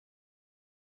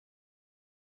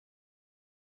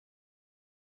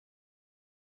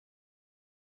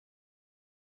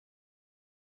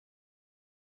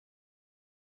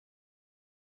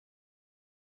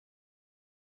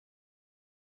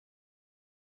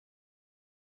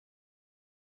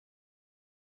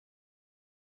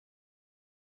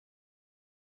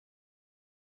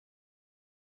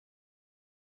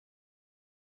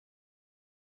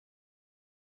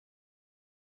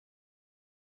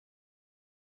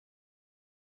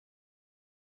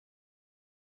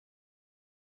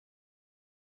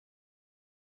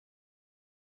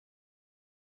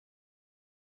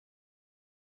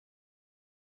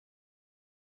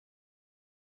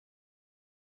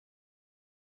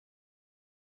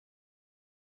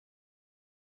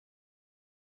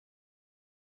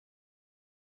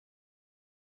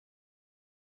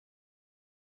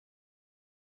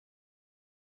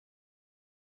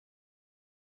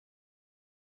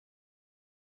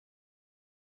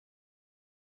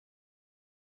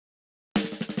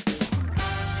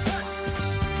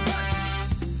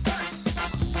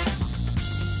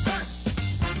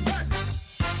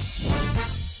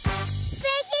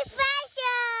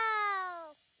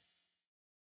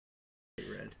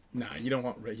Nah, you don't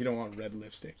want red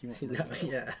lipstick. You want No,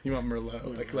 yeah. You want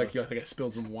Merlot. Like I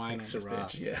spilled some wine on this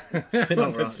bitch. Yeah. We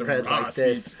don't want red like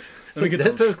this.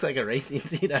 This looks like a racing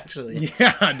seat, actually.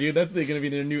 Yeah, dude, that's going to be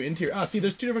their new interior. Oh, see,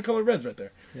 there's two different colored reds right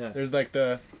there. Yeah. There's like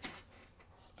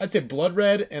I'd say blood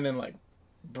red and then like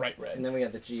bright red. And then we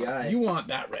got the GI. You want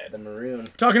that red. The maroon.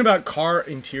 Talking about car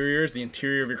interiors, the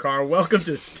interior of your car. Welcome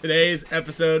to today's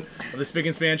episode of the Spick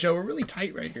and Span Show. We're really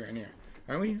tight right here in here.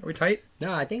 Aren't we? Are we tight?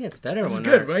 No, I think it's better. This is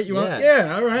good, right? You want?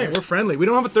 Yeah, all right. We're friendly. We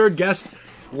don't have a third guest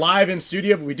live in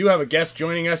studio, but we do have a guest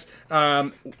joining us,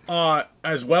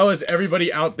 as well as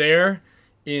everybody out there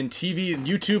in TV and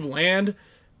YouTube land.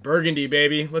 Burgundy,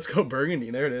 baby. Let's go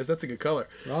burgundy. There it is. That's a good color.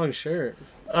 Wrong shirt.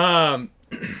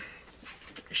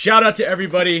 Shout out to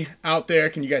everybody out there.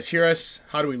 Can you guys hear us?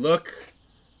 How do we look?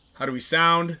 How do we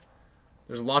sound?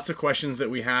 There's lots of questions that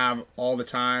we have all the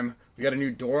time. We got a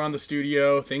new door on the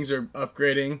studio. Things are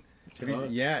upgrading.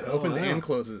 Yeah, it opens and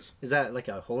closes. Is that like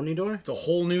a whole new door? It's a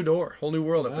whole new door. Whole new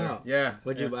world up there. Yeah.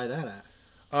 Where'd you buy that at?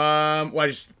 Well,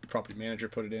 the property manager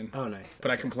put it in. Oh, nice.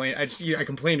 But I complained. I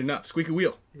complained enough. Squeaky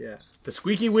wheel. Yeah. The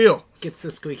squeaky wheel. Gets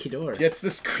the squeaky door. Gets the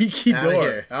squeaky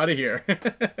door. Out of here.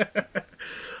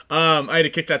 I had to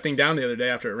kick that thing down the other day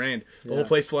after it rained. The whole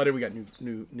place flooded. We got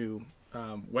new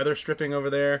weather stripping over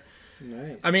there.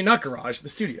 Nice. I mean, not garage, the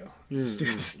studio. The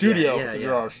studio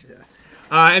garage.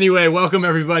 Yeah. Anyway, welcome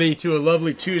everybody to a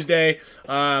lovely Tuesday.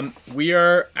 We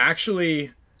are actually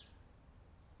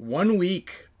 1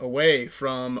 week away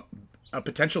from a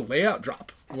potential layout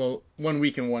drop. Well, 1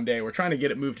 week and 1 day. We're trying to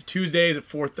get it moved to Tuesdays at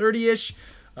 4:30ish.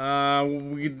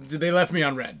 They left me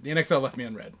on red. The NXL left me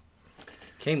on red.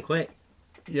 Came quick.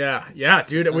 Yeah,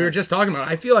 dude. We were just talking about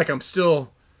it. I feel like I'm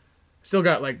still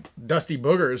got like dusty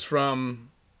boogers from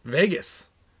Vegas.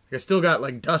 I still got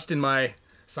like dust in my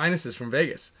sinuses from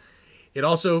Vegas. It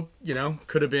also,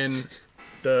 could have been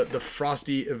the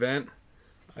frosty event.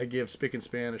 I give Spick and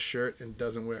Span a shirt and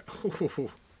doesn't wear. I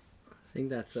think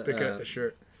that's Spicka the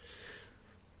shirt.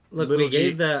 Look, we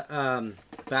gave the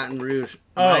Baton Rouge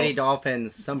Mighty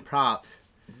Dolphins some props.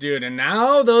 Dude, and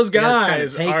now those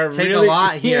guys are take really a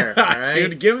lot here. Yeah, all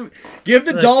right? Dude, give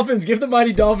the Dolphins, give the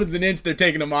Mighty Dolphins an inch. They're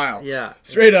taking a mile. Yeah,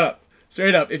 straight up.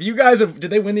 If you guys did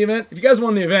they win the event? If you guys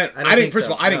won the event, I didn't. First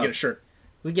of all, I didn't get a shirt.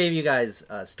 We gave you guys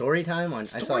story time on.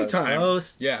 Story time.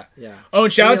 Post. Yeah. Yeah. Oh,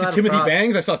 and shout out to Timothy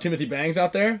Bangs. I saw Timothy Bangs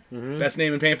out there. Best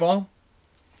name in paintball.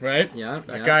 Right. Yeah.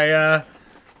 That guy.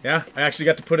 Yeah. I actually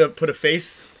got to put a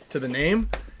face to the name.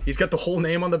 He's got the whole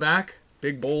name on the back,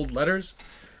 big bold letters.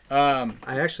 I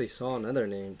actually saw another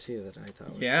name too that I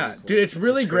thought was cool. Cool. Dude, it's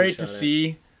really great to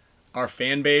see our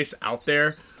fan base out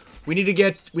there. We need to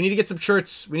get some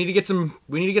shirts. We need to get some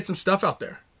stuff out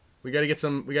there. We gotta get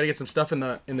some stuff in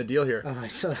the deal here. Oh, I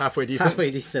saw Halfway Decent.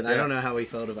 Halfway Decent. Yeah. I don't know how we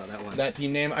felt about that one. That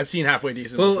team name. I've seen Halfway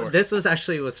Decent before. Well, this was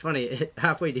funny.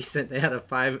 Halfway Decent. They had a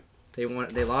 5. They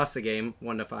lost a game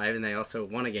 1-5, and they also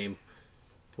won a game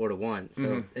 4-1.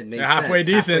 So it made halfway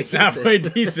sense. Decent. Halfway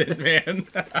decent, man.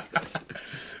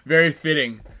 Very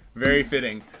fitting. Very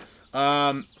fitting.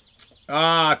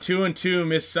 2-2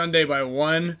 missed Sunday by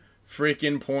 1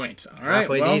 freaking point. All right.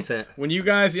 Halfway decent. When you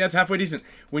guys, it's halfway decent.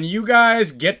 When you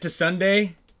guys get to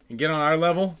Sunday and get on our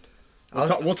level,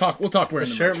 we'll talk. Wearing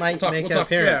the shirt might make an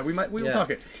appearance. Yeah, we will talk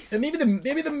it. And maybe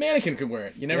the mannequin could wear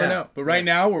it. You never know. But right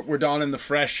now we're donning the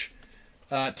fresh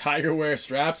tiger wear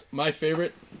straps. My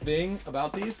favorite thing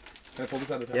about these. Can I pull this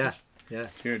out of the package? Yeah.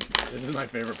 Dude, this is my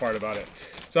favorite part about it.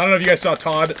 So I don't know if you guys saw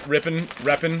Todd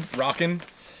reppin', rockin'.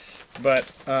 But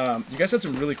you guys had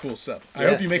some really cool stuff. I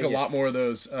hope you make a lot more of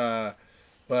those. What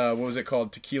was it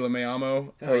called? Tequila Me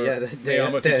Amo? Oh yeah, the Me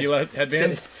Amo tequila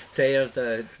headbands. Day of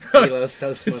the Los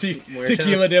Muertos.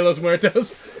 Tequila de los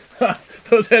Muertos.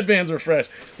 Those headbands were fresh.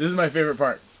 This is my favorite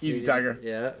part. Easy Tiger.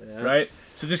 Yeah. Right.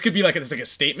 So this could be like a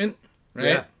statement, right?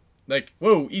 Yeah. Like,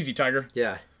 whoa, easy Tiger.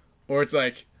 Yeah. Or it's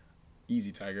like,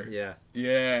 easy Tiger. Yeah.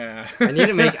 Yeah.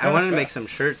 I wanted to make some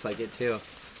shirts like it too.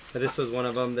 But this was one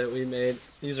of them that we made.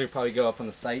 These will probably go up on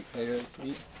the site later this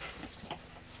week.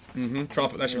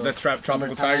 That's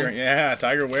tropical tiger. Yeah,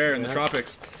 tiger wear in the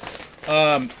tropics.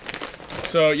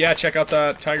 So yeah, check out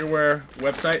the tiger wear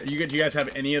website. Do you guys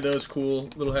have any of those cool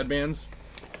little headbands?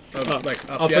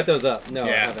 I'll put those up. No, I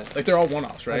haven't. Like they're all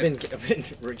one-offs, right? I've been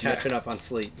catching up on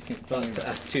sleep the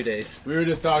last 2 days. We were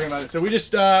just talking about it. So we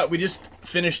just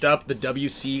finished up the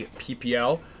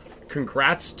WCPPL.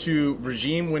 Congrats to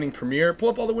Regime winning Premier. Pull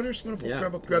up all the winners.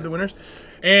 Grab the winners.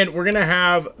 And we're going to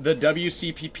have the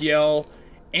WCPPL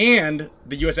and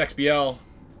the USXBL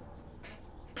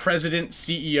president,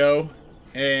 CEO,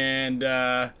 and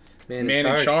man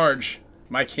in charge,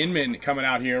 Mike Hinman, coming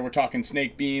out here. We're talking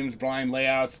snake beams, blind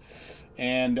layouts,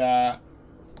 and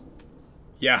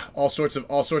Yeah, all sorts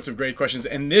of great questions.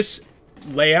 And this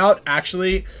layout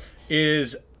actually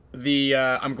is the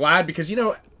I'm glad because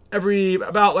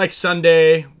about like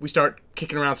Sunday we start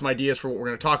kicking around some ideas for what we're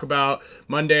going to talk about.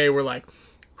 Monday we're like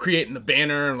creating the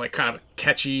banner and like kind of a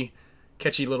catchy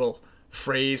little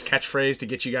catchphrase to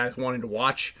get you guys wanting to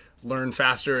watch. Learn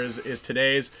faster is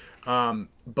today's.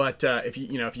 But if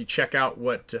you check out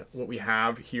what we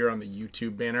have here on the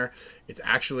YouTube banner, it's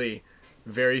actually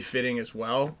very fitting as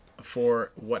well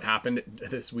for what happened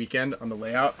this weekend on the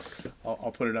layout.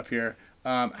 I'll put it up here.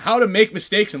 How to make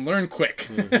mistakes and learn quick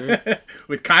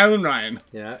with Kyle and Ryan.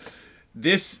 Yeah.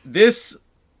 This,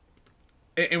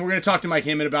 and we're going to talk to Mike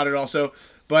Heyman about it also,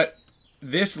 but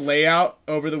this layout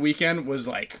over the weekend was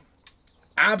like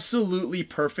absolutely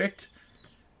perfect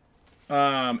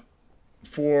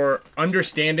for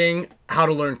understanding how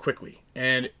to learn quickly.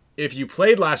 And if you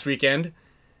played last weekend,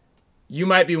 you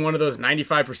might be one of those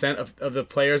 95% of the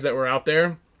players that were out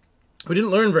there who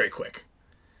didn't learn very quick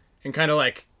and kind of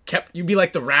like you'd be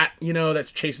like the rat,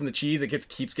 that's chasing the cheese that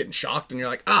keeps getting shocked, and you're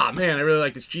like, man, I really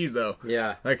like this cheese though.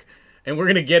 Yeah. Like, and we're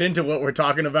gonna get into what we're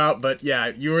talking about, but yeah,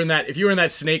 if you were in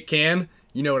that snake can,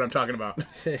 you know what I'm talking about.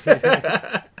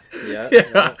 Yeah.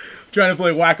 Trying to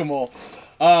play whack-a-mole.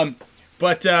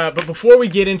 But before we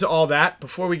get into all that,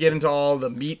 before we get into all the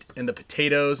meat and the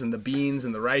potatoes and the beans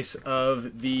and the rice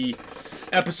of the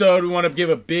episode, we want to give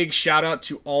a big shout out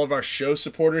to all of our show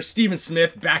supporters. Steven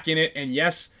Smith back in it, and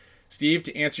yes, Steve,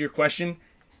 to answer your question,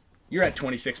 you're at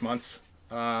 26 months.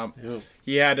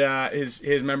 He had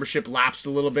his membership lapsed a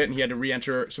little bit, and he had to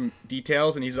re-enter some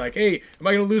details. And he's like, "Hey, am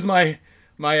I going to lose my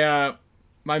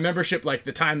membership like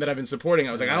the time that I've been supporting?"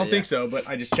 I was like, "I don't think so," but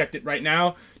I just checked it right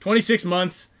now. 26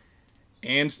 months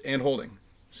and holding.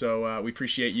 So we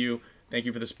appreciate you. Thank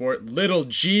you for the support. Little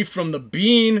G from the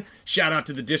Bean. Shout out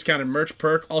to the discounted merch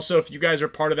perk. Also, if you guys are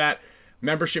part of that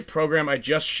membership program, I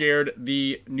just shared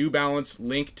the New Balance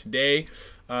link today.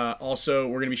 Also,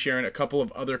 we're going to be sharing a couple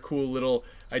of other cool little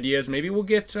ideas. Maybe we'll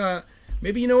get,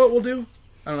 maybe you know what we'll do?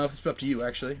 I don't know if it's up to you,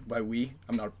 actually. By we,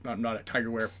 I'm not a tiger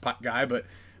wear guy, but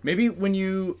maybe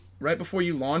right before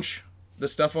you launch the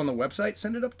stuff on the website,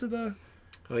 send it up to the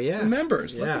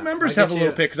members. Yeah. Let the members have a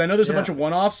little pick, because I know there's a bunch of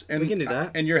one-offs, and we can do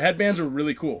that. And your headbands are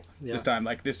really cool this time.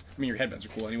 Like this, I mean, your headbands are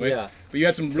cool anyway. Yeah. But you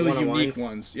had some really unique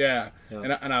ones. Yeah.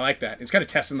 And I like that. It's kind of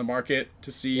testing the market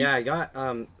to see. Yeah, I got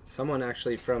someone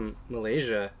actually from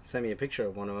Malaysia sent me a picture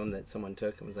of one of them that someone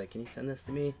took and was like, "Can you send this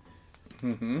to me?"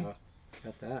 So,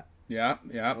 got that. Yeah.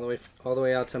 All the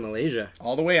way out to Malaysia.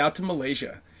 All the way out to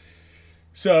Malaysia.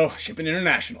 So, shipping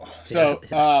international. So,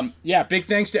 big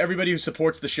thanks to everybody who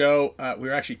supports the show. We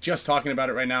were actually just talking about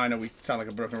it right now. I know we sound like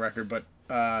a broken record, but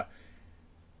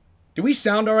do we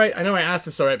sound all right? I know I asked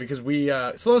this all right because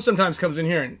Slow sometimes comes in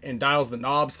here and dials the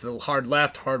knobs to the hard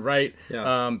left, hard right,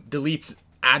 deletes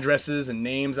addresses and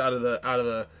names out of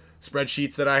the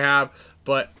spreadsheets that I have.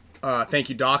 But thank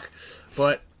you, Doc.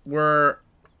 But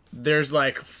there's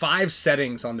like 5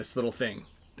 settings on this little thing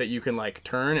that you can like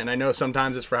turn, and I know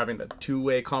sometimes it's for having the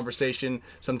two-way conversation,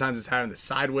 sometimes it's having the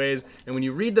sideways, and when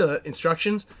you read the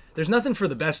instructions, there's nothing for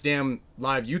the best damn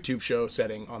live YouTube show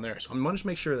setting on there. So I'm gonna just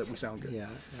make sure that we sound good. I'm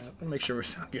gonna make sure we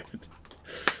sound good.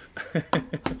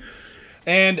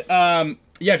 And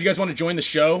if you guys want to join the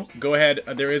show, go ahead.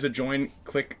 There is a join,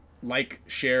 click like,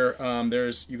 share.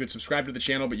 You could subscribe to the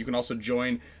channel, but you can also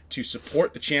join to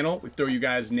support the channel. We throw you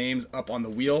guys names up on the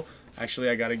wheel. Actually,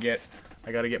 I gotta get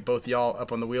both y'all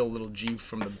up on the wheel. Little G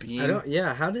from the Bean.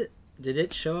 How did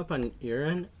it show up on your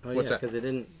end? Oh, what's that? Because it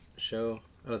didn't show.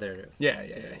 Oh, there it is. Yeah.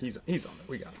 He's on it.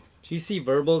 We got him. Did you see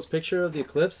Verbal's picture of the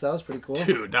eclipse? That was pretty cool.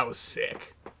 Dude, that was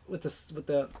sick. With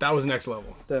the that was next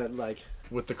level.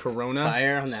 With the corona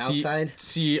fire on the outside.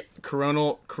 CRME,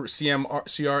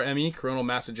 coronal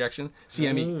mass ejection.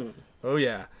 CME. Oh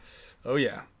yeah.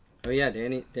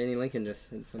 Danny Lincoln just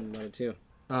sent something about it too.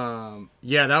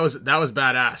 That was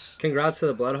badass. Congrats to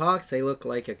the Bloodhawks. They look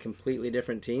like a completely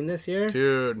different team this year.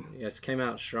 Dude. Yes, came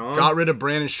out strong. Got rid of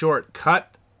Brandon Short.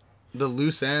 Cut the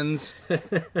loose ends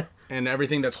and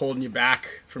everything that's holding you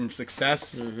back from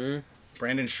success. Mm-hmm.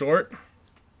 Brandon Short,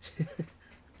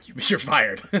 you're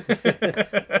fired.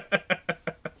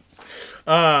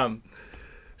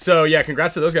 So yeah,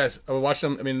 congrats to those guys. I watched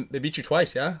them. I mean, they beat you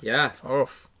twice, yeah? Yeah.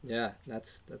 Oof. Yeah,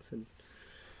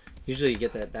 usually you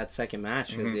get that second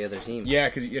match because the other team. Yeah,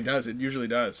 because it does. It usually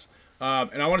does.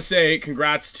 And I want to say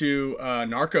congrats to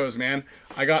Narcos, man.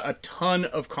 I got a ton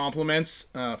of compliments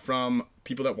from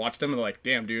people that watched them and they're like,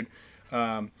 damn, dude.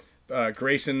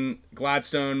 Grayson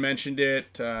Gladstone mentioned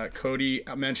it. Cody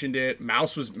mentioned it.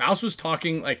 Mouse was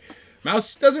talking like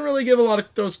Mouse doesn't really give a lot of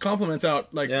those compliments out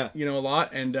a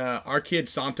lot. And our kid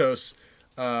Santos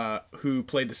who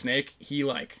played the snake, he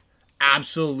like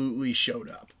absolutely showed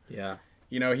up. Yeah.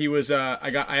 You know, he was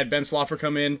I had Ben Sloffer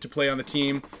come in to play on the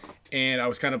team, and I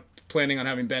was kind of planning on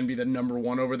having Ben be the number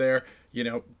 1 over there, you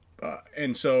know,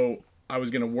 and so I was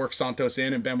gonna work Santos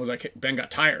in, and Ben was like, Ben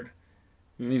got tired.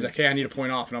 And he's like, hey, I need a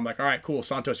point off. And I'm like, all right, cool.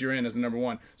 Santos, you're in as the number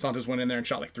 1. Santos went in there and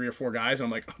shot like 3 or 4 guys. And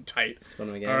I'm like, oh, tight. Spin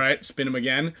him again. All right, spin him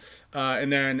again.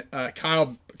 And then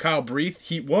Kyle Breath,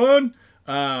 Heat 1.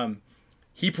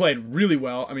 He played really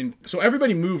well. I mean, so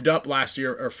everybody moved up last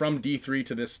year or from D3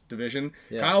 to this division.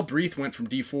 Yeah. Kyle Breath went from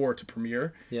D4 to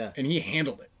Premier. Yeah. And he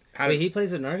handled it. Wait, he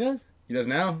plays with Nargos? He does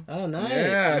now. Oh, nice.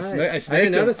 Yeah,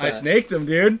 nice. I snaked him,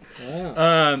 dude.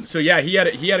 Wow. So yeah, he had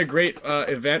a great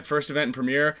first event in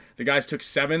Premier. The guys took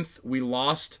 7th. We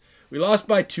lost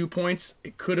by 2 points.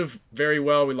 It could have very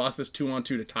well. We lost this 2-on-2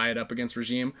 to tie it up against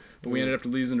Regime, but we ended up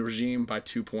losing to Regime by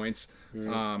 2 points.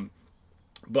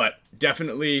 But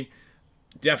definitely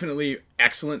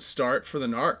excellent start for the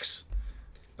Narcs.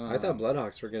 I thought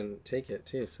Bloodhawks were gonna take it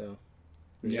too. So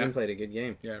Regime played a good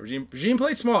game. Yeah, Regime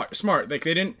played smart. Like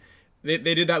they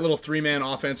did that little 3-man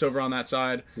offense over on that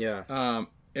side. Yeah.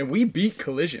 And we beat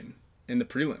Collision in the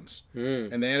prelims.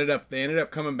 And they ended up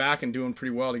coming back and doing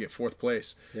pretty well to get 4th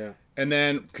place. Yeah. And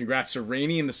then congrats to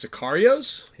Rainey and the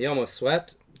Sicarios. He almost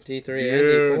swept D3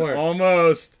 and D4.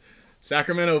 Almost.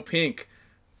 Sacramento Pink.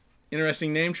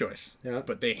 Interesting name choice. Yeah.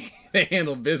 But they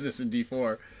handled business in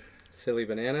D4. Silly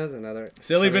Bananas,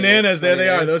 Silly Bananas, there they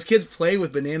are. Those kids play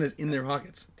with bananas in their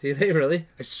pockets. Do they really?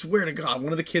 I swear to God,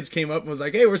 one of the kids came up and was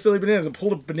like, hey, we're Silly Bananas, and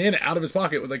pulled a banana out of his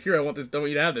pocket. Was like, here, I want this, don't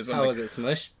you have this? How was it,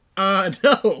 smushed?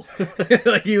 No.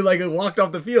 He walked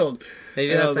off the field.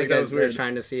 Maybe that's like that was weird. They're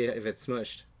trying to see if it's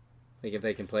smushed. Like if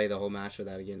they can play the whole match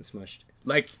without it getting smushed.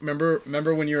 Like,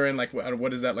 remember when you were in, like,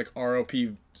 what is that, like,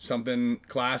 ROP something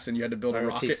class, and you had to build a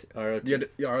rocket?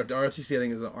 ROTC, I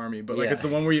think, is the Army, but, like, it's the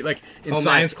one where you, like, in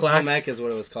science class. HOMEC is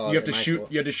what it was called. You have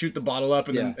to shoot the bottle up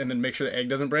and then make sure the egg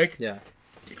doesn't break. Yeah.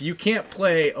 If you can't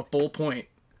play a full point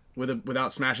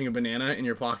without smashing a banana in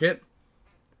your pocket,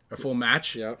 a full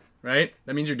match, right?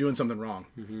 That means you're doing something wrong.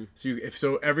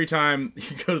 So every time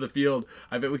you go to the field,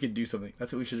 I bet we could do something.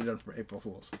 That's what we should have done for April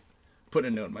Fools.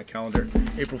 Putting a note in my calendar.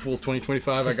 April Fool's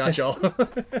 2025. I got y'all.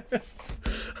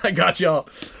 I got y'all.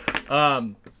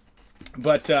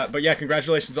 But yeah,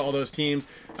 congratulations to all those teams.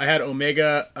 I had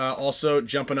Omega also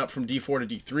jumping up from D4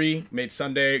 to D3. Made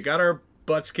Sunday. Got our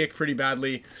butts kicked pretty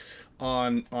badly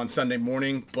on Sunday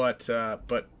morning, or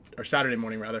Saturday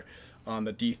morning rather, on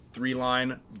the D3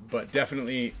 line. But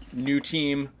definitely new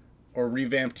team or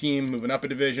revamped team moving up a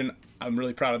division. I'm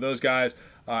really proud of those guys.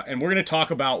 And we're gonna talk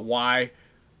about why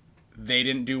they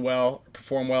didn't do well,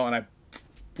 perform well,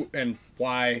 and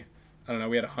why, I don't know,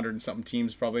 we had 100 and something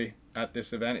teams probably at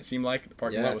this event. It seemed like the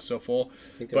parking lot was so full,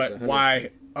 but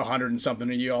why 100 and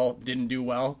something of y'all didn't do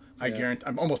well, I guarantee,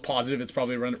 I'm almost positive it's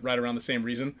probably right around the same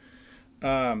reason.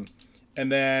 And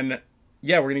then,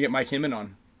 yeah, we're going to get Mike Hinman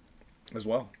on as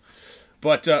well.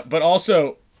 But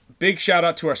also, big shout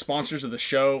out to our sponsors of the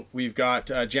show. We've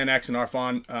got Gen X and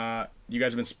Arfon. You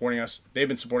guys have been supporting us. They've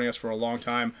been supporting us for a long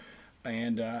time.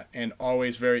 And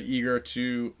always very eager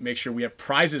to make sure we have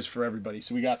prizes for everybody.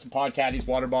 So we got some pod caddies,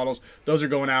 water bottles. Those are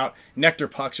going out. NECTR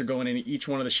pucks are going in each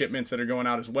one of the shipments that are going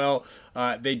out as well.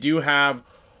 They do have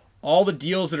all the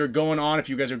deals that are going on. If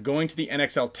you guys are going to the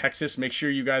NXL Texas, make sure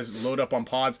you guys load up on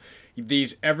pods.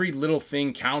 Every little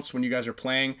thing counts when you guys are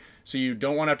playing. So you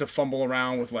don't want to have to fumble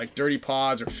around with like dirty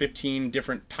pods or 15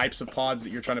 different types of pods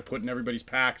that you're trying to put in everybody's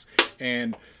packs.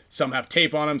 And some have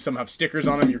tape on them, some have stickers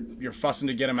on them. You're fussing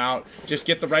to get them out. Just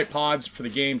get the right pods for the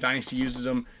game. Dynasty uses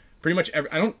them. Pretty much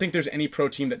I don't think there's any pro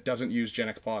team that doesn't use Gen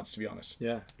X pods, to be honest.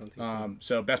 Yeah, I don't think so.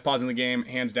 So best pods in the game,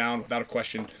 hands down, without a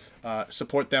question.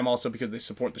 Support them also because they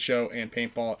support the show and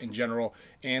paintball in general.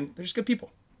 And they're just good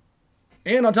people.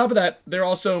 And on top of that, they're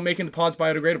also making the pods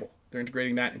biodegradable. They're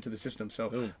integrating that into the system.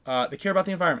 So they care about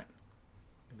the environment.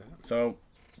 So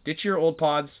ditch your old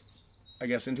pods, I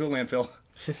guess, into a landfill.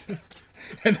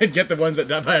 And then get the ones that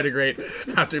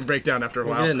biodegrade after break down after a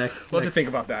while. We'll have to think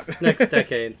about that. Next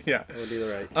decade. Yeah. We'll do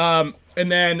the right.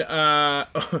 And then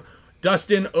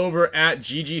Dustin over at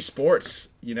GG Sports,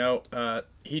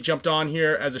 he jumped on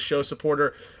here as a show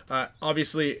supporter.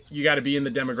 Obviously, you got to be in the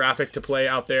demographic to play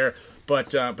out there. But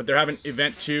they're having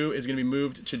event 2 is going to be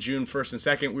moved to June 1st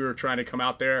and 2nd. We were trying to come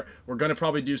out there. We're going to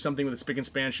probably do something with the Spick and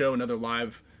Span show, another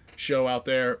live show out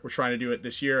there. We're trying to do it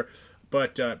this year.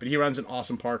 But he runs an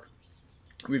awesome park.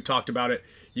 We've talked about it.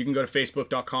 You can go to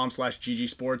facebook.com/GG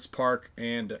Sports Park,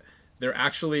 and they're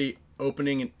actually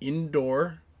opening an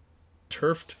indoor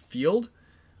turfed field,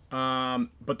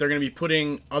 but they're going to be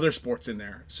putting other sports in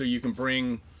there. So you can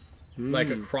bring like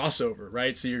a crossover,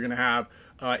 right? So you're gonna have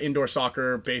indoor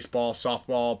soccer, baseball,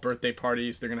 softball, birthday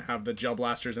parties. They're gonna have the gel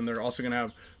blasters, and they're also gonna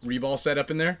have reball set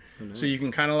up in there. Oh, nice. So you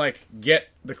can kind of like get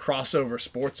the crossover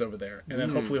sports over there, and then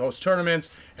hopefully host tournaments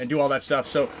and do all that stuff.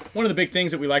 So one of the big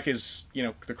things that we like is, you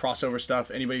know, the crossover stuff.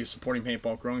 Anybody who's supporting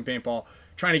paintball, growing paintball,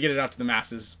 trying to get it out to the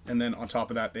masses, and then on top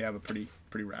of that, they have a pretty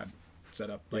rad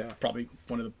setup. Like probably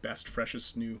one of the best,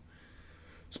 freshest new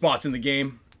spots in the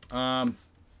game.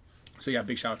 So yeah,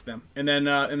 big shout out to them. And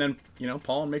then you know,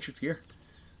 Paul and Matrix Gear.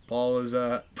 Paul is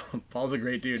Paul's a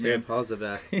great dude, man. Paul's the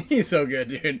best. He's so good,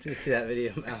 dude. Just see that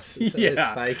video, mouse.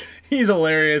 Yeah, Spike. He's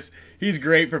hilarious. He's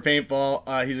great for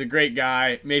paintball. He's a great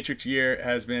guy. Matrix Gear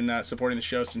has been supporting the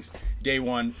show since day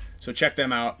one. So check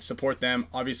them out. Support them.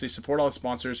 Obviously, support all the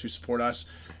sponsors who support us,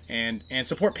 and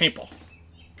support paintball.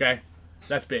 Okay,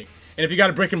 that's big. And if you got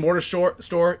a brick and mortar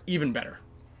store, even better.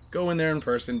 Go in there in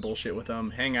person, bullshit with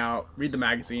them, hang out, read the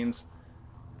magazines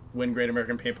when Great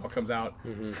American Paintball comes out,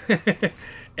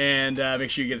 and make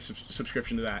sure you get a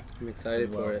subscription to that. I'm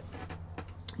excited for it.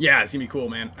 Yeah, it's gonna be cool,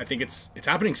 man. I think it's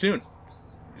happening soon.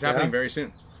 It's happening very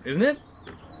soon, isn't it?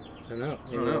 I don't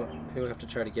know. We'll have to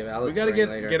try to give Alex. We gotta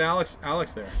get Alex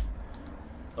there.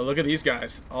 Oh, look at these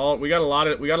guys! We got a lot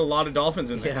of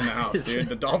dolphins in the house, dude.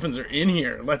 The dolphins are in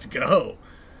here. Let's go.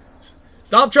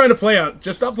 Stop trying to play on.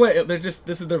 Just stop playing. This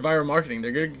is their viral marketing.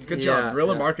 They're good job.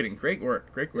 Guerrilla marketing. Great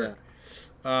work. Great work.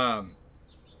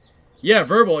 Yeah,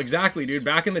 verbal, exactly, dude.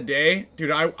 Back in the day,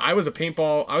 dude, I was a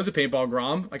paintball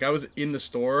grom. Like, I was in the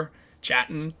store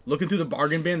chatting, looking through the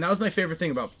bargain bin. That was my favorite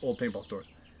thing about old paintball stores.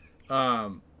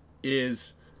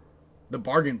 Is the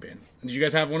bargain bin. Did you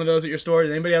guys have one of those at your store?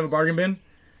 Did anybody have a bargain bin?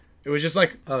 It was just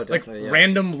like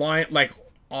random line, like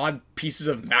odd pieces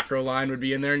of macro line would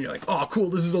be in there, and you're like, oh cool,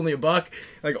 this is only $1.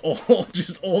 Like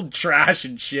old trash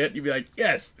and shit. You'd be like,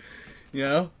 yes. You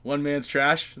know, one man's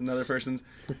trash, another person's.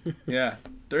 Yeah.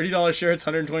 $30 shirts,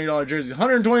 $120 jerseys.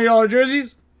 $120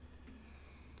 jerseys?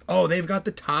 Oh, they've got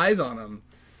the ties on them.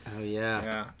 Oh,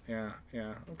 yeah. Yeah.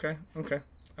 Okay.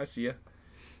 I see ya.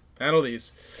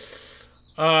 Penalties.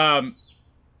 And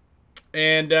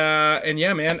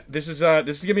yeah, man, this is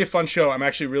gonna be a fun show. I'm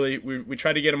actually really we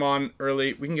tried to get him on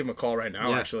early. We can give him a call right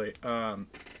now, actually. But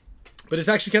it's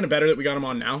actually kind of better that we got him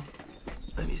on now.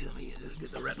 Let me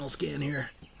get the retinal scan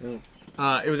here.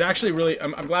 It was actually really.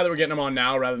 I'm glad that we're getting him on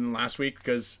now rather than last week,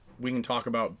 because we can talk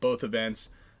about both events.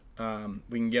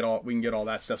 We can get all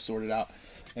that stuff sorted out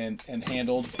and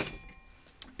handled,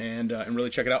 and really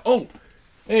check it out. Oh,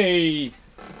 hey,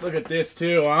 look at this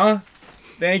too, huh?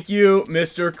 Thank you,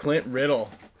 Mr. Clint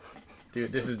Riddle.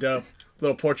 Dude, this is dope.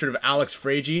 Little portrait of Alex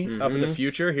FRAIGE up in the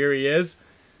future. Here he is.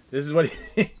 This is what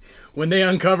when they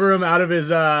uncover him out of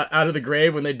the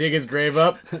grave, when they dig his grave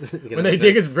up,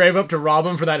 dig his grave up to rob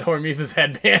him for that HORMESIS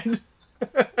headband.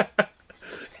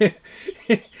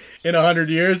 In 100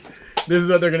 years, this is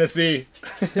what they're gonna see.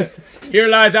 Here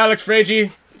lies Alex FRAIGE,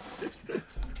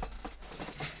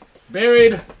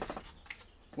 buried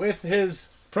with his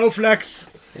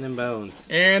Proflex, skin and bones,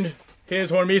 and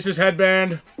his HORMESIS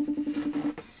headband.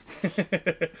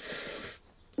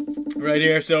 Right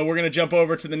here. So we're going to jump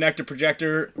over to the NECTR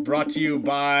projector, brought to you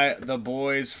by the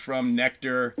boys from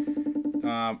NECTR.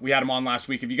 We had them on last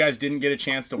week. If you guys didn't get a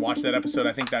chance to watch that episode,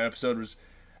 I think that episode was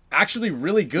actually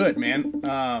really good,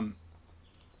 man.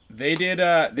 They did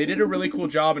a really cool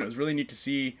job, and it was really neat to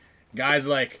see guys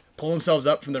like pull themselves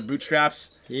up from their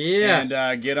bootstraps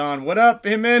and get on. What up,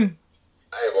 Hitman?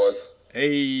 Hey, boys.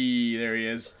 Hey, there he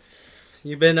is.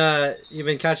 You've been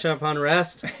catching up on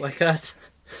rest like us.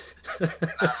 Not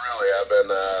really. I've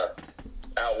been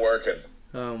out working.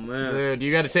 Oh man, dude,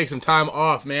 you got to take some time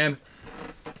off, man.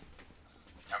 Come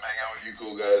hang out with you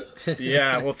cool guys.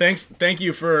 Yeah, well, thank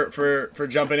you for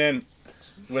jumping in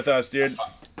with us, dude.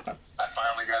 I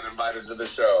finally got invited to the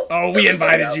show. Oh, we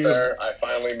invited you. There, I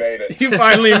finally made it. You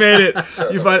finally made it.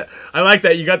 I like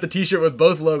that. You got the T-shirt with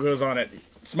both logos on it.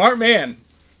 Smart man.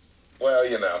 Well,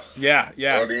 you know. Yeah.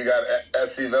 Well, do you got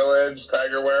SC Village,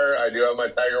 Tiger Wear? I do have my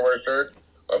Tiger Wear shirt.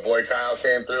 My boy Kyle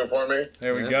came through for me.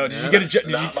 There we go. Did you get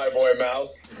Not my boy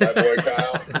Mouse. My boy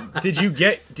Kyle. Did you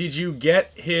get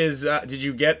his? Did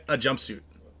you get a jumpsuit?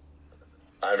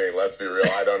 I mean, let's be real.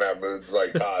 I don't have moods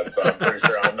like Todd, so I'm pretty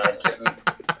sure I'm not getting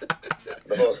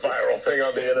the most viral thing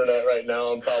on the internet right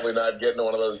now. I'm probably not getting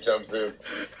one of those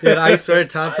jumpsuits. Dude, I swear,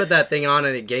 Todd put that thing on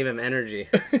and it gave him energy.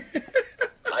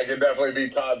 I can definitely be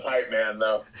Todd's hype man,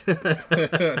 though.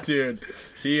 Dude,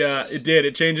 it did.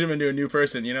 It changed him into a new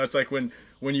person. You know, it's like when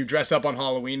you dress up on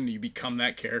Halloween and you become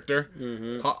that character.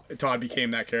 Todd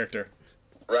became that character.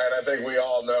 Right, I think we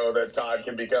all know that Todd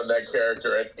can become that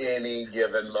character at any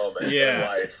given moment in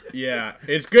life. Yeah,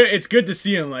 it's good. It's good to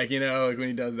see him, like, you know, like when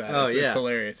he does that. It's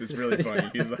hilarious. It's really funny.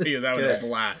 He's having a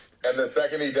blast. And the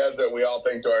second he does it, we all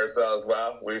think to ourselves,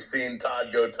 "Well, we've seen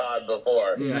Todd go Todd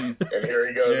before, and here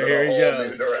he goes in a whole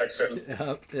new direction."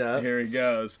 Yeah, here he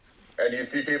goes. And you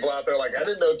see people out there like, "I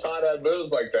didn't know Todd had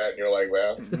moves like that," and you're like,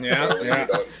 "Well,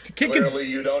 clearly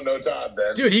you don't know Todd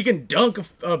then." Dude, he can dunk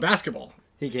a basketball.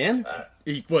 He can. I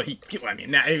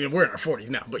mean, now, we're in our 40s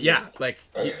now, but yeah, like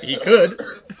he could.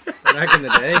 Back in the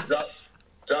day.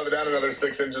 Drop it down another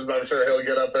 6 inches. I'm sure he'll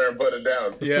get up there and put it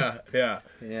down. Yeah.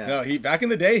 No, back in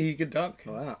the day he could dunk.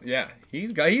 Wow. Yeah,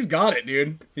 he's got it,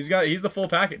 dude. He's the full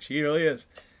package. He really is.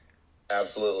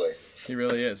 Absolutely. He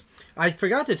really is. I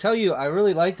forgot to tell you, I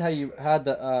really liked how you had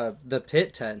the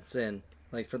pit tents in,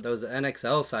 like for those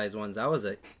NXL size ones. That was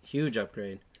a huge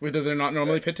upgrade. Whether they're not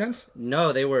normally pit tents?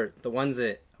 No, they were the ones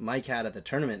that Mike had at the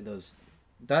tournament.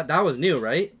 That was new,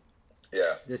 right?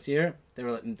 Yeah. This year they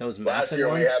were those massive Last year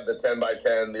ones? we had the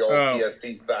 10x10, the old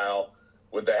TSP style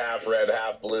with the half red,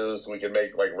 half blue, so we could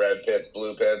make like red pits,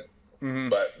 blue pits.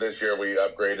 But this year we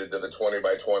upgraded to the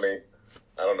 20x20.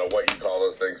 I don't know what you call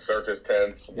those things: circus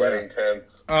tents, wedding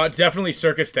tents. Definitely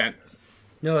circus tent.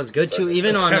 No, it was good too.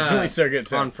 Even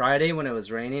on Friday when it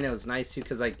was raining, it was nice too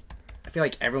because like I feel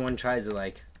like everyone tries to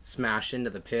like smash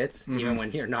into the pits even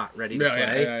when you're not ready to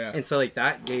play, and so like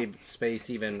that gave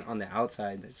space even on the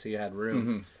outside, so you had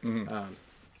room.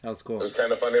 That was cool. It was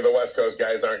kind of funny. The West Coast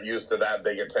guys aren't used to that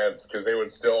big of tents because they would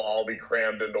still all be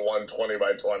crammed into one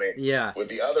 20x20. Yeah. With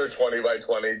the other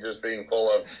 20x20 just being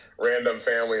full of random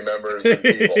family members and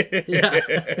people.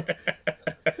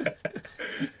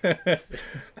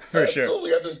 For sure. Cool. We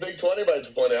got this big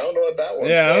 20x20. I don't know what that one's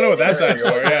for. I don't know what that side's for.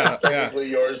 Yeah, it's technically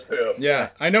yours too. Yeah,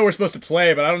 I know we're supposed to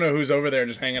play, but I don't know who's over there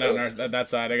just hanging out on that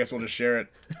side. I guess we'll just share it.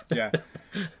 Yeah.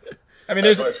 I mean,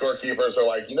 my scorekeepers are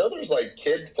like, there's like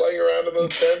kids playing around in those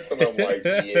tents, and I'm like,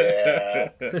 yeah,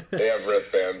 they have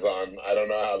wristbands on. I don't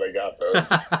know how they got those.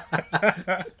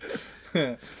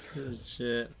 Oh,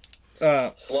 shit.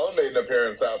 Sloan made an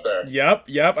appearance out there. Yep.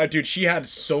 Dude, she had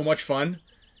so much fun.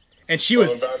 And Sloan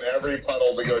found every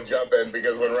puddle to go jump in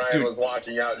because when Ryan was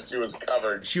walking out, she was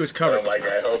covered. And I'm like,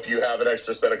 I hope you have an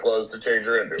extra set of clothes to change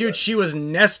her into. Dude, she was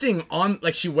nesting on,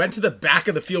 like, she went to the back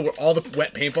of the field where all the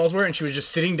wet paintballs were, and she was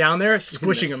just sitting down there,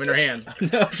 squishing them in her hands.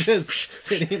 No, just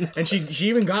sitting. And she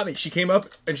even got me. She came up,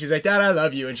 and she's like, "Dad, I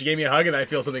love you." And she gave me a hug, and I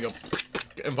feel something go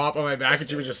and pop on my back, and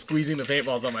she was just squeezing the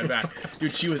paintballs on my back.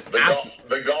 Dude, she was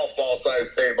the golf ball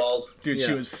size paintballs. Dude,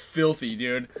 she was filthy,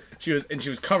 dude. She was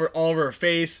covered all over her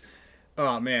face.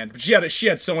 Oh man, but she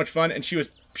had so much fun, and she was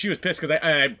pissed because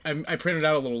I printed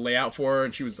out a little layout for her,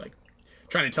 and she was like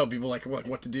trying to tell people like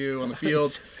what to do on the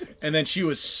field, and then she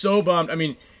was so bummed. I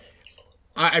mean,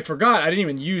 I forgot I didn't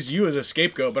even use you as a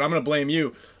scapegoat, but I'm gonna blame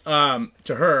you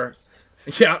to her.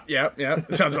 Yeah,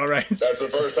 that sounds about right. That's the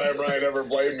first time Ryan ever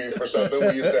blamed me for something.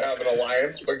 We used to have an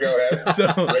alliance, but go ahead.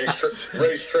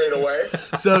 Race trade away.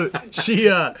 So she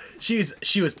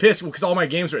was pissed because all my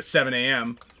games were at 7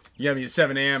 a.m. You got me at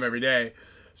 7 a.m. every day,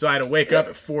 so I had to wake up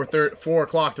at 4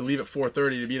 o'clock to leave at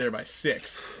 4:30 to be there by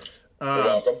 6. You're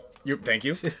welcome. Thank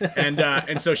you.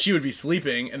 And so she would be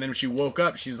sleeping, and then when she woke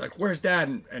up, she's like, "Where's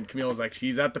Dad?" And Camille was like,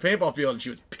 "He's at the paintball field," and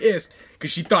she was pissed because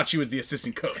she thought she was the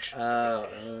assistant coach.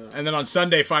 And then on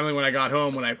Sunday, finally, when I got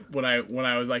home, when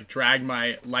I was like dragged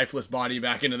my lifeless body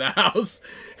back into the house,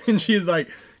 and she's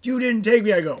like, "You didn't take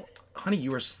me." I go, "Honey,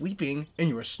 you were sleeping and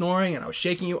you were snoring and I was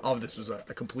shaking you." All of this was a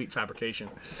complete fabrication.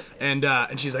 And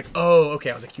she's like, "Oh, okay."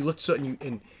 I was like, "You looked so,"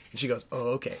 and she goes,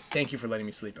 "Oh, okay. Thank you for letting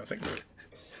me sleep." I was like,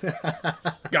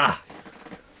 "Gah."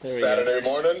 Saturday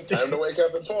morning, time to wake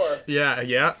up at 4.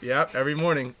 Yeah. Every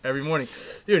morning, dude.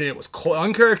 And it was cold,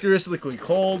 uncharacteristically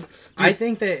cold. Dude. I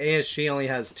think that ASG only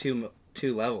has two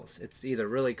levels. It's either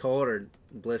really cold or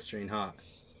blistering hot.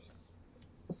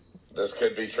 This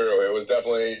could be true. It was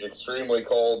definitely extremely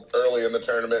cold early in the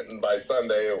tournament, and by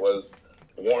Sunday it was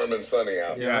warm and sunny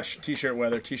out. Yeah, t-shirt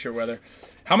weather.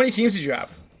 How many teams did you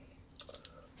have?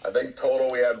 I think total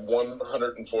we had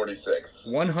 146.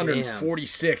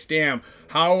 146. Damn.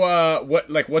 How?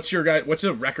 What's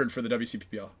the record for the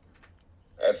WCPPL?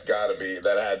 That's got to be.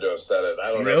 That had to have said it.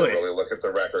 I don't ever really look at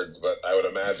the records, but I would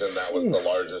imagine that was the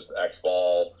largest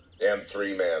X-ball and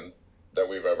 3-man that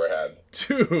we've ever had.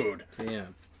 Dude.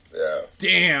 Damn. Yeah.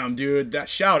 Damn, dude. That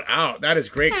shout out. That is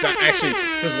great. Actually,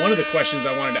 there's one of the questions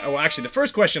I wanted to... Well, actually, the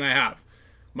first question I have.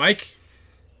 Mike,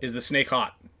 is the snake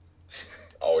hot?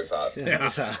 Always hot.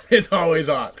 Yeah, it's always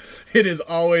hot. It is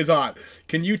always hot.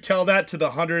 Can you tell that to the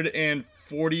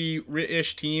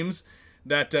 140-ish teams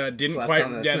didn't quite.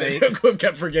 Yeah, they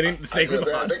kept forgetting the snake was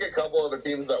on. I think a couple of the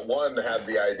teams that won had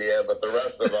the idea, but the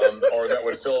rest of them, or that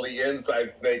would fill the inside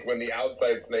snake when the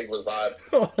outside snake was hot.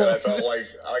 And I felt like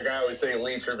I always say,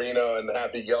 Lee Trevino and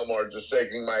Happy Gilmore, just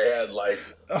shaking my head like,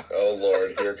 oh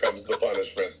Lord, here comes the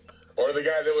punishment. Or the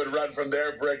guy that would run from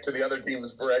their brick to the other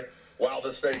team's brick while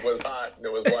the snake was hot, and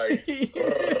it was like.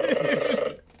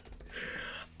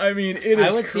 I mean, it is crazy.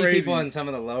 I would see people in some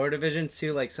of the lower divisions,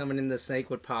 too, like someone in the snake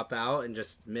would pop out and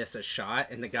just miss a shot,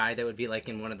 and the guy that would be, like,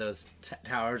 in one of those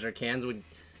towers or cans would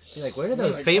be like, where did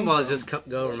those paintballs just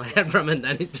go over my head from? And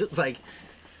then he just, like,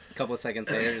 a couple of seconds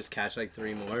later, just catch, like,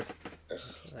 3 more.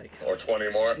 Like, or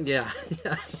 20 more. Yeah.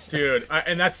 Dude,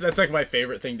 and that's, like, my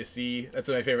favorite thing to see. That's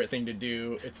my favorite thing to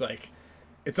do. It's like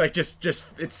just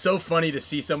it's so funny to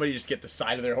see somebody just get the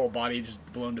side of their whole body just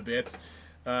blown to bits.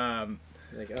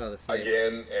 Like, oh,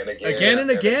 again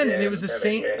and again, and it was the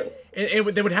same. They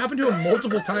would happen to him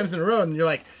multiple times in a row, and you're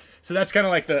like, so that's kind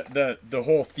of like the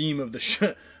whole theme of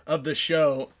the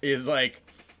show is like,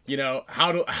 you know,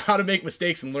 how to make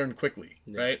mistakes and learn quickly,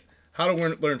 right? How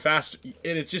to learn faster,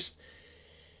 and it's just,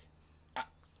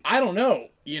 I don't know,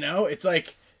 you know, it's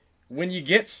like when you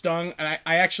get stung, and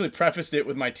I actually prefaced it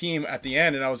with my team at the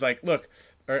end, and I was like, look,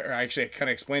 or actually I kind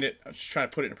of explained it. I was just trying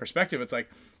to put it in perspective. It's like,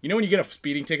 you know, when you get a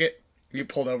speeding ticket. You get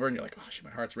pulled over and you're like, oh shit, my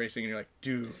heart's racing, and you're like,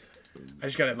 dude, I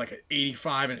just got like an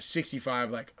 85 and a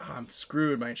 65. Like, oh, I'm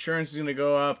screwed. My insurance is gonna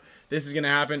go up. This is gonna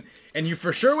happen. And you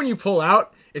for sure when you pull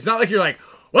out, it's not like you're like,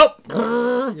 well,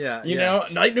 you know,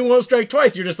 lightning won't strike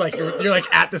twice. You're just like you're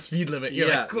like at the speed limit. You're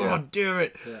like, God damn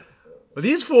it. Yeah. But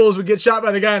these fools would get shot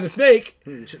by the guy in the snake,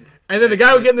 and then the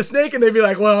guy would get in the snake, and they'd be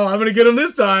like, well, I'm gonna get him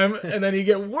this time, and then he'd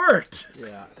get worked.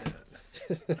 Yeah.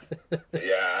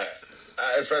 Yeah.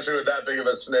 Especially with that big of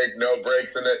a snake, no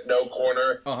breaks in it, no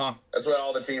corner. That's why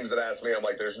all the teams that ask me, I'm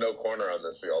like, there's no corner on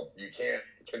this field. You can't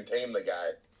contain the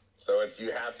guy. So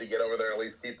you have to get over there and at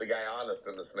least keep the guy honest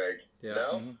in the snake. Yeah.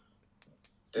 No?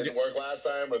 Didn't work last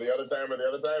time or the other time?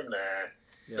 Nah.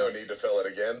 Yeah. No need to fill it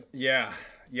again. Yeah.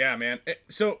 Yeah, man.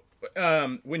 So,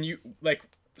 when you, like,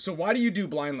 so why do you do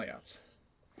blind layouts?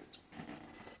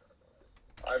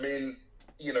 I mean,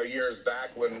 you know, years back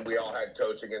when we all had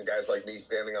coaching and guys like me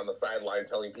standing on the sideline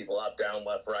telling people up, down,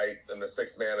 left, right, and the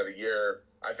 6th man of the year,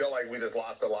 I feel like we just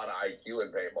lost a lot of IQ in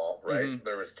paintball, right?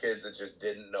 There was kids that just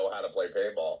didn't know how to play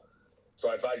paintball.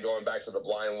 So I thought going back to the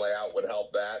blind layout would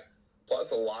help that.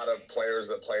 Plus a lot of players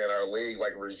that play in our league,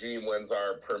 like Regime wins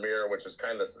our Premier, which is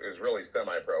is really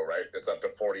semi-pro, right? It's up to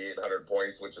 4,800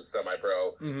 points, which is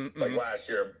semi-pro. Like last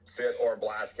year, Fit or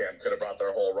Blast Camp could have brought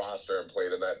their whole roster and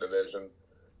played in that division.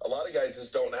 A lot of guys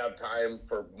just don't have time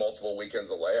for multiple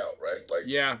weekends of layout, right? Like,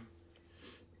 yeah.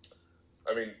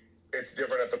 I mean, it's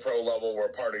different at the pro level where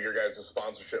part of your guys'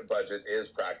 sponsorship budget is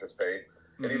practice paint.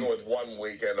 And even with 1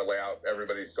 weekend of layout,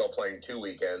 everybody's still playing 2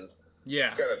 weekends.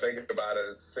 Yeah. Kind of thinking about it,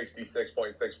 it's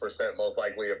 66.6% most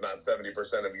likely, if not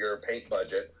 70% of your paint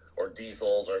budget or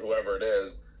diesels or whoever it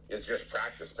is just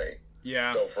practice paint.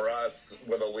 Yeah. So for us,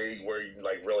 with a league where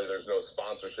like really there's no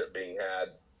sponsorship being had,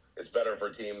 it's better for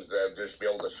teams to just be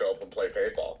able to show up and play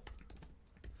paintball.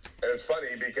 And it's funny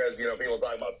because, you know, people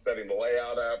talk about setting the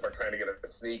layout up or trying to get a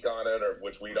sneak on it, or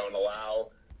which we don't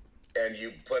allow. And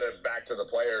you put it back to the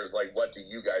players, like, what do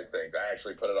you guys think? I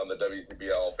actually put it on the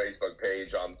WCPPL Facebook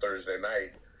page on Thursday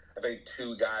night. I think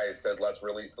 2 guys said, let's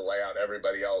release the layout.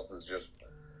 Everybody else is just,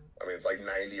 I mean, it's like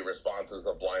 90 responses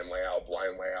of blind layout,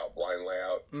 blind layout, blind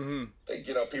layout. Like,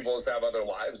 you know, people just have other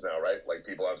lives now, right? Like,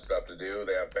 people have stuff to do.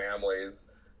 They have families.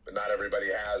 But not everybody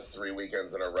has 3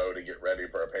 weekends in a row to get ready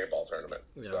for a paintball tournament.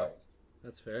 Yeah, so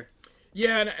that's fair.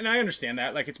 Yeah, and I understand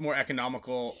that. Like, it's more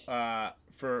economical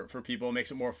for people. It makes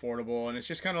it more affordable, and it's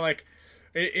just kind of like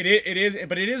it is.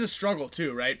 But it is a struggle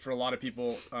too, right? For a lot of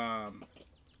people,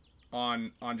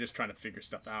 on just trying to figure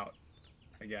stuff out,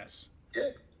 I guess. Yeah,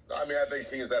 I mean, I think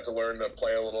teams have to learn to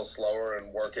play a little slower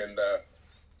and work into,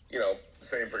 you know,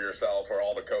 same for yourself or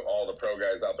all the pro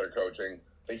guys out there coaching.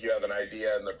 Think you have an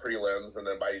idea in the prelims, and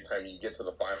then by the time you get to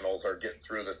the finals or get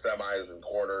through the semis and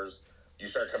quarters, you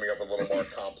start coming up with a little more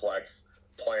complex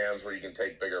plans where you can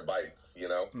take bigger bites, you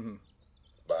know?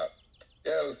 But,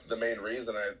 yeah, it was the main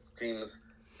reason. Teams,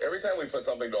 every time we put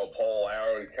something to a poll, I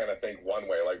always kind of think one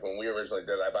way. Like, when we originally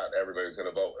did it, I thought everybody was going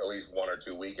to vote at least 1 or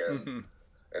 2 weekends. And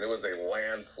it was a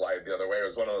landslide the other way. It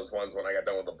was one of those ones when I got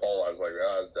done with the poll, I was like,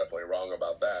 oh, I was definitely wrong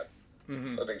about that.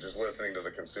 So I think just listening to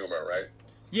the consumer, right?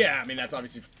 Yeah, I mean that's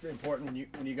obviously important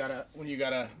when you got a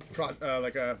product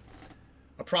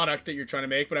that you're trying to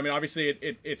make. But I mean, obviously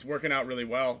it's working out really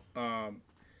well.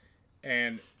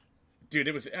 And dude,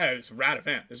 it was a rad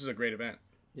event. This is a great event.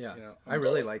 Yeah, you know, I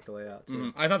really like the layout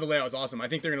too. I thought the layout was awesome. I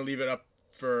think they're gonna leave it up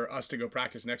for us to go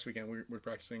practice next weekend. We're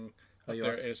practicing up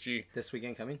there at ASG. This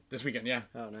weekend coming? This weekend, yeah.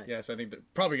 Oh, nice. Yeah, so I think they're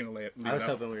probably going to lay it. I was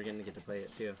hoping we were going to get to play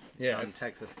it too. Yeah. In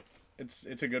Texas.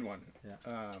 It's a good one.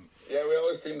 Yeah. Yeah, we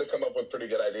always seem to come up with pretty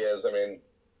good ideas. I mean,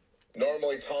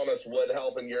 normally Thomas would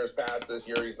help in years past. This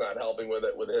year he's not helping with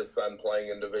it with his son playing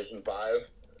in Division 5.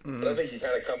 Mm-hmm. But I think you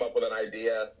kind of come up with an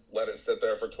idea, let it sit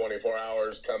there for 24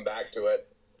 hours, come back to it.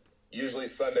 Usually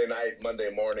Sunday night,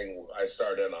 Monday morning, I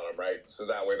start in on them, right? So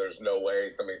that way there's no way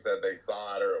somebody said they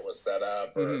saw it or it was set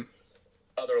up or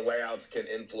other layouts can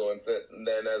influence it. And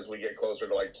then as we get closer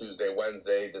to like Tuesday,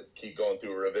 Wednesday, just keep going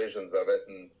through revisions of it.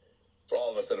 And for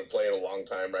all of us that have played a long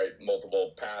time, right,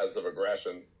 multiple paths of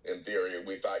aggression, in theory,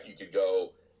 we thought you could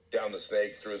go down the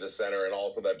snake through the center and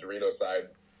also that Dorito side.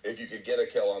 If you could get a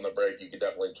kill on the break, you could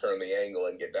definitely turn the angle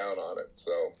and get down on it.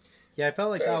 So... Yeah, I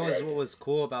felt like that was what was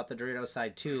cool about the Dorito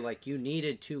side, too. Like, you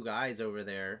needed two guys over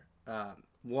there.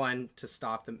 One, to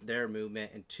stop their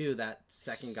movement, and two, that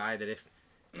second guy that if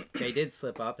they did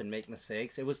slip up and make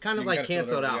mistakes, it was kind of like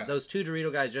canceled out. Yeah. Those two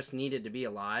Dorito guys just needed to be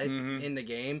alive in the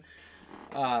game.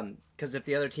 Because if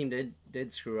the other team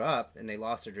did screw up and they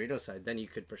lost their Dorito side, then you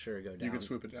could for sure go down. You could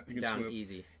swoop it down. You could swoop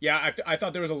easy. Yeah, I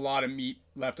thought there was a lot of meat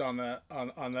left on the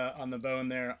bone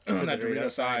there on that Dorito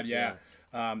side. Yeah.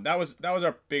 That was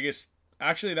our biggest.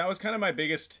 Actually, that was kind of my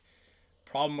biggest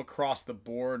problem across the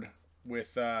board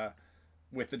with the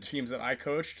teams that I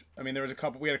coached. I mean,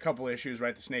 we had a couple issues,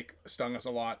 right? The snake stung us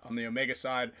a lot on the Omega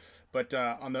side, but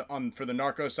for the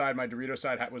Narco side, my Dorito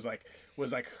side was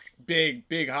like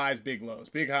big highs, big lows,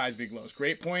 big highs, big lows.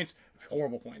 Great points,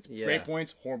 horrible points. Yeah. Great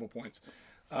points, horrible points.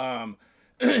 And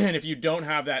if you don't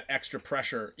have that extra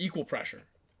pressure, equal pressure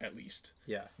at least,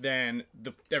 then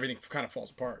everything kind of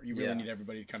falls apart. You really need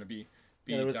everybody to kind of be.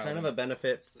 Yeah, there was kind of a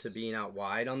benefit to being out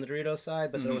wide on the Dorito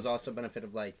side, but there was also a benefit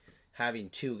of like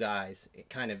having two guys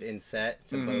kind of in set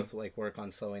to both like work on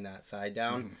slowing that side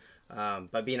down.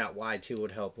 But being out wide too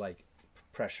would help like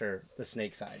pressure the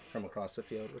snake side from across the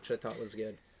field, which I thought was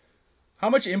good. How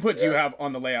much input do you have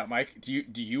on the layout, Mike? Do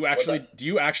you actually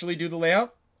do the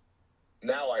layout?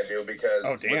 Now I do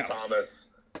because with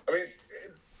Thomas, I mean,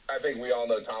 I think we all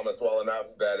know Thomas well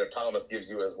enough that if Thomas gives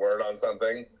you his word on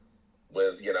something,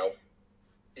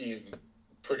 he's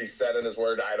pretty set in his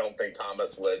word. I don't think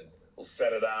Thomas will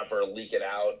set it up or leak it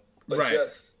out. But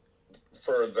just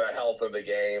for the health of the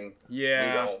game,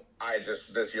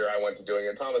 this year I went to doing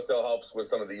it. Thomas still helps with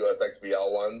some of the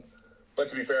USXBL ones. But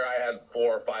to be fair, I had 4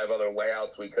 or 5 other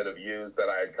layouts we could have used that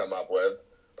I had come up with.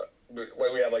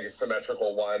 Like we had like a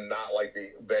symmetrical one, not like the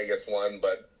Vegas one,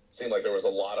 but it seemed like there was a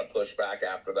lot of pushback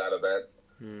after that event.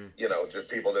 Just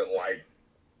people didn't like,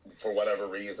 for whatever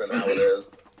reason, how it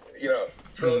is.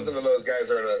 Trillizen and those guys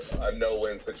are in a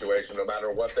no-win situation. No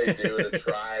matter what they do to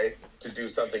try to do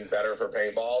something better for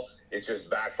paintball, it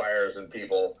just backfires and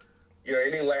people,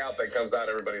 any layout that comes out,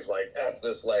 everybody's like, F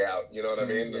this layout, you know what I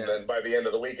mean? Yeah. And then by the end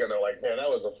of the weekend, they're like, man, that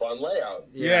was a fun layout.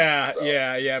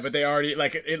 Yeah, but they already,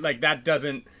 that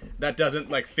doesn't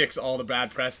like fix all the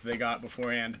bad press that they got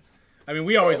beforehand. I mean,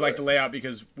 we always like to lay out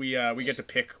because we get to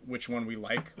pick which one we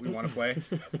want to play.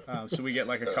 So we get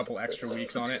like a couple extra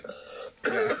weeks on it.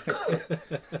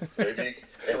 Maybe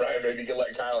you can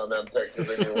let Kyle and them pick because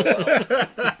they need a little help.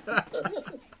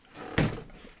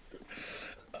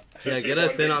 Get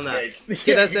us in on that.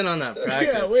 Get us in on that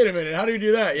practice. Yeah, wait a minute. How do you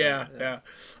do that? Yeah.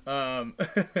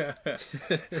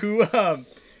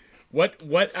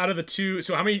 What out of the two?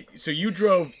 So how many? So you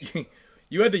drove.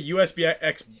 You had the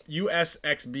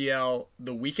USXBL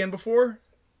the weekend before?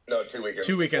 No, 2 weekends.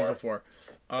 2 weekends before.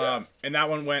 And that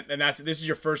one went. And this is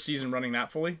your first season running that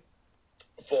fully.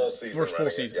 Full season. Full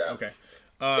season. Yeah. Okay.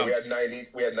 So we had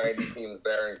 90 teams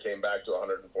there and came back to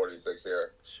 146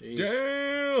 here. Jeez.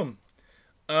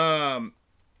 Damn.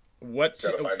 What?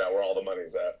 Got to find out where all the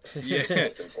money's at. Yeah.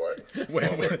 Looking for it.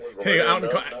 Hey, all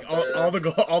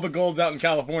the gold's out in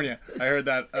California. I heard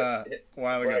that a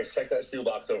while ago. Right, check that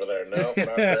shoebox over there. No,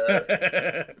 not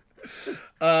there.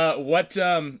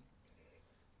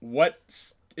 What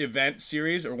event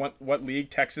series or what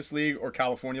league, Texas League or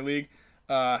California League,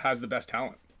 has the best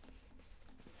talent?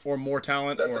 Or more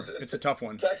talent, it's a tough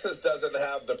one. Texas doesn't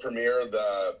have the premier,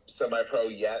 the semi-pro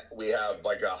yet. We have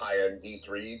like a high-end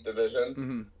D3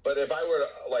 division. But if I were to,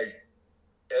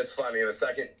 it's funny, in a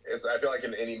second, I feel like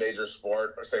in any major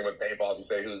sport, or same with paintball, if you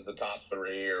say who's the top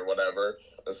 3 or whatever,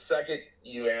 the second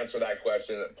you answer that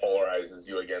question, it polarizes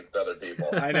you against other people.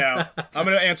 I know. I'm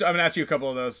gonna ask you a couple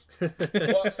of those. So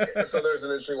there's an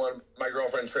interesting one. My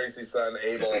girlfriend Tracy's son,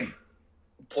 Abel,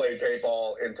 played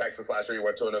paintball in Texas last year. He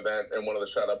went to an event, and one of the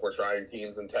Shut Up We're Trying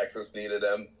teams in Texas needed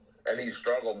him. and he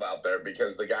struggled out there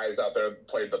because the guys out there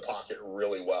played the pocket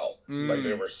really well. Like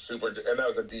they were super, and that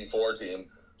was a D4 team,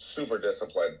 super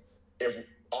disciplined. If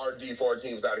our D4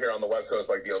 teams out here on the West Coast,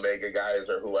 like the Omega guys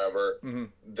or whoever,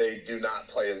 they do not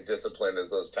play as disciplined as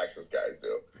those Texas guys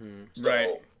do. So, right.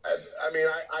 I mean,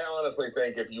 I honestly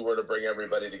think if you were to bring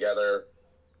everybody together,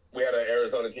 we had an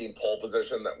Arizona team pole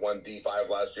position that won D5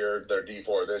 last year. They're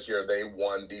D4 this year. They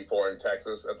won D4 in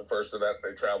Texas at the first event.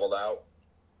 They traveled out.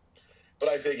 But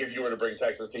I think if you were to bring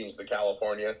Texas teams to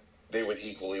California, they would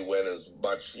equally win as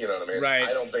much, you know what I mean? Right.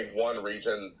 I don't think one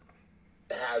region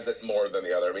has it more than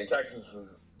the other. I mean,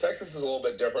 Texas is a little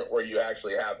bit different where you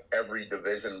actually have every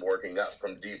division working up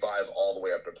from D5 all the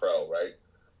way up to pro, right?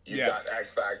 You've got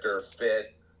X Factor,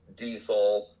 Fit,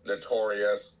 Diesel,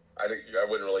 Notorious. I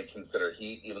wouldn't really consider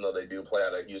Heat, even though they do play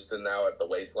out of Houston now at the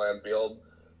Wasteland Field.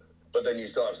 But then you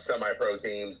still have semi-pro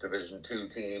teams, Division 2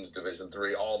 teams, Division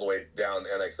 3, all the way down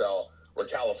NXL, where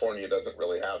California doesn't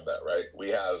really have that, right? We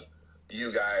have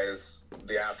you guys,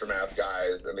 the Aftermath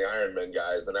guys, and the Ironman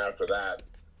guys, and after that,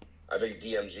 I think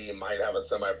DMG might have a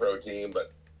semi-pro team,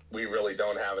 but we really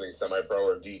don't have any semi-pro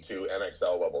or D2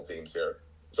 NXL level teams here.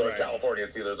 So in California,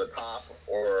 it's either the top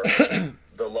or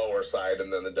the lower side,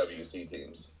 and then the WC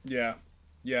teams. Yeah,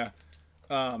 yeah,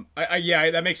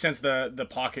 that makes sense. The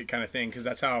pocket kind of thing, because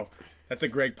that's the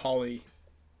Greg Pauly,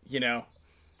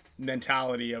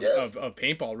 mentality of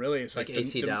paintball. Really, it's like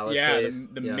AC Dallas.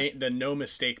 The no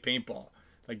mistake paintball.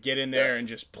 Like get in there and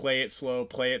just play it slow,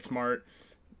 play it smart,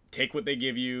 take what they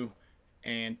give you,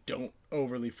 and don't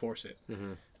overly force it.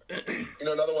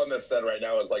 Another one that's said right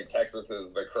now is like Texas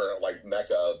is the current like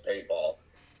mecca of paintball.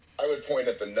 I would point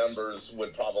at the numbers,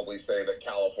 would probably say that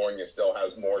California still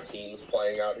has more teams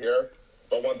playing out here.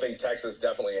 But one thing Texas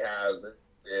definitely has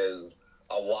is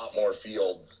a lot more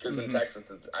fields. Because in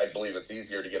Texas, I believe it's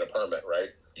easier to get a permit, right?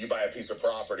 You buy a piece of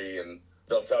property and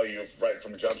they'll tell you right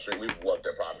from Jump Street, we've looked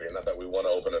at property, and not that we want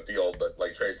to open a field, but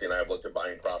like Tracy and I have looked at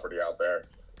buying property out there.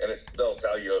 And they'll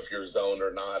tell you if you're zoned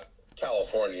or not.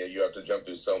 California, you have to jump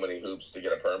through so many hoops to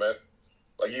get a permit.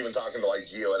 Like even talking to like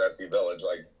Gio at SC Village,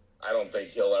 like I don't think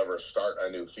he'll ever start a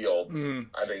new field.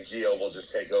 I think Gio will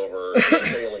just take over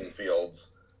failing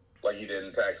fields like he did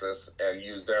in Texas and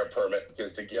use their permit,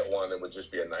 because to get one, it would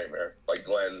just be a nightmare. Like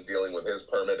Glenn's dealing with his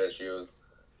permit issues,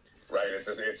 right?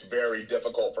 It's very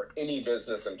difficult for any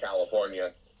business in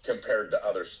California compared to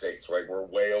other states. Like we're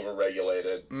way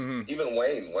over-regulated. Even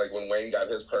Wayne, like when Wayne got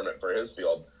his permit for his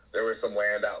field, there was some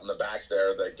land out in the back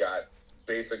there that got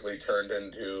basically turned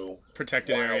into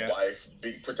protected wildlife,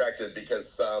 protected because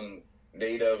some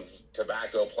native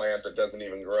tobacco plant that doesn't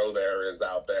even grow there is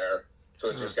out there. So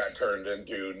it just got turned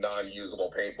into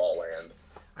non-usable paintball land.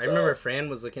 I remember Fran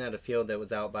was looking at a field that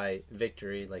was out by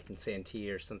Victory, like in Santee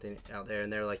or something out there,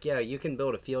 and they're like, yeah, you can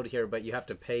build a field here, but you have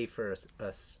to pay for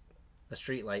a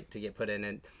street light to get put in,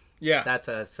 and that's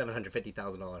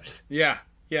 $750,000. Yeah,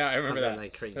 I remember that.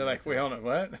 Like crazy. They're like, wait, hold on,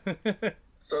 what?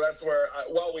 So that's where,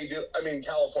 we do, I mean,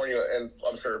 California, and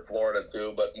I'm sure Florida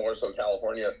too, but more so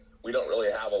California, we don't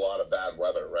really have a lot of bad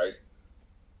weather, right?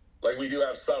 Like, we do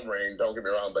have some rain, don't get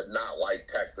me wrong, but not like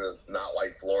Texas, not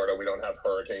like Florida. We don't have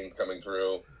hurricanes coming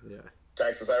through. Yeah.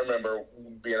 Texas, I remember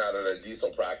being out at a diesel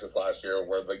practice last year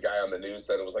where the guy on the news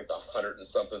said it was like the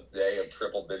 100-and-something day of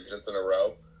triple digits in a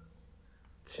row.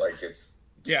 Like, it's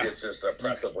just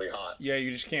oppressively hot. Yeah,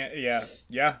 you just can't.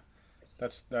 Yeah.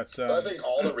 That's. I think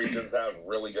all the regions have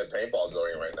really good paintball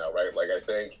going right now, right? Like I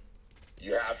think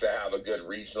you have to have a good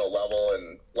regional level.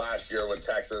 And last year when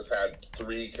Texas had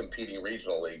 3 competing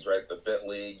regional leagues, right? The Fit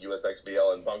League,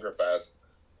 USXBL, and Bunkerfest.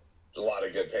 There's a lot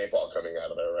of good paintball coming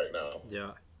out of there right now.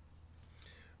 Yeah.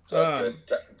 So it's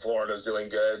good. Florida's doing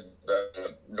good.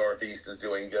 The Northeast is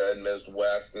doing good.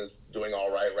 Midwest is doing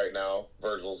all right now.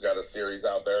 Virgil's got a series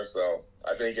out there, so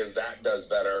I think as that does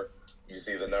better, you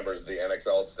see the numbers of the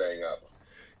NXL staying up.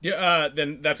 Yeah,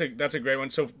 then that's a great one.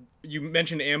 So you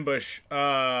mentioned Ambush,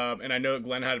 and I know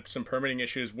Glenn had some permitting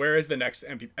issues. Where is the next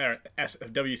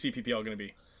WCPPL going to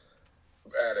be?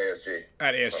 At ASG.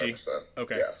 At ASG. 100%.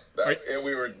 Okay. Yeah,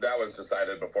 that was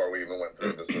decided before we even went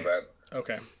through this event.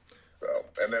 Okay. So,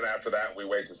 and then after that, we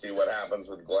wait to see what happens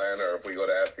with Glenn, or if we go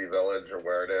to SC Village, or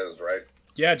where it is, right?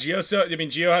 Yeah, Gio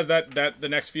has the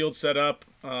next field set up,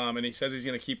 and he says he's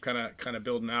going to keep kind of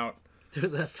building out.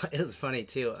 It was funny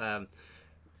too.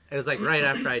 It was like right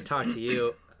after I talked to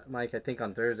you, Mike, I think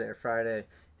on Thursday or Friday,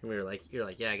 and you're like,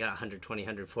 yeah, I got 120,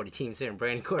 140 teams here, and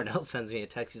Brandon Cornell sends me a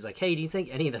text. He's like, hey, do you think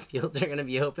any of the fields are going to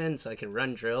be open so I can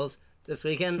run drills this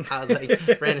weekend? I was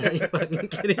like, Brandon, are you fucking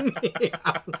kidding me?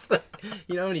 I was like,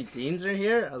 you know how many teams are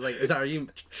here? I was like, are you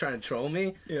trying to troll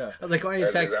me? Yeah. I was like, why are you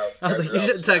texting? I was like, you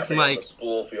should text Mike.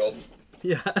 Full field.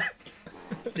 Yeah.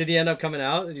 Did he end up coming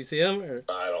out? Did you see him? Or?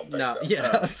 I don't think so.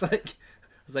 Yeah, I was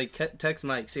like, text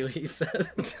Mike, see what he says.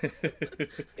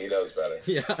 He knows better.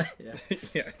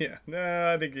 Yeah.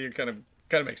 No, I think you kind of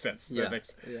makes sense. Yeah.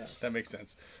 That makes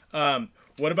sense.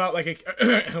 What about like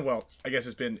well, I guess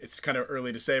it's kind of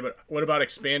early to say, but what about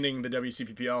expanding the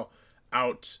WCPPL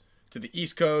out to the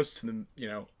East Coast, to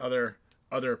the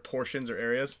other portions or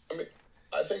areas? I mean,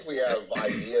 I think we have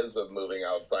ideas of moving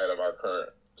outside of our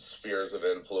current spheres of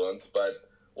influence, but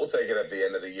we'll take it at the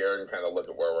end of the year and kind of look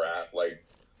at where we're at. Like,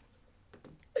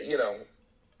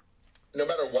 no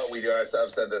matter what we do, I've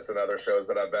said this in other shows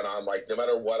that I've been on, like, no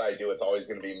matter what I do, it's always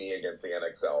going to be me against the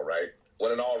NXL, right?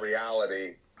 When in all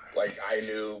reality, like, I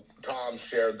knew Tom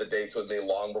shared the dates with me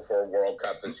long before World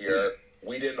Cup this year.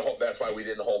 That's why we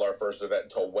didn't hold our first event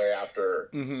until way after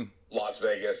Las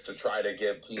Vegas, to try to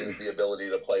give teams the ability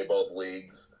to play both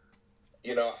leagues.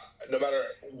 No matter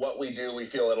what we do, we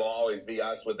feel it'll always be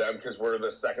us with them because we're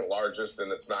the second largest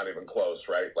and it's not even close,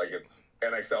 right? Like, it's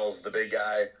NXL's the big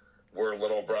guy, we're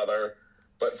little brother.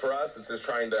 But for us, it's just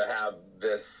trying to have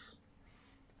this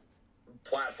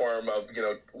platform of,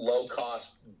 low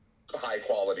cost, high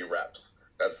quality reps.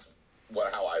 That's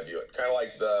how I view it. Kind of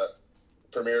like the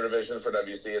Premier Division for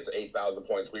WC, it's 8,000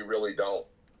 points. We really don't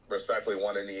respectfully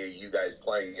want any of you guys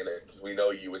playing in it because we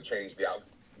know you would change the outcome.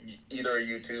 Either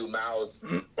you two, Mouse,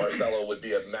 Marcelo would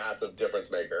be a massive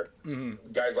difference maker.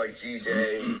 Guys like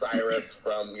GJ, Cyrus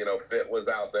from, Fit was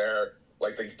out there.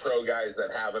 Like the pro guys that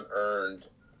haven't earned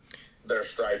their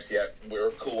stripes yet,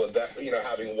 we're cool with that,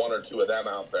 having one or two of them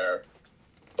out there.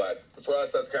 But for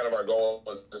us, that's kind of our goal,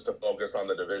 is just to focus on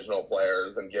the divisional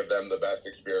players and give them the best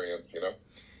experience,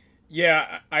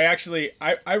 Yeah,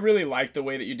 I really like the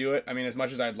way that you do it. I mean, as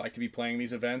much as I'd like to be playing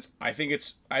these events, I think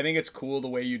it's cool the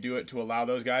way you do it to allow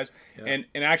those guys. Yeah.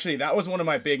 And actually, that was one of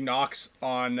my big knocks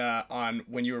on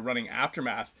when you were running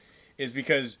Aftermath, is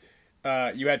because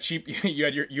you had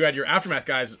your Aftermath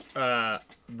guys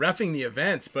reffing the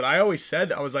events, but I always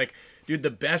said, I was like, dude,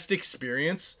 the best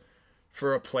experience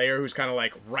for a player who's kind of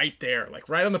like right there, like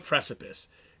right on the precipice,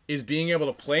 is being able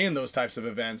to play in those types of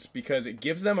events, because it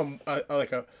gives them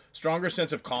a stronger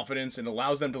sense of confidence and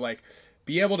allows them to like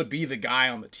be able to be the guy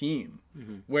on the team.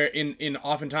 Where in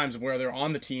oftentimes where they're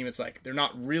on the team, it's like they're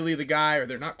not really the guy, or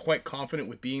they're not quite confident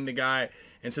with being the guy,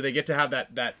 and so they get to have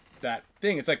that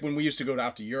thing. It's like when we used to go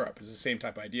out to Europe, it's the same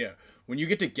type of idea. When you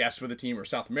get to guest with a team, or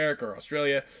South America or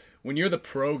Australia, when you're the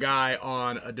pro guy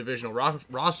on a divisional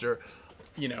roster,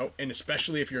 and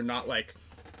especially if you're not like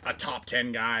a top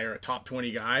 10 guy or a top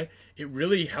 20 guy, it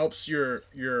really helps your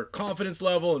confidence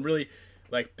level and really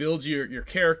like builds your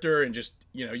character, and just,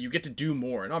 you get to do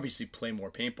more and obviously play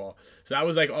more paintball. So that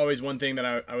was like always one thing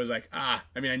that I was like, I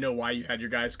mean, I know why you had your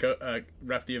guys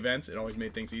ref the events. It always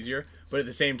made things easier, but at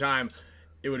the same time,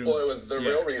 it would. Well, it was the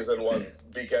real reason was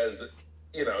because,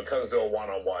 it comes to a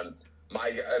one-on-one.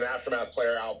 An Aftermath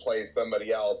player outplays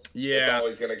somebody else. Yeah. It's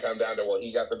always going to come down to, well,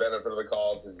 he got the benefit of the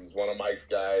call because he's one of Mike's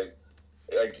guys.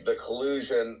 Like, the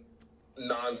collusion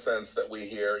nonsense that we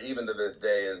hear, even to this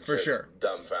day, is for just sure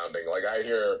dumbfounding. Like, I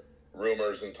hear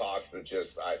rumors and talks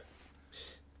that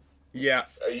yeah.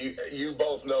 You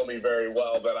both know me very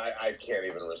well, that I can't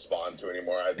even respond to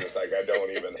anymore. I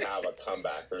don't even have a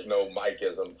comeback. There's no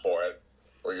Mikeism for it,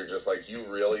 where you're just like, you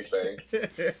really think?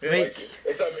 Like,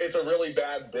 it's a really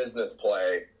bad business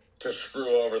play to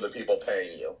screw over the people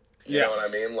paying you. You know what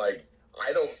I mean? Like,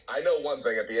 I know one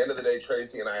thing. At the end of the day,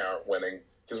 Tracy and I aren't winning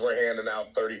because we're handing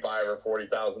out $35,000 or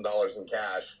 $40,000 in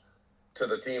cash to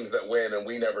the teams that win, and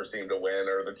we never seem to win,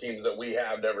 or the teams that we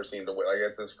have never seem to win. Like,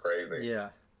 it's just crazy. Yeah.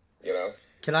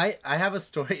 Can I have a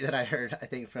story that I heard, I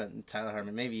think, from Tyler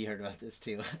Harmon. Maybe you heard about this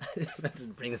too. I meant to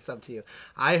bring this up to you.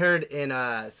 I heard in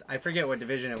I forget what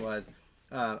division it was.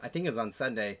 I think it was on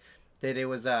Sunday, that it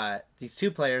was these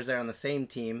two players that are on the same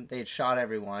team. They had shot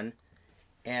everyone,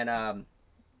 and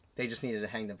they just needed to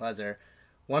hang the buzzer.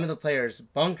 One of the players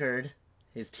bunkered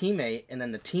his teammate, and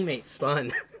then the teammate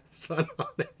spun on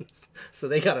him. So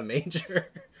they got a major.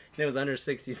 It was under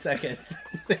 60 seconds.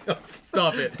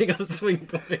 Stop it. They got a swing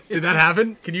point. Did that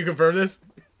happen? Can you confirm this?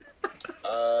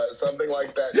 Something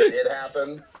like that did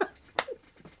happen.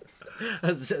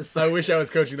 I wish I was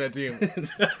coaching that team.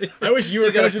 I wish you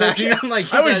were coaching that team.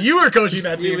 I wish you were coaching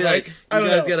that team. Like, you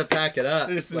guys got to pack it up.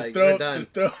 We're done.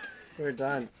 We're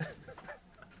done.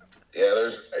 Yeah,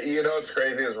 what's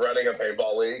crazy is running a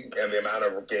paintball league and the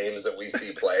amount of games that we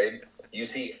see played. You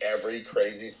see every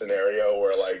crazy scenario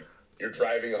where, like, you're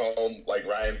driving home, like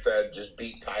Ryan said, just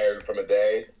beat tired from a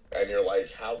day, and you're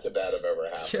like, how could that have ever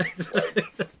happened?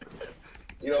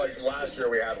 Like last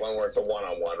year we had one where it's a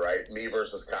one-on-one, right? Me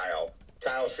versus Kyle.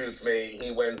 Kyle shoots me,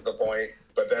 he wins the point,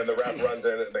 But then the ref runs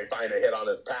in and they find a hit on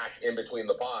his pack in between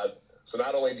the pods. So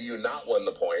not only do you not win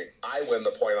the point, I win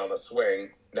the point on the swing.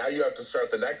 Now you have to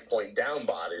start the next point down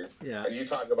bodies. Yeah. And you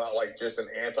talk about like just an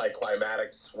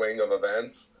anticlimactic swing of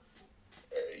events.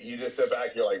 You just sit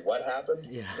back, you're like, what happened?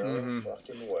 Yeah. No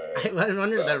fucking way. I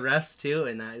wonder the refs too,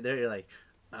 and they're like,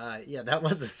 yeah, that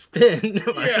was a spin. Yeah,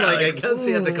 like, I guess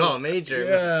you have to call a major.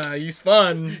 Yeah, you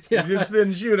spun. Yeah. You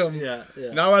spin, shoot him. Yeah,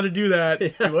 yeah. Not allowed to do that.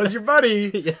 Yeah. It was your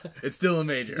buddy. Yeah. It's still a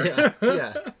major. Yeah,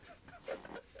 yeah.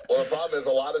 Well, the problem is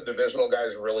a lot of divisional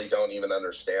guys really don't even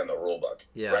understand the rule book.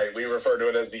 Yeah. Right? We refer to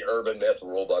it as the urban myth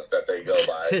rule book that they go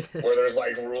by, where there's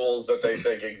like rules that they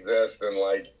think exist, and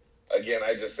like, again,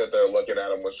 I just sit there looking at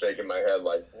them with shaking my head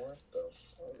like, what the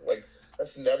fuck? Like,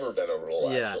 that's never been a rule,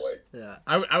 actually. Yeah.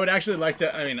 I would actually like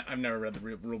to, I mean, I've never read the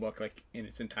rule book like in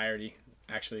its entirety,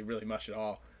 actually, really much at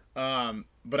all.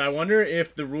 But I wonder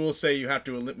if the rules say you have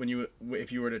to,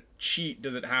 if you were to cheat,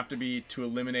 does it have to be to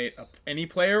eliminate any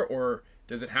player, or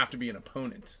does it have to be an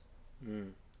opponent?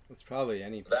 It's probably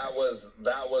any. That was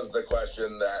the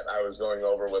question that I was going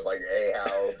over with like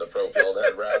Ahau, the pro field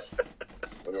head ref.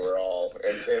 We were all,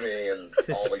 and Timmy and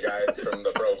all the guys from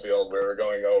the pro field, we were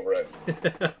going over it.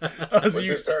 Which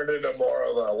just turned into more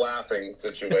of a laughing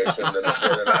situation than an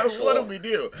actual. What do we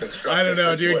do? I don't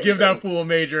know, dude. Give that fool a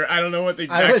major. I don't know what the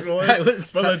exact rule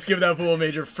is, but let's give that fool a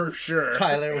major for sure.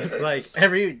 Tyler was like,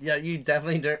 you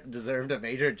definitely deserved a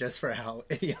major just for how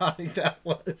idiotic that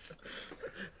was.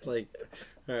 Like,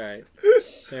 all right,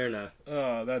 fair enough.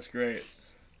 Oh, that's great.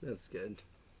 That's good.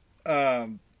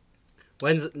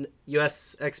 When's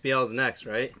US XBL's next,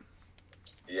 right?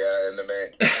 Yeah, in the May.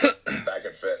 Back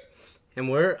at Fit.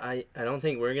 And I don't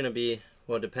think we're gonna be.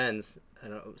 Well, it depends. I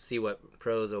don't see what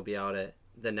pros will be out at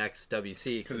the next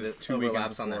WC because it 2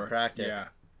 overlaps on that practice.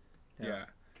 Yeah.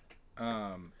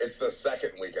 It's the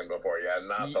second weekend before,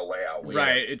 not the layout weekend.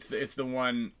 Right. It's the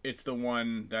one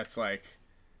that's like,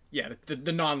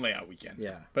 the non-layout weekend.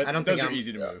 Yeah. But I don't those think are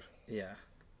easy to move. Yeah.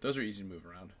 Those are easy to move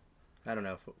around. I don't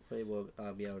know if we will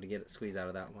be able to squeeze out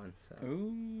of that one. So.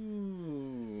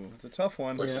 Ooh, it's a tough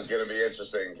one. Which is going to be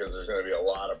interesting because there's going to be a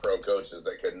lot of pro coaches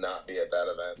that could not be at that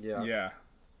event. Yeah.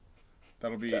 That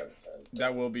will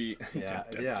be. Yeah.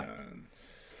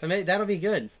 I mean, that'll be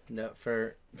good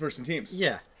for some teams.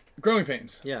 Yeah. Growing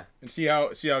pains. Yeah. And see how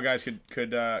guys could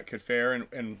fare,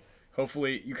 and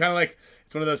hopefully you kind of like,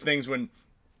 it's one of those things when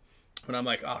I'm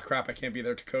like, oh crap, I can't be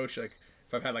there to coach. Like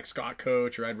if I've had like Scott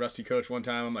coach or I had Rusty coach one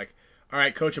time, I'm like, all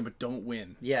right, coach him, but don't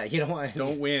win. Yeah, you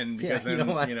don't win because then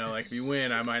like if you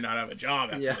win, I might not have a job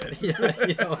after this. Yeah,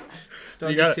 don't so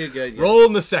you gotta too good. Roll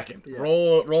in the second. Yeah.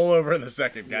 Roll over in the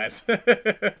second, guys.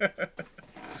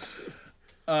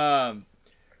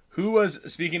 Who was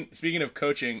speaking of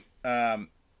coaching?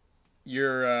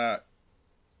 You've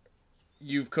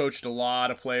coached a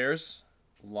lot of players,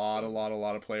 a lot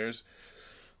of players.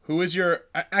 Who is your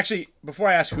actually? Before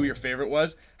I ask who your favorite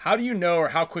was, how do you know, or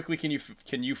how quickly can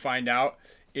you find out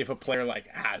if a player like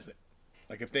has it,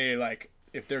 like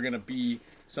if they're gonna be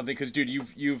something? Because dude,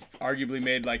 you've arguably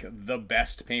made like the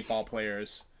best paintball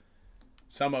players,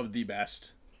 some of the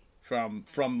best, from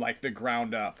like the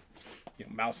ground up. You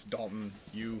know, Mouse, Dalton,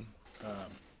 you,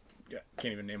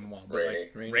 can't even name them all, but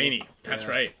Rainey. That's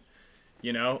right.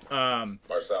 You know,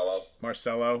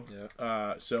 Marcelo.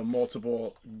 Yeah. So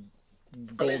multiple.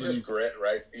 Golden. I mean, just grit,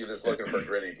 right? You're just looking for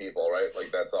gritty people, right?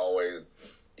 Like that's always,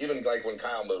 even like when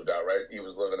Kyle moved out, right? He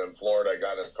was living in Florida,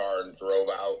 got in his car and drove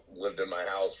out, lived in my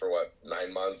house for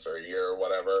 9 months or a year or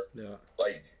whatever. Yeah.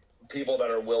 Like people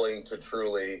that are willing to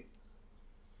truly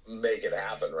make it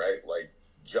happen, right? Like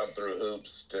jump through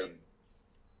hoops to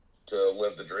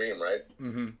live the dream, right?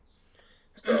 Mm-hmm.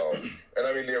 So, and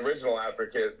I mean the original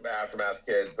Aftermath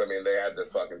kids, I mean they had to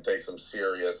fucking take some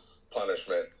serious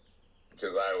punishment.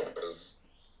 Because I was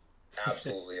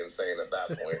absolutely insane at that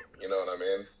point. You know what I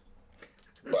mean?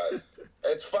 But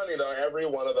it's funny, though. Every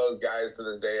one of those guys to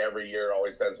this day, every year,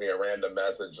 always sends me a random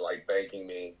message, like, thanking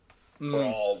me for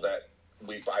all that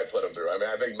I put them through. I mean,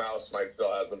 I think Mouse might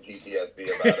still have some PTSD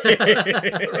about it.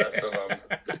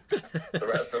 The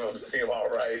rest of them seem all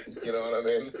right. You know what I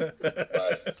mean?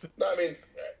 But, no, I mean,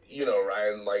 you know,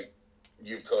 Ryan, like,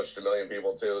 you've coached a million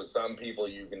people too. Some people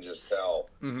you can just tell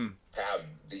have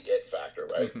the it factor,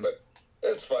 right? Mm-hmm. But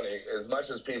it's funny. As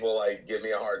much as people like give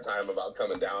me a hard time about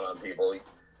coming down on people,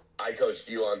 I coached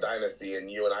you on Dynasty, and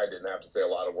you and I didn't have to say a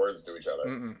lot of words to each other.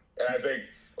 Mm-hmm. And I think,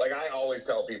 like, I always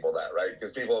tell people that, right?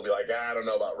 Because people will be like, I don't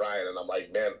know about Ryan, and I'm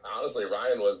like, man, honestly,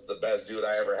 Ryan was the best dude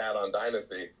I ever had on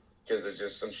Dynasty because it's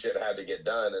just some shit had to get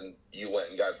done, and you went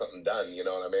and got something done. You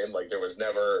know what I mean? Like there was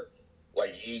never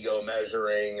like ego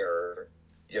measuring or,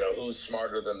 you know, who's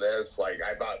smarter than this? Like,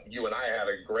 I thought you and I had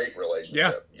a great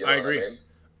relationship. Yeah, you know I agree. What I mean?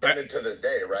 And to this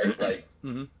day, right? Like,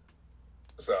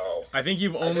 so. I think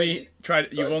you've only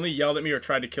yelled at me or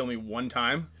tried to kill me one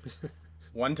time.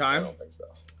 One time. I don't think so.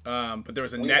 But there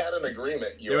was a net. We had an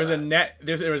agreement. There was a net.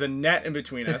 There was a net in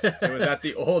between us. It was at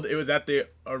the old. It was at the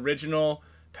original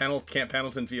Camp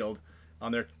Pendleton field,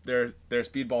 on their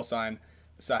speedball side.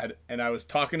 And I was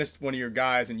talking to one of your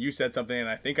guys, and you said something, and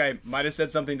I think I might have said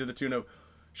something to the tune of,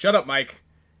 "Shut up, Mike."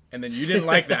 And then you didn't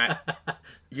like that.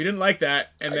 You didn't like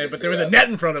that. And then, but there was a net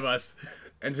in front of us.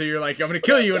 And so you're like, I'm going to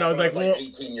kill you. And I was like, well,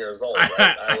 18 years old, right?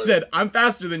 I said, I'm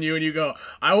faster than you. And you go,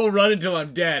 I will run until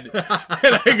I'm dead. And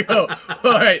I go,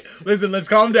 all right, listen, let's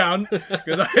calm down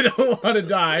because I don't want to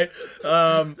die.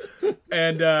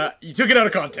 And you took it out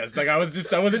of context. Like I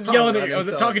wasn't yelling at you. I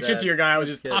wasn't talking shit to your guy. I was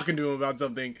just talking to him about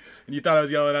something. And you thought I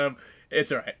was yelling at him.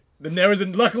 It's all right.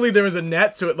 Then luckily there was a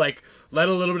net, so it like let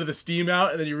a little bit of the steam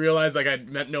out, and then you realize like I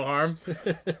meant no harm. In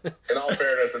all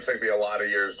fairness, it took me a lot of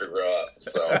years to grow up,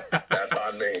 so that's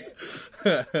on me.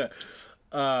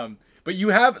 But you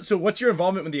have, so what's your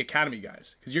involvement with the Academy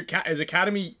guys? Because is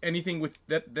Academy anything with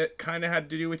that kind of had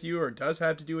to do with you, or does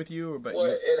have to do with you, or but? Well,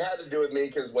 it had to do with me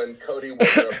because when Cody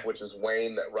Woodruff, which is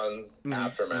Wayne that runs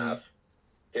Aftermath,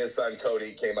 his son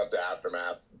Cody came up to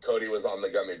Aftermath. Cody was on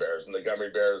the Gummy Bears, and the Gummy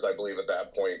Bears, I believe at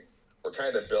that point, were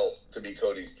kind of built to be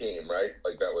Cody's team, right?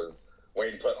 Like that was,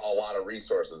 Wayne put a lot of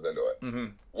resources into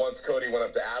it. Once Cody went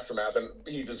up to Aftermath, and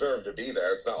he deserved to be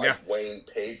there. It's not like Wayne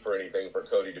paid for anything for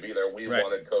Cody to be there. We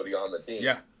wanted Cody on the team.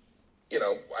 Yeah. You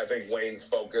know, I think Wayne's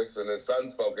focus and his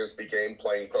son's focus became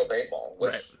playing pro paintball,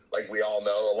 which, like we all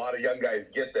know, a lot of young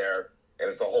guys get there,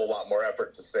 and it's a whole lot more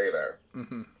effort to stay there.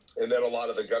 And then a lot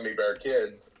of the Gummy Bear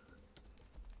kids,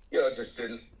 you know,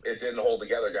 it didn't hold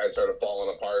together. Guys started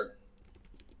falling apart.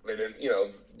 They didn't, you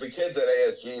know, the kids at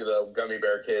ASG, the Gummy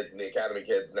Bear kids and the Academy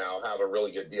kids now have a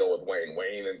really good deal with Wayne.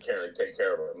 Wayne and Karen take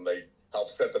care of them. They help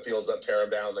set the fields up, tear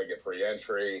them down. They get free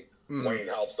entry. Wayne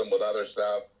helps them with other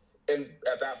stuff. And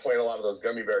at that point, a lot of those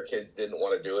Gummy Bear kids didn't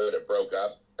want to do it. It broke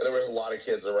up. And there was a lot of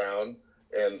kids around.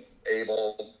 And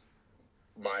Abel,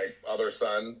 my other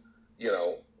son, you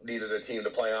know, needed a team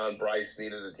to play on. Bryce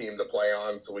needed a team to play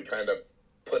on. So we kind of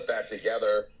put that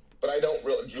together. But I don't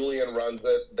really, Julian runs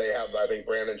it. They have, I think,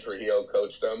 Brandon Trujillo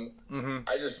coached them.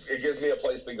 It gives me a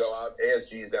place to go out.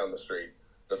 ASG's down the street.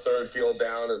 The third field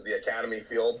down is the Academy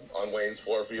field on Wayne's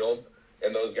 4 fields.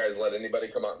 And those guys let anybody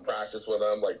come out and practice with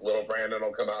them. Like little Brandon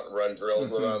will come out and run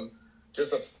drills with them.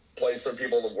 Just a place for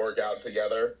people to work out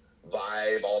together.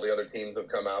 Vibe, all the other teams have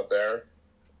come out there.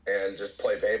 And just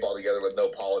play paintball together with no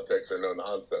politics or no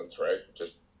nonsense, right?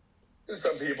 Just,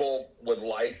 some people would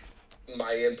like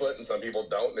my input and some people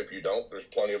don't, and if you don't, there's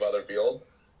plenty of other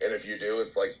fields, and if you do,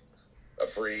 it's like a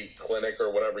free clinic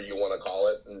or whatever you want to call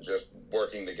it, and just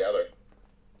working together.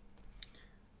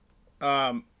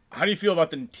 How do you feel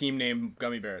about the team name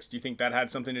Gummy Bears? Do you think that had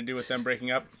something to do with them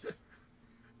breaking up?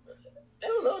 I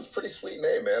don't know, it's a pretty sweet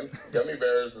name, man. Gummy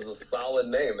Bears is a solid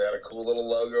name. They had a cool little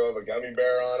logo of a gummy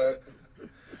bear on it.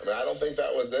 I mean, I don't think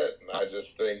that was it. I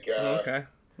just think okay.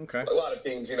 A lot of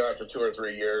teams, you know, after 2 or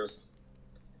 3 years,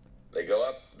 they go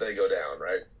up, they go down,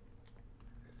 right?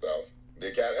 So,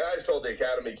 I just told the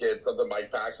Academy kids something Mike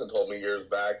Paxton told me years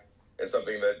back, and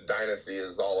something that Dynasty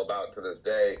is all about to this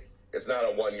day. It's not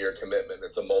a 1-year commitment,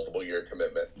 it's a multiple-year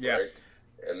commitment, right?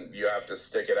 And you have to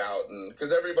stick it out. And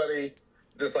because everybody,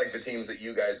 just like the teams that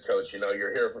you guys coach, you know,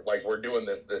 you're here for, like, we're doing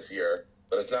this year,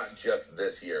 but it's not just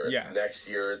this year. It's next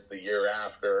year, it's the year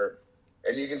after.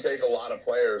 And you can take a lot of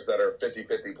players that are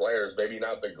 50-50 players, maybe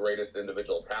not the greatest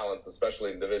individual talents,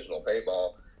 especially in divisional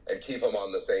paintball, and keep them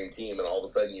on the same team, and all of a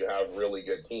sudden you have really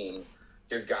good teams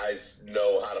because guys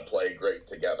know how to play great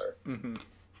together.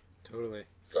 Totally.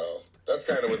 So that's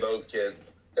kind of with those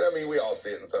kids. And I mean, we all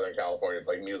see it in Southern California. It's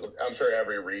like music. I'm sure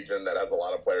every region that has a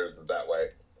lot of players is that way.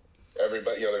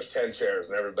 Everybody, you know, there's 10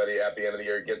 chairs, and everybody at the end of the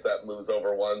year gets up, moves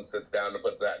over one, sits down, and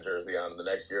puts that jersey on. The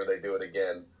next year they do it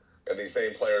again. And these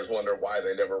same players wonder why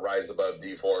they never rise above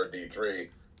D4 or D3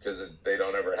 because they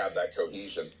don't ever have that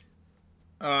cohesion.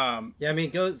 Yeah, I mean,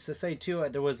 it goes to say, too,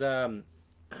 there was that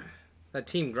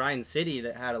team Grind City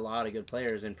that had a lot of good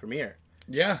players in Premier.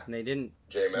 Yeah. And they didn't...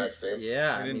 J-Max team?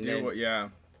 Yeah. They didn't do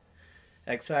what,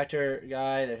 X Factor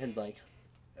guy that had, like...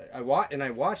 I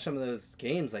watched some of those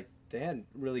games, like, they had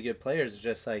really good players.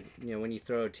 Just like, you know, when you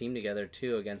throw a team together,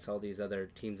 too, against all these other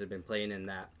teams that have been playing in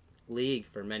that league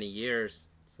for many years...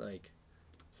 It's like,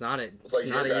 it's not an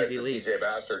easy league. TJ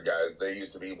Bastard guys, they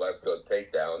used to be West Coast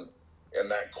Takedown, and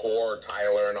that core,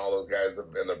 Tyler and all those guys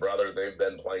and the brother, they've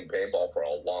been playing paintball for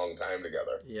a long time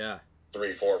together. Yeah.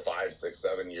 3, 4, 5, 6,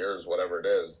 7 years, whatever it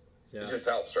is. It just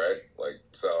helps, right? Like,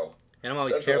 so. And I'm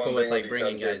always careful with like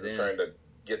bringing guys in. Trying to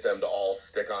get them to all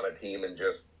stick on a team and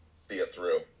just see it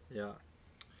through. Yeah.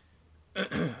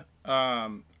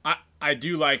 I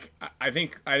do like. I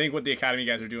think what the Academy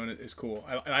guys are doing is cool.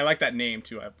 I like that name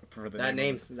too. I prefer the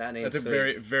name. That's a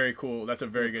very, very cool. That's a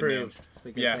very good name.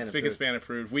 Spicka and Span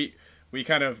approved. We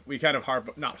kind of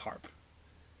not harp.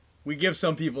 We give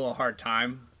some people a hard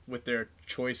time with their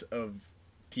choice of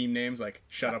team names, like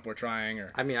 "Shut Up, We're Trying."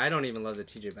 Or I mean, I don't even love the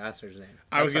TJ Bastards name.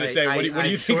 I was gonna say, what do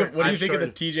you think of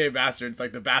the TJ Bastards?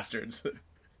 Like the Bastards.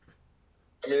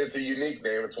 I mean, it's a unique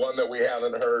name. It's one that we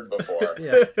haven't heard before.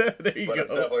 There you go.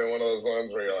 It's definitely one of those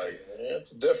ones where you're like,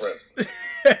 it's different.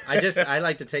 I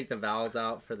like to take the vowels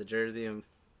out for the jersey and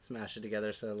smash it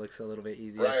together so it looks a little bit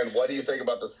easier. Ryan, what do you think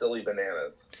about the silly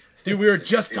bananas? Dude, we were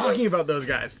just talking about those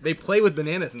guys. They play with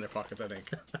bananas in their pockets, I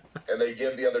think. And they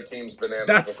give the other teams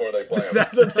bananas before they play them.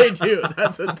 That's what they do.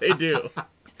 That's what they do.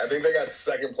 I think they got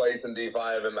second place in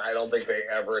D5, and I don't think they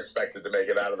ever expected to make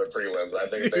it out of the prelims. I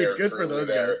think they are good for those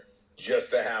guys.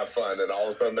 Just to have fun, and all of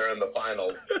a sudden they're in the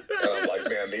finals, and I'm like,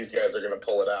 man, these guys are going to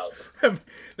pull it out.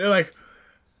 They're like,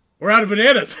 we're out of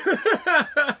bananas. So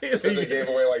they gave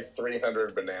away like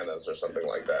 300 bananas or something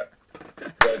like that.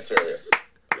 Dead serious.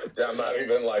 I'm not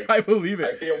even like. I believe it.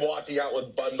 I see them walking out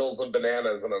with bundles of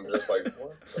bananas, and I'm just like,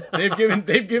 what?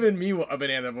 They've given me a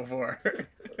banana before.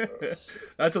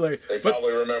 That's hilarious. They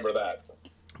probably remember that.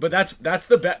 But that's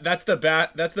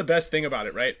the best thing about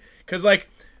it, right? Because like.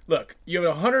 Look, you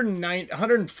have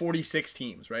 146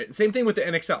 teams, right? Same thing with the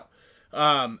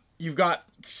NXL. You've got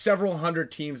several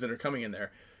hundred teams that are coming in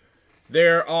there.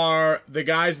 There are the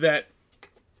guys that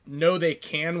know they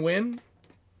can win,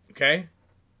 okay?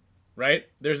 Right?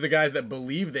 There's the guys that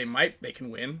believe they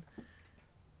can win.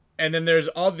 And then there's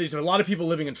a lot of people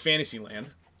living in fantasy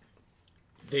land.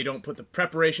 They don't put the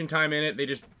preparation time in it. They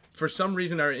just, for some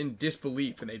reason, are in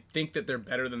disbelief, and they think that they're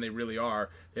better than they really are.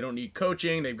 They don't need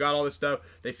coaching. They've got all this stuff.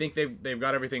 They think they've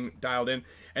got everything dialed in.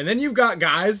 And then you've got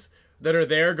guys that are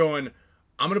there going,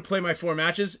 I'm going to play my 4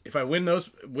 matches. If I win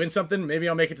something, maybe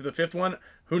I'll make it to the 5th one.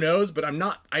 Who knows? But I'm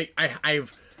not. I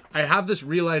have this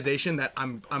realization that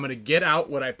I'm going to get out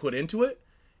what I put into it,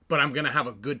 but I'm going to have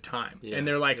a good time. Yeah, and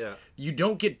they're like, you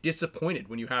don't get disappointed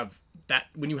when you have that,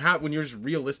 when you're just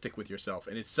realistic with yourself.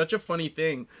 And it's such a funny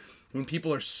thing when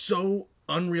people are so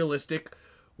unrealistic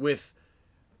with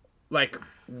like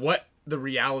what the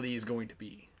reality is going to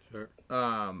be. Sure.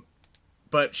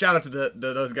 But shout out to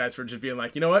those guys for just being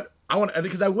like, you know what?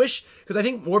 Because I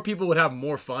think more people would have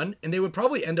more fun, and they would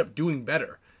probably end up doing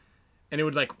better. And it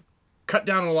would like cut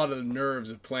down a lot of the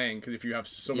nerves of playing, because if you have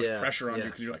so much pressure on you,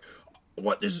 because you're like,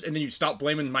 what this, and then you stop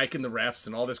blaming Mike and the refs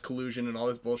and all this collusion and all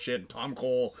this bullshit and Tom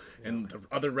Cole and the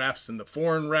other refs and the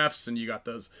foreign refs, and you got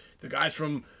the guys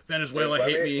from Venezuela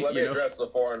hate me. Let me address the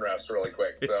foreign refs really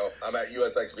quick. So I'm at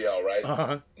USXBL,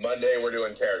 right? Monday we're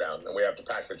doing teardown, and we have to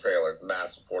pack the trailer,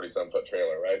 massive 40-some-foot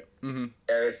trailer, right? Mm-hmm. And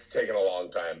it's taken a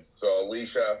long time. So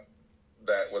Alicia,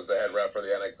 that was the head ref for the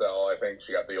NXL, I think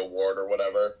she got the award or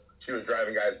whatever. She was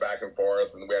driving guys back and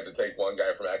forth, and we had to take one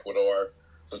guy from Ecuador.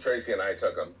 So Tracy and I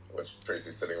took him, which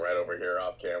Tracy's sitting right over here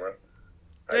off camera.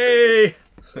 Hey!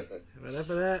 So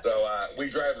we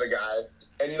drive the guy.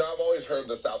 And, I've always heard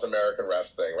the South American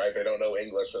refs thing, right? They don't know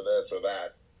English or this or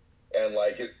that. And,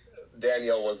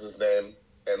 Daniel was his name,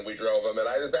 and we drove him. And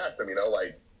I just asked him,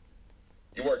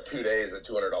 you work 2 days at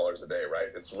 $200 a day, right?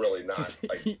 It's really not,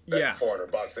 that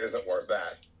 $400 isn't worth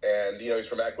that. And, he's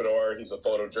from Ecuador. He's a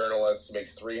photojournalist. He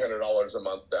makes $300 a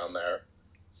month down there.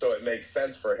 So it makes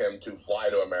sense for him to fly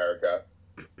to America,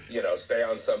 stay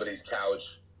on somebody's couch,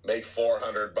 make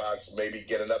 $400, maybe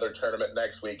get another tournament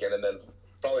next weekend, and then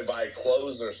probably buy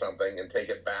clothes or something and take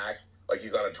it back. Like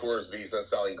he's on a tourist visa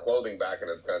selling clothing back in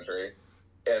his country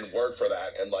and work for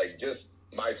that. And just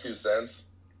my 2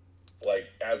 cents,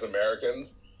 as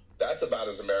Americans, that's about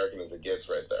as American as it gets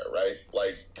right there,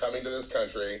 right? Coming to this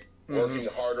country, working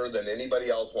harder than anybody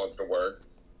else wants to work,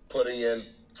 putting in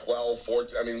 12,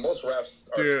 14, most refs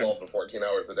are 12 to 14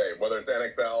 hours a day, whether it's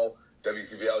NXL,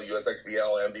 WCPPL,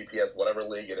 USXBL, MVPS, whatever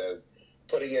league it is,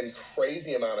 putting in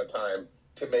crazy amount of time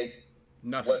to make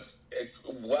nothing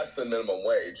less than minimum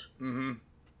wage. Mm-hmm.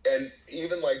 And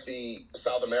even the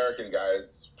South American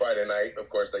guys, Friday night, of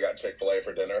course, they got Chick-fil-A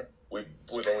for dinner. The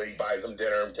league buys them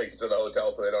dinner and takes them to the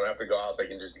hotel so they don't have to go out. They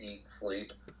can just eat,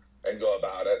 sleep, and go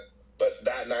about it. But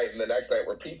that night and the next night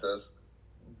were pizzas.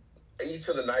 Each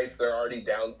of the nights, they're already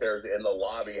downstairs in the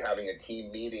lobby having a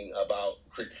team meeting about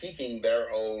critiquing their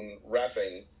own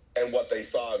reffing and what they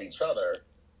saw of each other.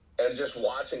 And just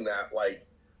watching that,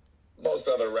 most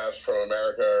other refs from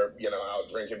America are, you know, out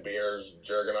drinking beers,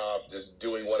 jerking off, just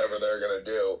doing whatever they're going to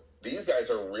do. These guys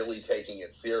are really taking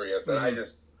it serious. And I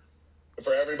just,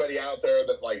 for everybody out there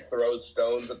that like throws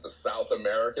stones at the South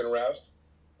American refs,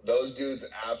 those dudes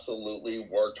absolutely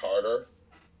worked harder.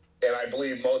 And I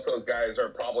believe most of those guys are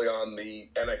probably on the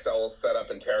NXL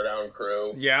setup and teardown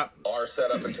crew. Yeah. Our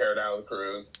setup and teardown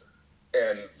crews.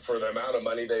 And for the amount of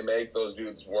money they make, those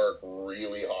dudes work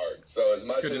really hard. So as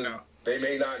much as they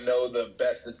may not know the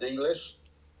bestest English,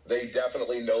 they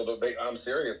definitely know I'm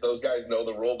serious. Those guys know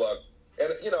the rule book. And,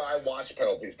 you know, I watch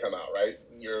penalties come out, right?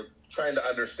 You're trying to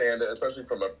understand it, especially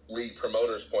from a league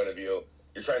promoter's point of view.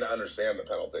 You're trying to understand the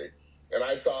penalty. And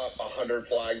I saw 100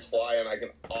 flags fly, and I can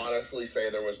honestly say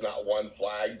there was not one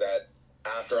flag that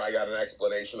after I got an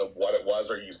explanation of what it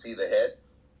was or you see the hit,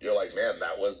 you're like, man,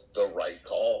 that was the right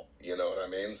call. You know what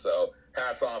I mean? So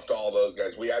hats off to all those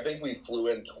guys. I think we flew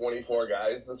in 24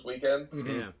 guys this weekend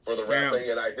for the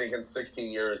reffing, and I think in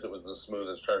 16 years it was the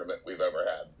smoothest tournament we've ever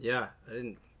had. Yeah, I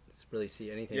didn't really see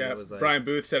anything that was like... Brian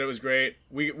Booth said it was great.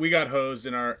 We got hosed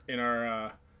in our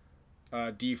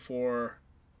D4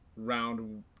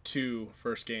 round 2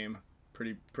 first game.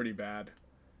 Pretty bad.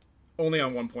 Only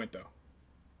on 1 point though.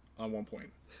 On 1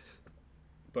 point.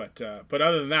 But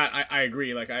other than that, I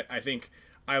agree. Like I think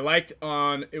I liked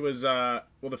on it was the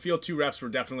field 2 refs were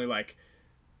definitely like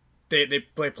they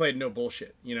played no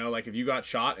bullshit. You know, like if you got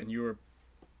shot and you were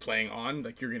playing on,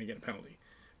 like you're gonna get a penalty.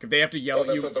 If they have to yell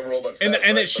at you, what the rule book says,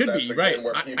 and right? it should But be right,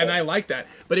 and I like that.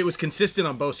 But it was consistent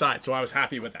on both sides, so I was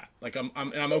happy with that. Like I'm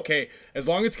okay as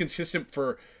long as it's consistent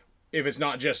for. If it's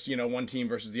not just, you know, one team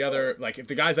versus the other, like if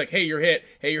the guy's like, hey, you're hit,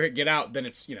 get out, then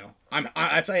it's, you know,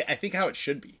 I think how it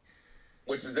should be.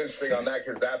 Which is interesting on that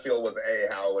because that field was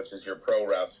A-Hal, which is your pro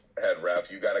ref, head ref.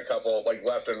 You got a couple like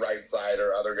left and right side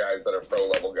or other guys that are pro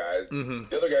level guys.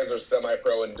 The other guys are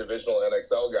semi-pro and divisional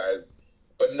NXL guys,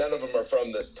 but none of them are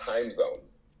from this time zone.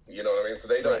 You know what I mean? So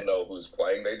they don't know who's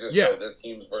playing. They just know this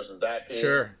team's versus that team.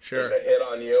 Sure. There's a hit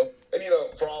on you. And, you know,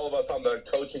 for all of us on the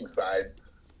coaching side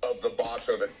of the box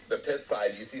or the pit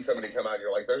side, you see somebody come out and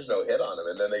you're like, there's no hit on him.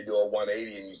 And then they do a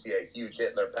 180 and you see a huge hit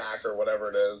in their pack or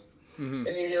whatever it is. And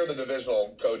you hear the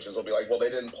divisional coaches will be like, well, they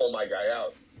didn't pull my guy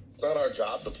out. It's not our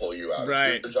job to pull you out.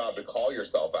 Right. It's your job to call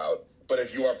yourself out. But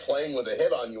if you are playing with a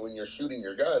hit on you and you're shooting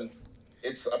your gun,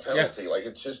 it's a penalty. Like,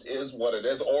 it just is what it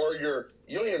is. Or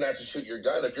you don't even have to shoot your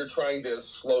gun. If you're trying to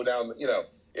slow down, you know,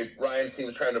 if Ryan's team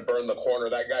is trying to burn the corner,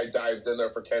 that guy dives in there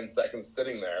for 10 seconds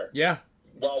sitting there. Yeah.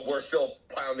 While we're still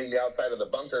pounding the outside of the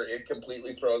bunker, it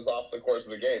completely throws off the course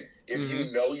of the game. If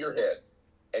you know you're hit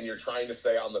and you're trying to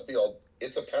stay on the field,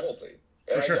 it's a penalty.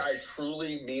 And I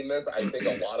truly mean this. I think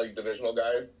a lot of divisional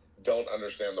guys don't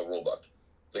understand the rule book.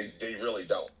 They really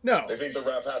don't. No. They think the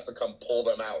ref has to come pull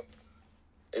them out.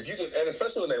 If you could, and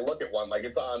especially when they look at one, like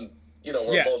it's on, you know,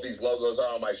 where both these logos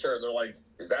are on my shirt, and they're like,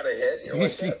 "Is that a hit?" You're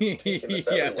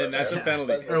like, yeah, then that's a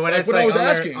penalty. Or when like, it's like I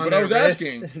was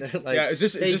asking. Like, is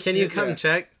this? Hey, is can you come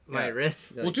check my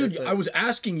wrist? Well, dude, I was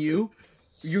asking you.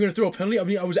 You're gonna throw a penalty? I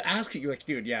mean, I was asking you, like,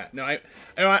 dude, yeah, no, I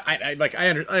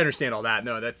understand all that.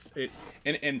 No, that's it,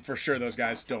 and for sure, those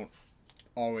guys don't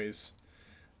always.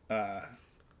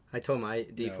 I told my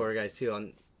D4 guys too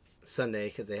on Sunday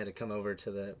because they had to come over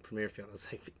to the premiere field. I was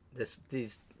like,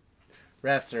 these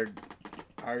refs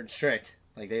are strict.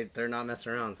 Like they're not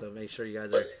messing around. So make sure you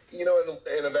guys are. You know,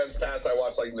 in events past, I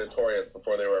watched like Notorious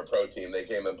before they were a pro team. They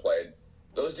came and played.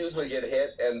 Those dudes would get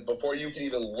hit, and before you could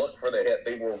even look for the hit,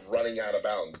 they were running out of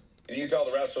bounds. And you can tell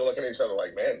the refs are looking at each other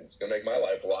like, man, it's going to make my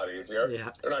life a lot easier. Yeah.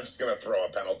 They're not just going to throw a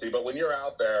penalty. But when you're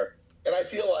out there, and I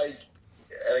feel like,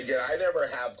 and again, I never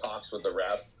have talks with the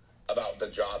refs about the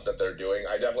job that they're doing.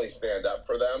 I definitely stand up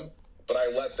for them, but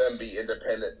I let them be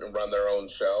independent and run their own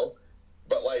show.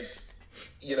 But, like,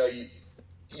 you know,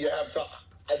 you have to,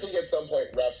 I think at some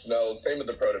point refs know, same with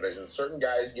the pro division, certain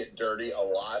guys get dirty a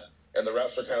lot. And the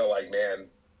refs are kind of like, man,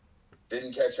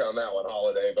 didn't catch you on that one,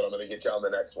 Holiday, but I'm going to get you on the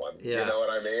next one. Yeah. You know what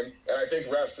I mean? And I think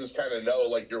refs just kind of know,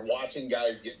 like, you're watching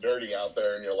guys get dirty out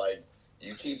there, and you're like,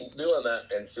 you keep doing that,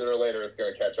 and sooner or later it's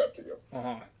going to catch up to you.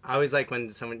 I always like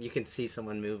when you can see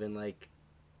someone moving, like,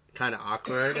 kind of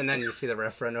awkward, and then you see the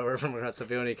ref run over from across the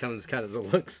field, and he comes kind of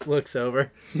looks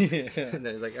over. Yeah. And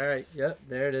then he's like, all right, yep,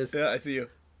 there it is. Yeah, I see you.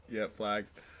 Yep, flag.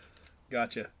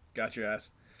 Gotcha. Got your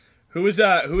ass. Who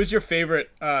is your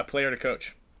favorite player to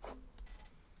coach?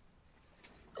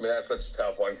 I mean, that's such a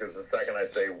tough one because the second I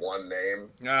say one name...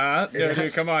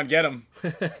 Dude, come on, get him.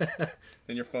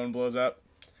 Then your phone blows up.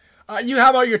 How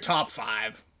about your top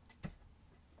 5?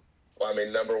 Well, I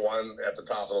mean, number 1 at the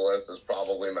top of the list is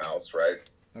probably Mouse, right?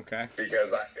 Okay.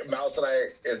 Because Mouse and I,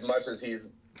 as much as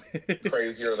he's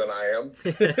crazier than I am.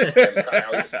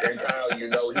 And Kyle, you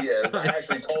know he is. I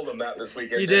actually told him that this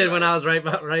weekend. You did when I was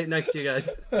right next to you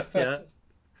guys. Yeah.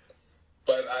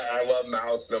 But I love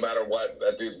Mouse no matter what.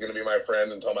 That dude's going to be my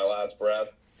friend until my last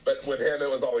breath. But with him,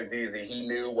 it was always easy. He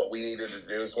knew what we needed to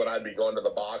do. So when I'd be going to the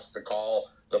box to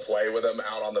call the play with him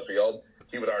out on the field,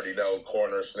 he would already know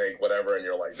corner, snake, whatever. And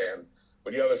you're like, man,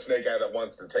 when you have a snake guy that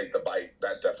wants to take the bite,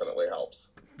 that definitely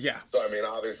helps. Yeah. So, I mean,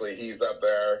 obviously he's up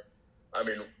there. I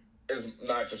mean, it's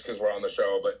not just because we're on the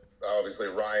show, but obviously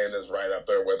Ryan is right up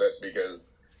there with it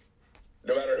because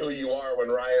no matter who you are, when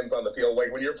Ryan's on the field,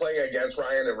 like when you're playing against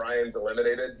Ryan and Ryan's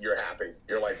eliminated, you're happy.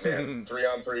 You're like, man,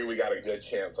 3-on-3, we got a good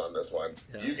chance on this one.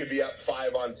 Yeah. You could be up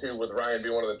 5-on-2 with Ryan be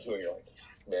one of the two, and you're like,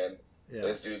 fuck, man,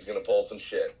 this dude's going to pull some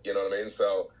shit. You know what I mean?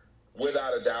 So,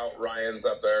 without a doubt, Ryan's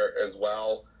up there as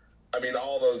well. I mean,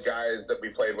 all those guys that we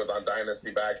played with on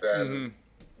Dynasty back then,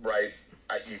 right?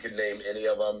 You could name any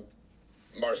of them.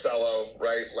 Marcelo,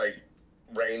 right? Like,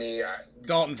 Rainey.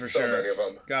 Dalton for sure. So many of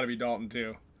them. Got to be Dalton,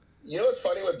 too. You know what's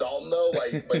funny with Dalton, though?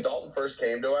 Like, when Dalton first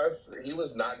came to us, he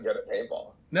was not good at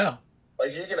paintball. No.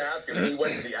 Like, you can ask him. He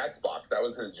went to the Xbox. That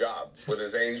was his job with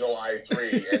his Angel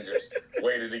i3 and just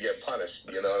waited to get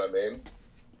punished. You know what I mean?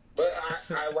 But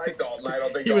I like Dalton. I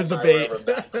don't think he was the bait. Ever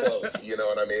that close. You know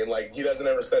what I mean? Like, he doesn't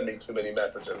ever send me too many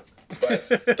messages. But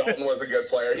Dalton was a good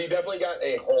player. He definitely got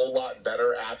a whole lot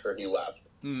better after he left.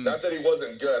 Not that he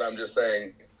wasn't good. I'm just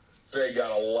saying they got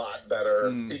a lot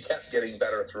better. He kept getting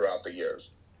better throughout the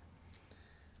years.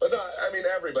 But no, I mean,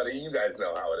 everybody, you guys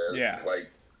know how it is. Yeah.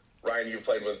 Like, Ryan, you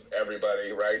played with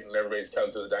everybody, right? And everybody's come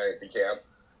to the Dynasty camp.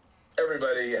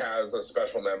 Everybody has a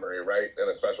special memory, right? And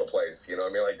a special place. You know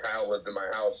what I mean? Like, Kyle lived in my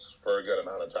house for a good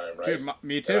amount of time, right? Dude,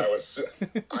 me too. And I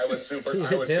was super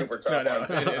tough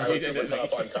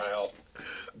on Kyle.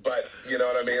 But, you know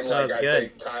what I mean? Like, I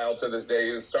think Kyle to this day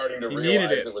is starting to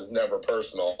realize it was never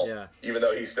personal. Yeah. Even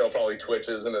though he still probably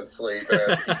twitches in his sleep and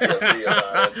has PTSD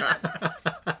about it.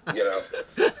 You know?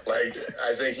 Like,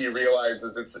 I think he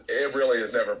realizes it really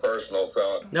is never personal.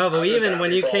 So no, but even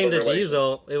when you came to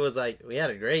Diesel, it was like we had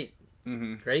a great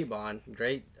bond,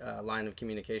 great line of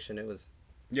communication. It was.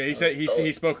 Yeah, he said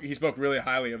he spoke really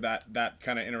highly of that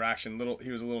kind of interaction. He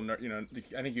was a little you know,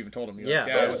 I think you even told him.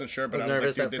 I wasn't sure, but I was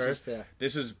nervous like, at first.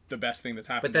 This is the best thing that's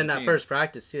happened. But then that first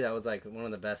practice too, that was like one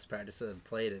of the best practices I've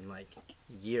played in like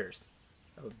years.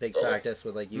 A big practice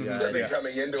with like you guys. I think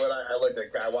coming into it,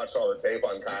 I watched all the tape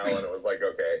on Kyle, and it was like,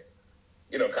 okay,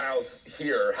 you know, Kyle's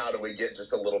here. How do we get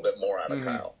just a little bit more out of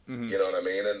Kyle? You know what I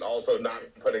mean? And also not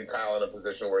putting Kyle in a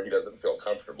position where he doesn't feel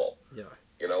comfortable. Yeah.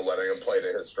 You know, letting him play to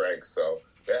his strengths. So.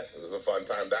 Yeah, it was a fun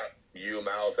time. You,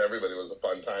 Mouse, everybody was a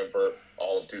fun time for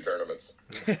all of 2 tournaments.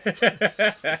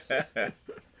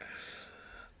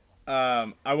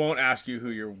 I won't ask you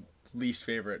who your least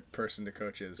favorite person to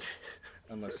coach is,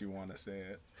 unless you want to say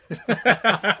it.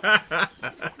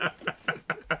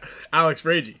 Alex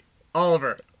FRAIGE.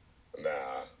 Oliver. Nah.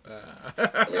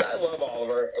 I mean, I love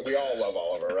Oliver. We all love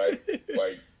Oliver, right?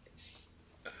 Like,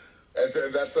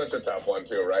 that's such a tough one,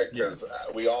 too, right? Because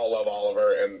we all love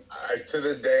Oliver, and to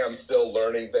this day, I'm still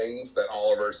learning things that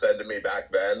Oliver said to me back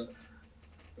then.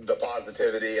 The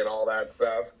positivity and all that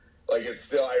stuff. Like, it's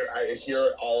still, I hear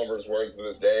Oliver's words to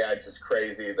this day. It's just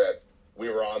crazy that we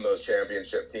were on those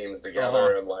championship teams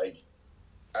together, and, like,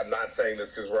 I'm not saying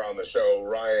this because we're on the show.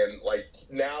 Ryan, like,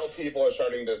 now people are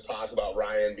starting to talk about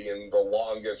Ryan being the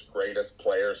longest, greatest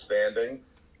player standing.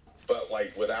 But,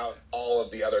 like, without all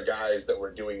of the other guys that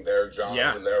were doing their jobs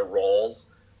and their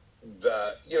roles,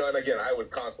 you know, and again, I was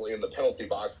constantly in the penalty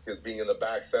box because being in the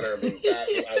back center and being fat,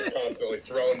 I was constantly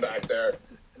thrown back there.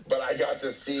 But I got to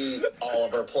see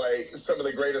Oliver play some of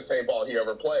the greatest paintball he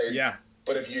ever played. Yeah.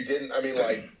 But if you didn't, I mean,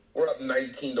 like, we're up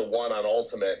 19-1 on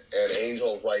Ultimate, and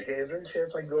Angel's like, hey, is there any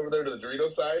chance I can go over there to the Dorito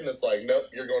side? And it's like, nope,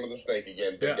 you're going to the snake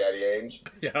again, Big Daddy Ainge.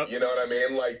 Yeah. You know what I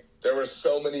mean? Like, there were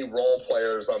so many role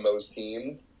players on those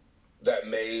teams that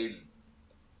made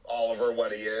Oliver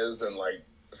what he is, and like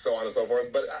so on and so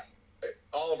forth. But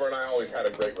Oliver and I always had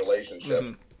a great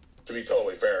relationship. To be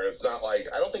totally fair, it's not like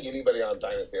I don't think anybody on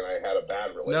Dynasty and I had a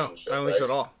bad relationship. No, I don't think so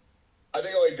at all. I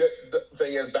think the only good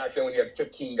thing is back then when you had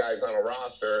 15 guys on a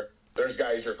roster, there's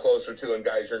guys you're closer to and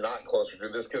guys you're not closer to.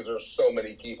 This because there's so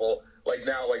many people. Like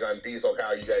now, like on Diesel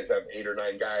Cow, you guys have 8 or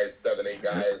 9 guys, 7, 8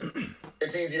 guys.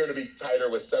 It's easier to be tighter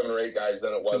with 7 or 8 guys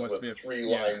than it was with 3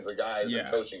 lines of guys and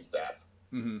coaching staff.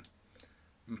 So,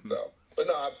 but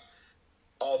no,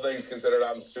 all things considered,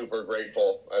 I'm super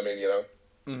grateful. I mean, you know,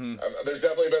 there's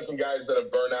definitely been some guys that have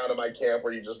burned out in my camp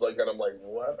where you just look at them like,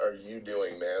 what are you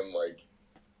doing, man? Like,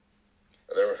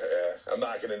 I'm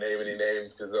not going to name any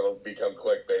names because it'll become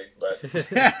clickbait.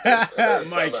 But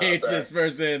Mike hates this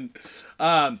person.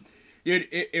 Dude,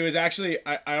 it was actually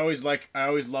I always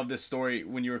love this story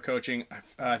when you were coaching.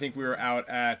 I think we were out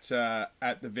at the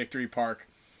Victory Park,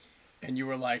 and you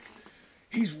were like,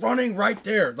 "He's running right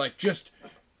there!" Like, just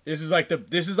this is like the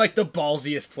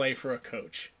ballsiest play for a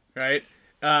coach, right?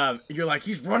 You're like,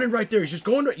 "He's running right there. He's just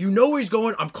going. You know where he's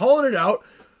going. I'm calling it out.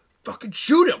 Fucking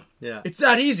shoot him. Yeah, it's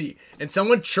that easy." And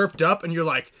someone chirped up, and you're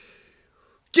like,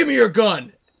 "Give me your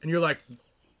gun!" And you're like,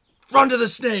 "Run to the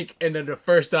snake." And then the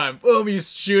first time, boom, you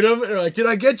shoot him. And they're like, "Did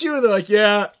I get you?" And they're like,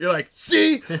 "Yeah." You're like,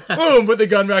 "See?" Boom, put the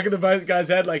gun back in the guy's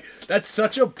head. Like, that's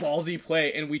such a ballsy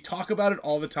play. And we talk about it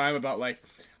all the time about, like,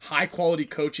 high quality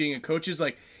coaching and coaches.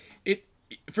 Like,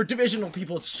 for divisional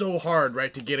people, it's so hard,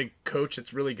 right, to get a coach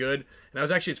that's really good.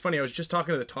 And it's funny, I was just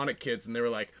talking to the Tonic kids, and they were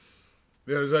like,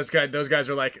 those guys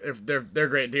are like, they're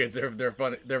great dudes. They're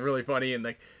funny. They're really funny. And,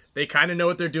 like, they kind of know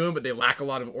what they're doing, but they lack a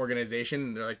lot of organization.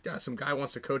 And they're like, "Yeah, some guy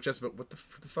wants to coach us, but what the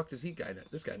fuck does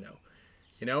this guy know?"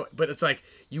 You know? But it's like,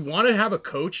 you want to have a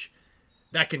coach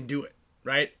that can do it,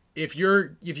 right? If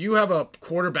you have a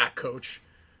quarterback coach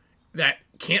that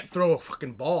can't throw a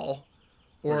fucking ball,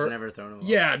 or never thrown a ball.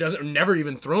 Yeah, never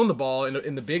even thrown the ball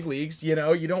in the big leagues, you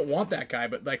know, you don't want that guy.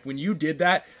 But, like, when you did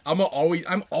that, I'm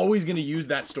always going to use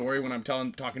that story when I'm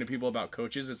talking to people about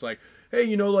coaches. It's like, "Hey,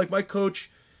 you know, like, my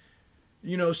coach,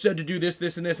 you know, said to do this,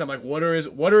 this, and this." I'm like, what are his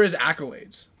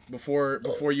accolades before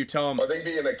you tell him? I think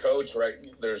being a coach, right,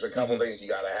 there's a couple things you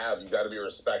got to have. You got to be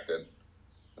respected,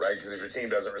 right? Because if your team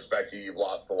doesn't respect you, you've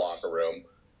lost the locker room.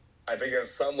 I think at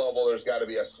some level there's got to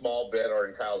be a small bit, or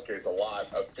in Kyle's case, a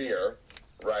lot of fear,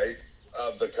 right,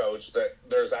 of the coach, that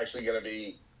there's actually going to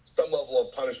be some level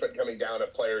of punishment coming down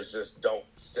if players just don't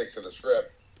stick to the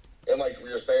script. And like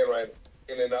you're saying, right,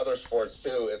 and in other sports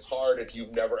too, it's hard if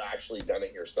you've never actually done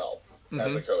it yourself.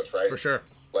 As a coach, right? For sure.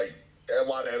 Like, a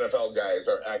lot of NFL guys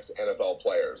are ex-NFL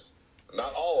players.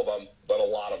 Not all of them, but a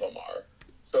lot of them are.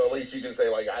 So at least you can say,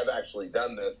 like, I've actually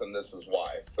done this, and this is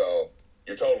why. So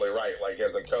you're totally right. Like,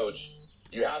 as a coach,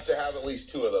 you have to have at least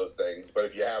two of those things. But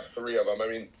if you have three of them, I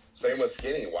mean, same with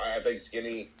Skinny. Why I think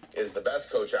Skinny is the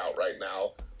best coach out right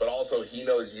now. But also, he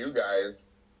knows you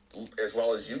guys as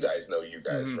well as you guys know you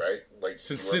guys, right? Like,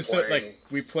 since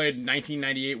we played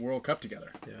 1998 World Cup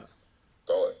together. Yeah.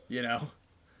 Totally. You know?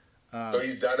 So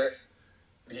he's done it.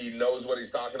 He knows what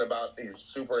he's talking about. He's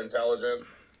super intelligent.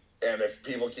 And if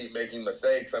people keep making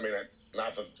mistakes, I mean,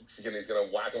 not that Skinny's going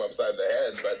to whack him upside the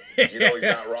head, but you know he's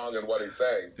not wrong in what he's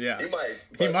saying. Yeah.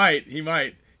 He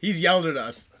might. He's yelled at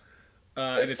us.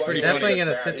 And it's pretty funny. Definitely going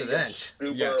to sit the bench.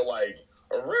 Super, like,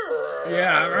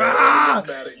 yeah.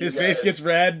 His face gets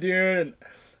red, dude.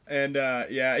 And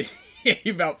yeah, he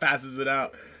about passes it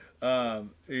out.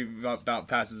 He about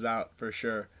passes out for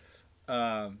sure.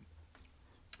 When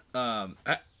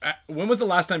was the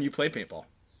last time you played paintball?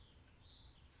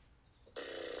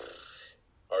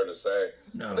 Hard to say.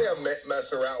 No. I think I've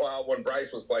messed around. Well, when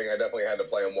Bryce was playing, I definitely had to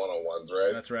play him one-on-ones,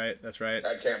 right? That's right.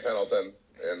 At Camp Pendleton,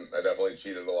 and I definitely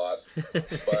cheated a lot. But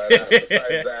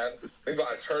besides that, I think the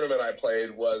last tournament I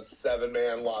played was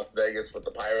 7-man Las Vegas with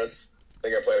the Pirates. I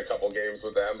think I played a couple games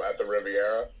with them at the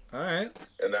Riviera. All right.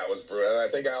 And that was brutal. And I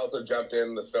think I also jumped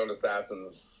in the Stone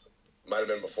Assassins. Might have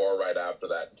been before or right after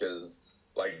that, because,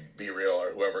 like, Be Real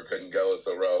or whoever couldn't go,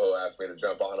 so Rojo asked me to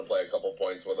jump on and play a couple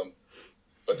points with him.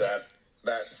 But that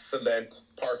cement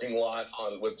parking lot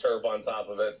with turf on top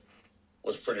of it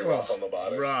was pretty rough on the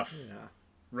body. Rough. Yeah.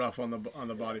 Rough on the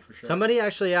body for sure. Somebody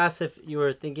actually asked if you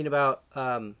were thinking about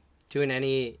doing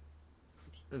any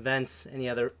events, any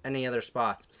other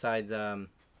spots besides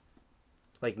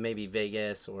like maybe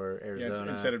Vegas or Arizona.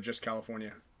 Yeah, instead of just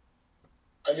California.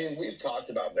 I mean, we've talked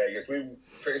about Vegas.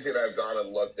 Tracy and I have gone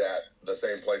and looked at the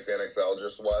same place the NXL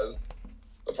just was.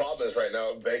 The problem is right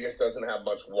now, Vegas doesn't have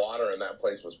much water, and that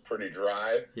place was pretty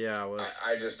dry. Yeah, well,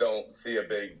 I just don't see a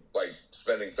big, like,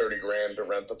 spending $30,000 to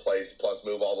rent the place, plus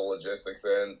move all the logistics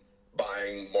in,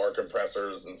 buying more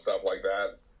compressors and stuff like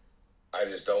that. I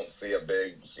just don't see a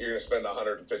big. You're gonna spend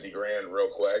 $150,000 real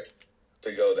quick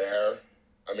to go there.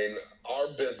 I mean, our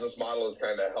business model is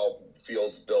kind of help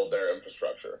fields build their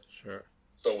infrastructure. Sure.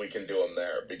 So we can do them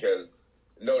there, because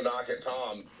no knock at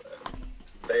Tom,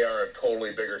 they are a totally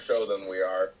bigger show than we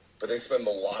are, but they spend a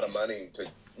lot of money to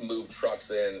move trucks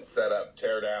in, set up,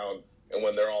 tear down, and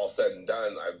when they're all said and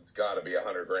done, it's got to be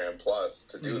 $100,000 plus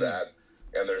to do that,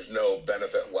 and there's no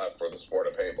benefit left for the sport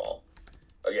of paintball.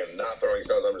 Again, not throwing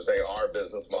stones, I'm just saying our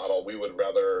business model, we would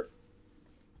rather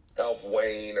help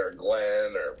Wayne or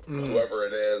Glenn or whoever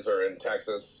it is, or in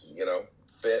Texas, you know,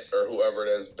 Fit or whoever it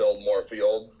is, build more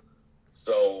fields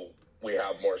so we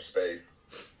have more space.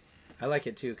 I like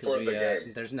it too because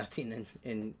there's nothing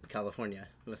in California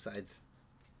besides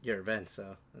your event,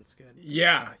 so that's good.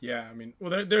 Yeah. I mean,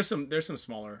 well, there's some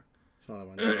smaller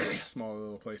ones, smaller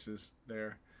little places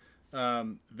there.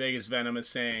 Vegas Venom is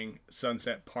saying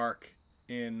Sunset Park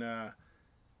in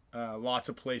lots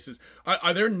of places.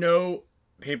 Are there no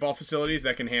paintball facilities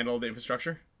that can handle the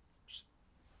infrastructure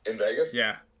in Vegas?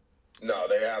 Yeah. No,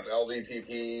 they have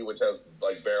LVPP, which has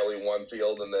like barely one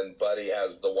field, and then Buddy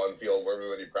has the one field where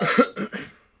everybody practices.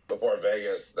 Before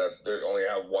Vegas, that they only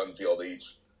have one field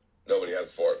each. Nobody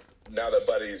has four. Now that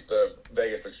Buddy's the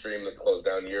Vegas Extreme that closed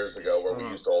down years ago, where we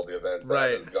used to hold the events,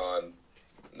 that is gone.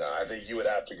 No, I think you would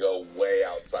have to go way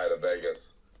outside of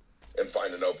Vegas and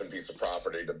find an open piece of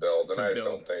property to build. And I just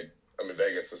don't think. I mean,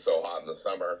 Vegas is so hot in the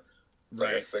summer; it's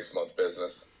like a 6-month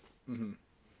business. Mm-hmm.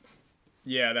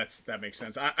 Yeah, that makes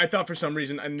sense. I thought for some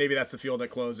reason, and maybe that's the field that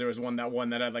closed. There was one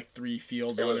that had like 3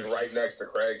 fields. It was right next to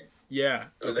Craig. Yeah.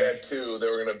 They had 2. They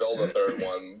were going to build a 3rd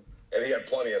one, and he had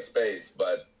plenty of space,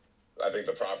 but I think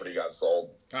the property got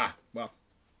sold. Ah, well,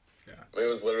 yeah. I mean, it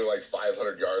was literally like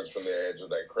 500 yards from the edge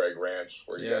of that Craig Ranch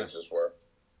where you guys just were.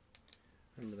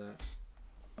 Remember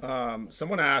that.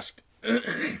 Someone asked,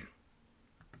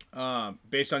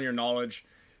 based on your knowledge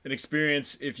and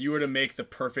experience, if you were to make the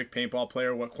perfect paintball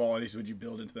player, what qualities would you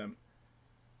build into them?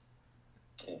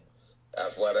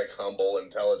 Athletic, humble,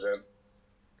 intelligent.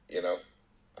 You know,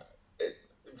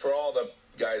 for all the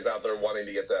guys out there wanting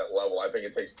to get that level, I think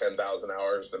it takes 10,000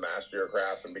 hours to master your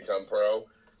craft and become pro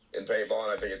in paintball,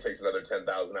 and I think it takes another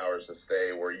 10,000 hours to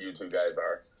stay where you two guys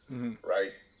are,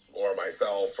 right? Or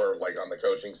myself, or like on the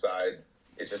coaching side,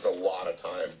 it's just a lot of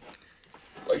time.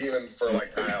 Like even for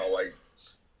like Kyle, like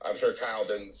I'm sure Kyle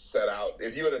didn't set out.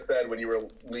 If you would have said when you were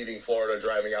leaving Florida,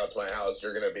 driving out to my house,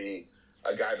 you're going to be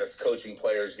a guy that's coaching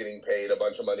players, getting paid a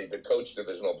bunch of money to coach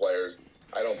divisional players,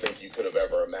 I don't think you could have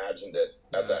ever imagined it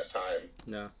at that time.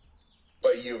 No.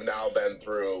 But you've now been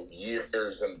through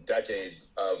years and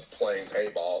decades of playing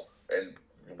paintball, and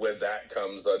with that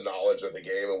comes a knowledge of the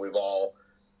game. And we've all,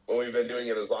 when we've been doing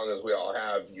it as long as we all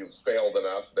have, you've failed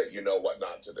enough that you know what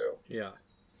not to do. Yeah.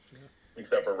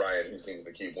 Except for Ryan, who seems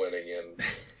to keep winning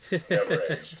and never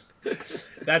aged.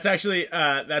 That's actually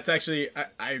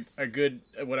a good,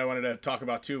 what I wanted to talk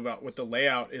about too, about with the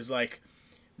layout is like,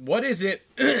 what is it?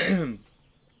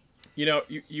 You know,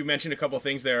 you mentioned a couple of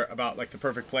things there about like the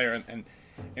perfect player, and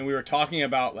we were talking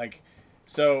about like,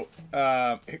 so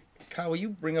Kyle, will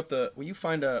you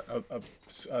find a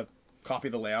copy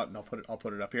of the layout, and I'll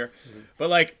put it up here. But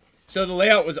like, so the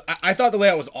layout was, I thought the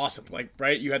layout was awesome. Like,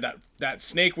 right, you had that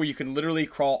snake where you can literally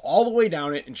crawl all the way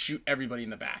down it and shoot everybody in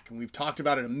the back. And we've talked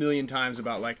about it a million times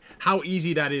about like how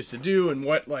easy that is to do, and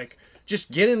what, like,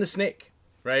 just get in the snake,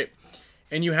 right?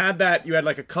 And you had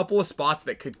like a couple of spots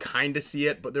that could kind of see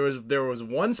it, but there was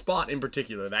one spot in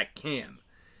particular that can.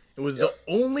 It was the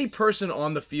only person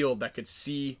on the field that could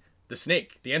see the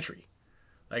snake, the entry.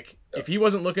 Like, if he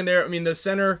wasn't looking there, I mean, that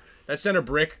center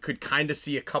brick could kind of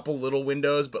see a couple little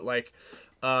windows, but like,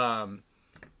 not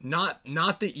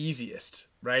the easiest,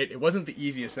 right? It wasn't the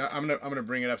easiest. I'm gonna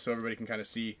bring it up so everybody can kind of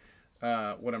see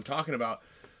what I'm talking about.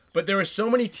 But there were so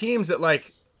many teams that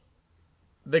like,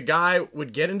 the guy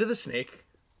would get into the snake,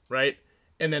 right?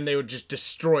 And then they would just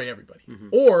destroy everybody.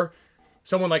 Or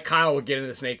someone like Kyle would get into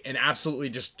the snake and absolutely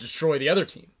just destroy the other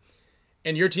team.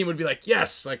 And your team would be like,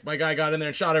 yes, like my guy got in there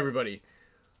and shot everybody.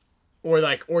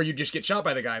 Or you just get shot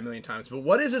by the guy a million times. But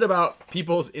what is it about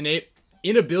people's innate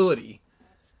inability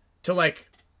to like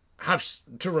have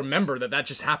to remember that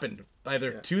just happened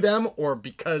either to them or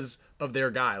because of their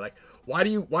guy? Like, why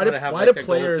do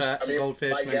players?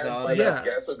 Goldfish my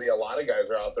guess would be a lot of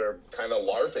guys are out there kind of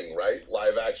LARPing, right?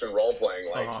 Live action role playing.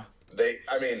 Like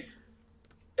I mean,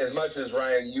 as much as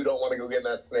Ryan, you don't want to go get in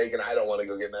that snake, and I don't want to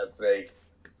go get in that snake.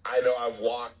 I know I've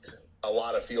walked a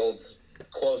lot of fields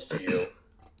close to you,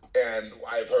 and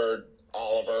I've heard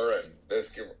Oliver and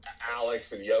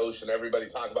Alex and Yosh and everybody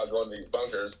talk about going to these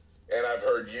bunkers, and I've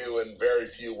heard you in very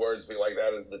few words be like,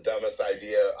 "That is the dumbest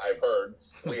idea I've heard.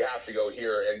 We have to go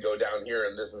here and go down here,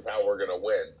 and this is how we're going to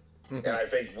win." And I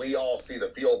think we all see the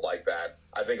field like that.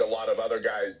 I think a lot of other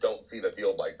guys don't see the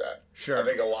field like that. Sure. I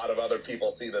think a lot of other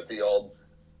people see the field,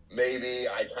 maybe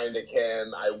I kind of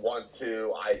can, I want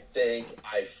to, I think,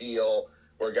 I feel,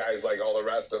 where guys like all the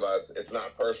rest of us, it's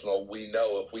not personal. We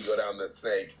know if we go down this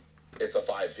snake, it's a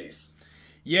 5-piece.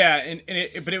 Yeah,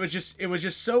 but it was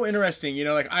just so interesting. You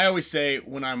know, like I always say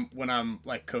when I'm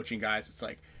like coaching guys, it's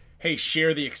like, hey,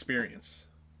 share the experience.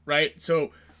 Right?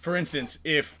 So, for instance,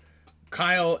 if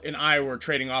Kyle and I were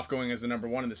trading off going as the number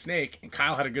 1 in the snake, and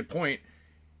Kyle had a good point,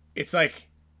 it's like,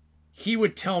 he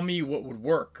would tell me what would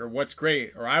work or what's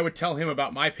great, or I would tell him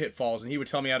about my pitfalls and he would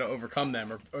tell me how to overcome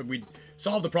them, or we'd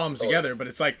solve the problems together. But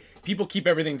it's like people keep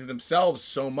everything to themselves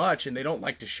so much and they don't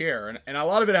like to share. And a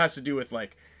lot of it has to do with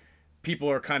like people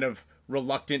are kind of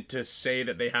reluctant to say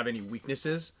that they have any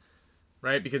weaknesses,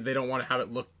 right? Because they don't want to have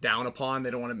it looked down upon.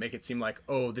 They don't want to make it seem like,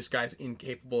 oh, this guy's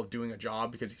incapable of doing a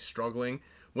job because he's struggling.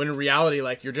 When in reality,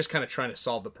 like, you're just kind of trying to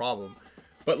solve the problem.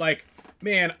 But like,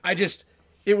 man,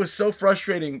 it was so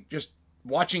frustrating just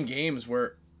watching games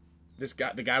where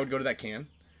the guy would go to that can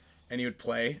and he would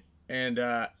play and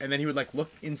then he would like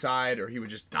look inside, or he would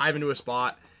just dive into a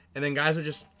spot, and then guys would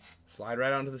just slide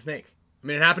right onto the snake. I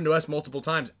mean, it happened to us multiple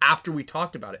times after we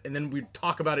talked about it, and then we'd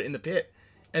talk about it in the pit,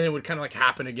 and then it would kind of like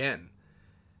happen again.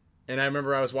 And I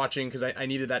remember I was watching because I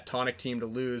needed that tonic team to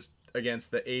lose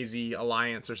against the AZ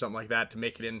Alliance or something like that to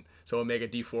make it in, so Omega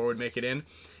D4 would make it in,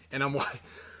 and I'm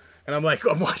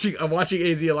watching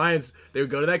AZ Alliance. They would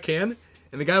go to that can,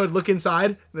 and the guy would look inside,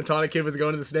 and the tonic kid was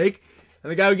going to the snake, and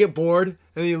the guy would get bored, and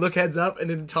then he'd look heads up, and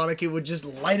then the tonic kid would just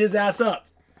light his ass up.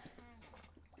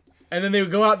 And then they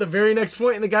would go out the very next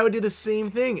point, and the guy would do the same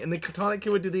thing, and the tonic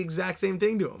kid would do the exact same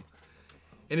thing to him.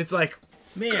 And it's like,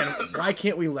 man, why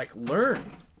can't we like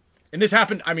learn? And this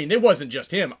happened. I mean, it wasn't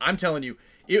just him. I'm telling you,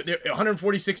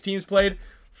 146 teams played,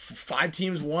 5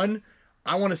 teams won.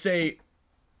 I want to say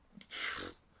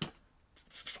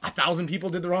 1,000 people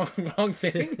did the wrong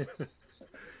thing,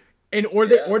 and or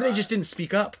they just didn't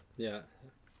speak up. Yeah.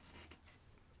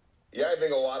 Yeah, I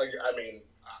think a lot of. I mean,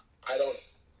 I don't.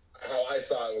 How I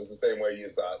saw it was the same way you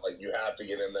saw it. Like, you have to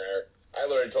get in there. I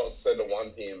literally said to one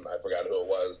team, I forgot who it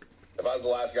was, if I was the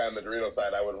last guy on the Dorito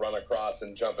side, I would run across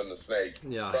and jump in the snake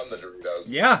from the Doritos.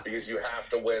 Yeah. Because you have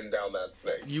to win down that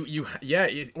snake.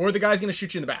 Or the guy's going to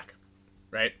shoot you in the back,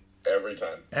 right? Every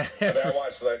time. I mean, I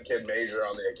watched that kid Major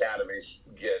on the Academy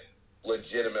get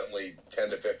legitimately 10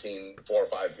 to 15, 4 or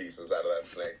 5 pieces out of that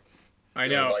snake. I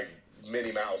know. It was like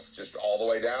Minnie Mouse, just all the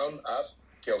way down, up,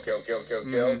 kill,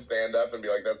 stand up and be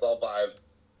like, that's all 5.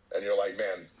 And you're like,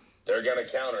 man, they're going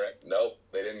to counter it. Nope,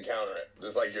 they didn't counter it.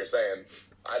 Just like you're saying,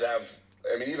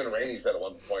 even Rainey said at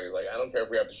one point, he's like, I don't care if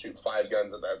we have to shoot 5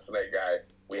 guns at that snake guy.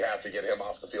 We have to get him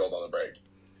off the field on the break.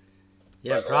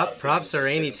 Yeah, props to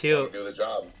Rainey too. Do the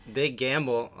job. Big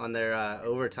gamble on their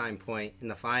overtime point in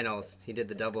the finals. He did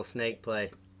the double snake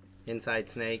play. Inside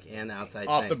snake and outside snake.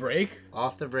 Off the break?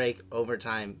 Off the break,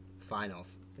 overtime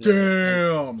finals.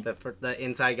 Damn! The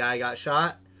inside guy got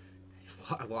shot,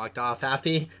 walked off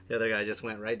happy. The other guy just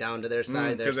went right down to their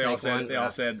side. Because they all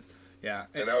said, yeah.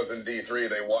 And that was in D3.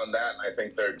 They won that, and I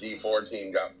think their D4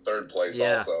 team got 3rd place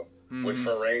also. Which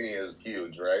for Rainey is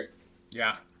huge, right?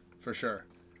 Yeah, for sure.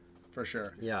 For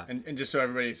sure. Yeah. And just so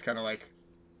everybody's kind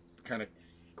of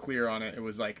clear on it, it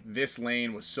was like this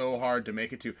lane was so hard to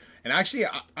make it to. And actually,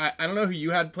 I don't know who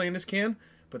you had playing this can,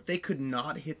 but they could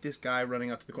not hit this guy running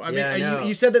out to the corner. I mean,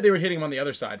 you said that they were hitting him on the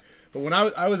other side, but when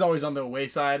I was always on the away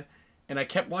side, and I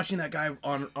kept watching that guy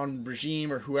on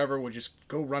Regime or whoever would just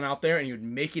go run out there, and he would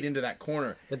make it into that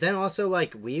corner. But then also, I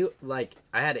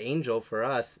had Angel for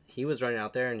us. He was running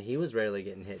out there, and he was rarely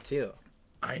getting hit too.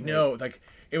 I know, like,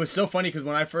 it was so funny because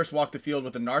when I first walked the field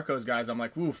with the Narcos guys, I'm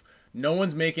like, woof, no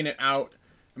one's making it out.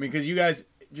 I mean, because you guys,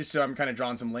 just so I'm kind of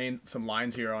drawing some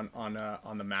lines here on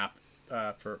the map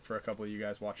for a couple of you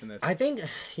guys watching this. I think,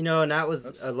 and that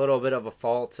was a little bit of a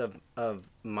fault of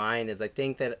mine, is I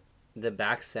think that the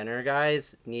back center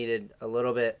guys needed a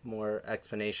little bit more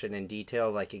explanation and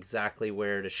detail, like exactly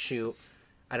where to shoot.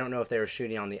 I don't know if they were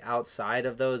shooting on the outside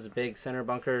of those big center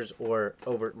bunkers or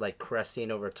over, like,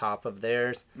 cresting over top of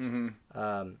theirs. Mm-hmm.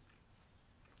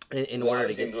 In order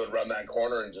to get, would run that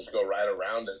corner and just go right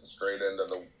around it straight into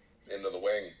the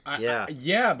wing.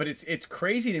 Yeah, but it's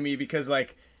crazy to me because,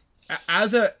 like,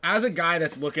 as a guy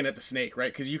that's looking at the snake,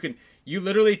 right? Because you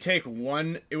literally take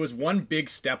one big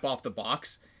step off the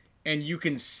box, and you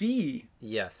can see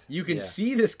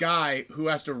see this guy who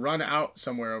has to run out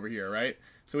somewhere over here, right?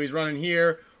 So he's running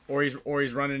here, or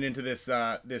he's running into this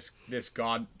god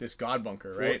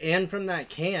bunker, right? Well, and from that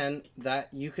can, that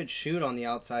you could shoot on the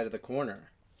outside of the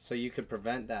corner, so you could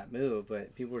prevent that move,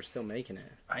 but people were still making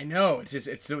it. I know.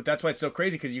 That's why it's so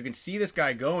crazy, because you can see this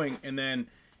guy going, and then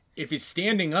if he's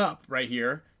standing up right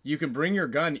here, you can bring your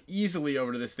gun easily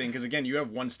over to this thing, because again, you have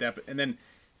one step, and then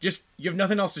you have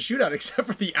nothing else to shoot at except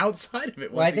for the outside of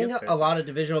it. Well, I think a lot of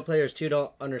divisional players too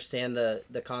don't understand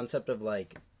the concept of,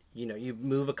 like, you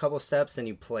move a couple steps, then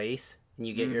you place, and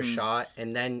you get your shot,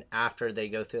 and then after they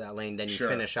go through that lane, then you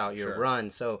finish out your run.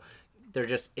 So they're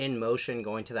just in motion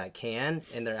going to that can,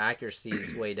 and their accuracy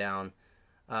is way down.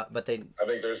 I think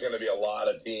there's going to be a lot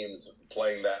of teams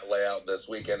playing that layout this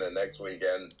weekend and next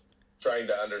weekend trying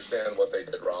to understand what they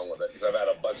did wrong with it. Because I've had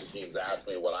a bunch of teams ask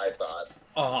me what I thought.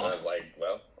 And I was like,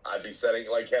 well, I'd be setting,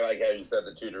 like how you said,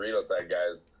 the 2 Dorito side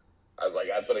guys. I was like,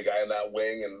 I'd put a guy in that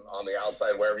wing and on the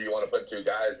outside, wherever you want to put 2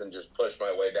 guys, and just push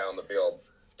my way down the field.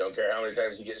 Don't care how many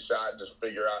times you get shot, just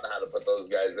figure out how to put those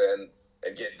guys in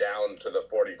and get down to the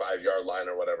 45-yard line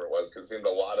or whatever it was. Because it seemed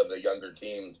a lot of the younger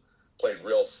teams played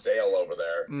real stale over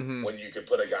there when you could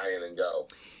put a guy in and go.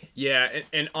 Yeah,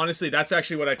 and honestly, that's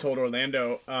actually what I told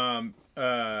Orlando.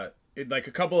 Like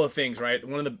a couple of things, right?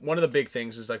 One of the big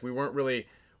things is like we weren't really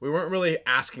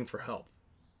asking for help.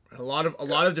 A lot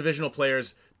of divisional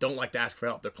players don't like to ask for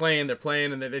help. They're playing,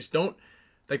 and they just don't.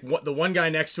 Like the one guy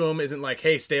next to him isn't like,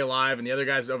 hey, stay alive, and the other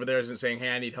guys over there isn't saying,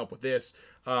 hey, I need help with this.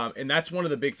 And that's one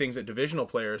of the big things that divisional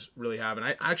players really have.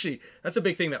 And that's a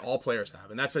big thing that all players have.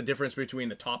 And that's the difference between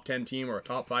the top 10 team or a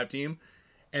top 5 team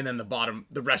and then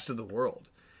the rest of the world.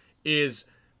 Is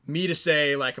me to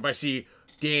say, like, if I see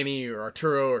Danny or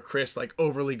Arturo or Chris like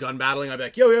overly gun battling, I'd be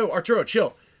like, yo, Arturo,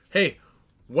 chill. Hey,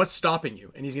 what's stopping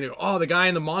you? And he's gonna go, oh, the guy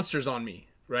in the monster's on me,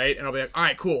 right? And I'll be like, all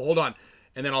right, cool, hold on.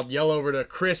 And then I'll yell over to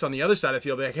Chris on the other side of the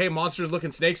field, be like, hey, monster's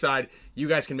looking snake side. You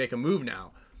guys can make a move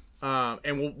now.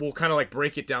 And we'll kind of like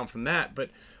break it down from that. But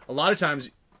a lot of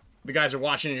times the guys are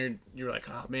watching and you're like,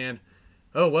 oh man,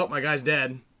 oh well, my guy's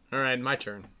dead. All right, my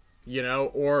turn. You know,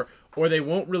 or they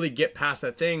won't really get past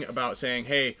that thing about saying,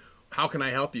 hey, how can I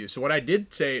help you? So what I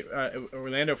did say,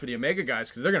 Orlando, for the Omega guys,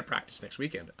 because they're going to practice next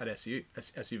weekend at SU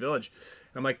Village.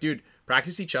 And I'm like, dude,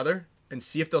 practice each other and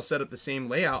see if they'll set up the same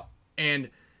layout and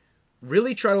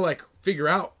really try to like figure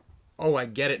out, oh, I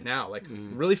get it now. Like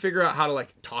really figure out how to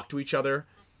like talk to each other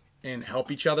and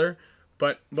help each other.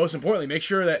 But most importantly, make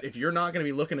sure that if you're not going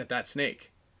to be looking at that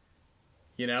snake,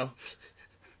 you know,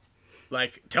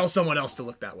 like tell someone else to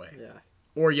look that way. Yeah.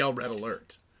 Or yell red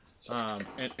alert.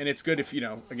 And it's good if, you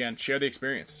know, again, share the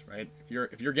experience, right?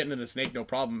 If you're getting into the snake, no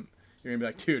problem. You're gonna be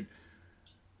like, dude,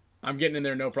 I'm getting in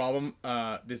there, no problem.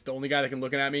 The only guy that can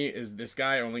look at me is this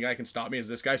guy. The only guy that can stop me is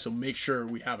this guy. So make sure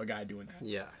we have a guy doing that.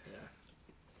 Yeah.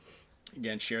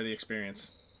 Again, share the experience.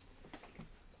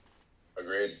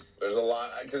 Agreed. There's a lot,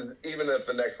 because even if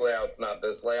the next layout's not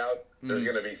this layout, there's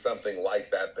going to be something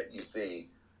like that you see.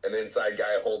 An inside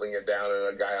guy holding it down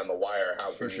and a guy on the wire.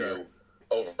 How can you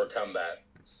overcome that?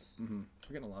 We're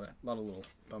getting a lot of little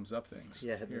thumbs up things.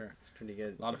 Yeah, it's pretty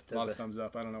good. A lot of thumbs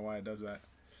up. I don't know why it does that.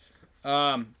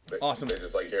 Awesome. They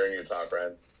just like hearing you talk,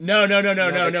 Ryan. No.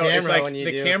 It's like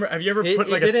the camera. Have you ever put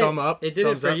like a thumb up? It did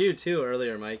it for you too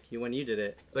earlier, Mike. When you did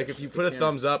it. Like if you put a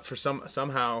thumbs up for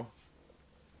somehow,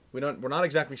 we're not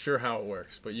exactly sure how it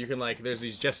works, but you can like there's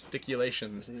these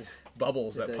gesticulations,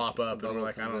 bubbles that pop up, and we're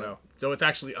like, I don't know. So it's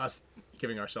actually us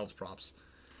giving ourselves props,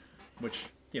 which,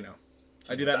 you know,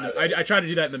 I do that. I try to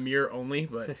do that in the mirror only,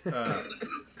 but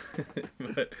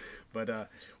what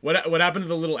happened to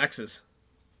the little X's?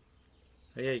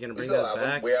 Oh, yeah, you're gonna bring that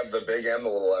back. We have the big and the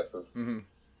little X's.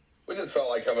 We just felt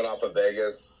like coming off of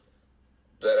Vegas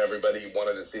that everybody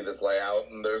wanted to see this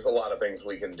layout, and there's a lot of things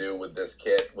we can do with this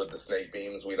kit with the snake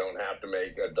beams. We don't have to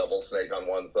make a double snake on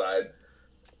one side,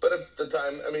 but if the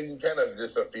time, I mean, kind of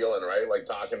just a feeling, right? Like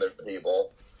talking to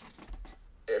people.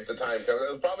 If the time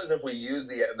comes, the problem is if we use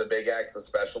the big X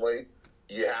especially,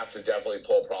 you have to definitely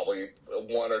pull probably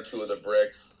one or two of the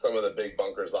bricks, some of the big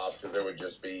bunkers off, because there would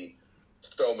just be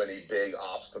so many big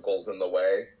obstacles in the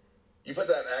way. You put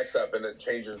that X up and it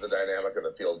changes the dynamic of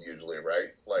the field usually, right?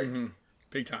 Like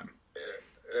big time.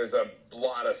 There's a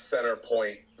lot of center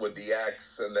point with the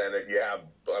X, and then if you have,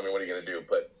 I mean, what are you going to do?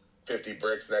 Put 50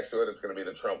 bricks next to it? It's going to be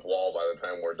the Trump wall by the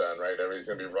time we're done, right? Everybody's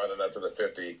going to be running up to the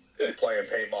 50, playing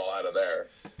paintball out of there.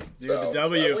 So, the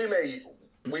W.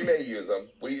 We may use them.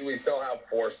 We still have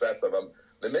 4 sets of them.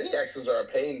 The mini X's are a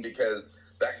pain because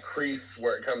that crease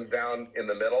where it comes down in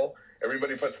the middle,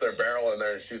 everybody puts their barrel in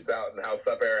there and shoots out, and House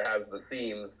Up Air has the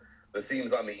seams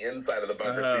on the inside of the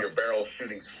bunker, so your barrel's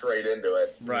shooting straight into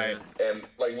it. Right. And,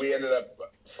 like, we ended up,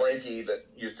 Frankie, that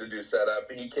used to do setup,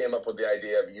 he came up with the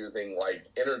idea of using, like,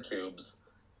 inner tubes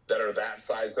that are that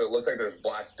size, so it looks like there's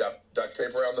black duct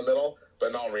tape around the middle, but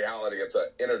in all reality, it's an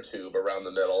inner tube around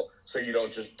the middle, so you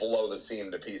don't just blow the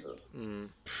seam to pieces.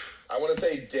 I want to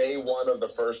say day one of the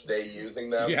first day using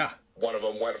them, one of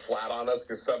them went flat on us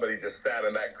because somebody just sat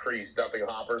in that crease dumping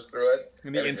hoppers through it.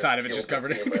 And the inside of it just covered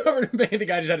in paint. The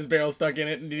guy just had his barrel stuck in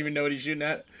it and didn't even know what he's shooting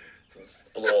at.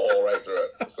 Blew a hole right through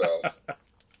it. So,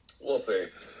 we'll see.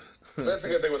 That's a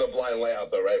good thing with a blind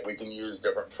layout, though, right? We can use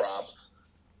different props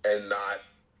and not,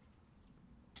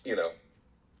 you know,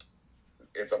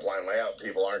 it's a blind layout.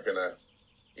 People aren't going to,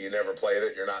 you never played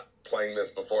it. You're not playing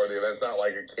this before the event. It's not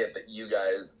like a kit that you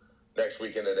guys next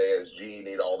weekend at ASG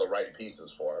need all the right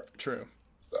pieces for. True.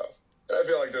 So And I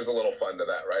feel like there's a little fun to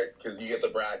that, right? Because you get the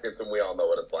brackets, and we all know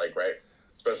what it's like, right?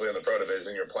 Especially in the pro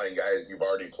division, you're playing guys you've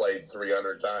already played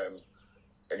 300 times,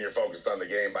 and you're focused on the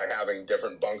game. By having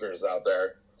different bunkers out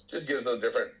there just gives a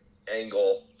different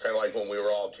angle, kind of like when we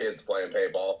were all kids playing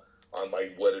paintball on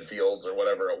like wooded fields or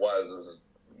whatever it was. Is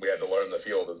we had to learn the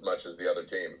field as much as the other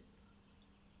team.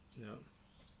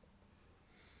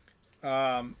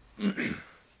 Yeah.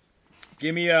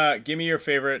 Give me your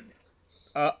favorite,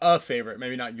 a favorite,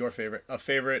 maybe not your favorite, a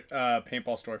favorite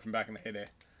paintball story from back in the heyday.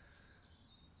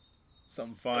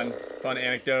 Something fun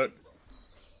anecdote.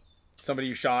 Somebody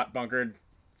you shot, bunkered,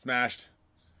 smashed,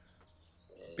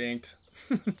 binked.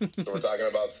 So we're talking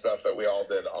about stuff that we all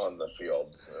did on the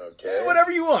field. Okay. Yeah,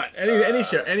 whatever you want. Any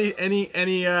show.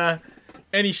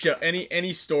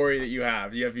 Any story that you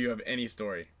have. You have any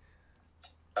story.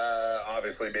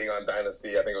 Obviously being on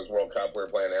Dynasty, I think it was World Cup. We were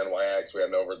playing NYX. We had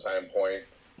an overtime point.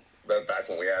 But back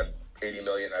when we had 80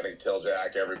 million, I think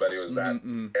Tilljack, everybody was that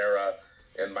era.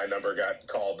 And my number got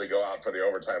called to go out for the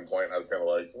overtime point. And I was kind of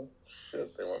like, oh,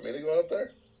 shit, they want me to go out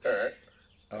there? All right.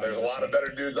 There's a lot of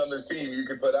better dudes on this team you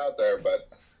could put out there, but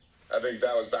I think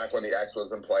that was back when the X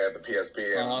was in play at the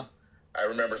PSP. And I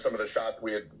remember some of the shots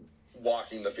we had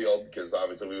walking the field, because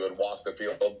obviously we would walk the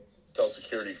field until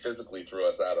security physically threw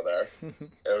us out of there.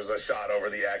 There was a shot over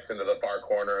the X into the far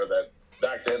corner that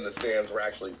back then the stands were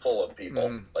actually full of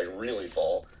people, like really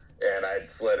full. And I had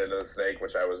slid into the snake,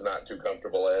 which I was not too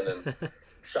comfortable in, and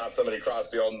shot somebody across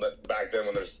the field. And back then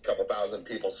when there's a couple thousand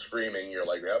people screaming, you're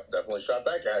like, yep, definitely shot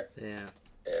that guy. Yeah.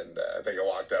 And I think I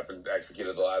walked up and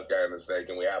executed the last guy in the snake,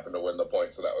 and we happened to win the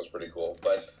point, so that was pretty cool.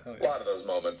 But a lot of those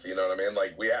moments, you know what I mean?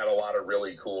 Like, we had a lot of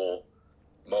really cool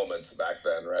moments back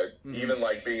then, right? Even,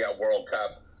 like, being at World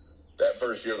Cup, that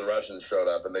first year the Russians showed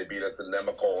up, and they beat us in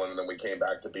Nemacolin, and then we came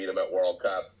back to beat them at World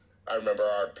Cup. I remember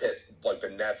our pit, like, the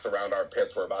nets around our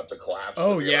pits were about to collapse.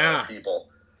 Oh, yeah. People.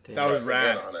 That was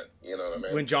rad. On it, you know what I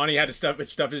mean? When Johnny had to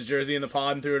stuff his jersey in the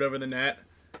pod and threw it over the net.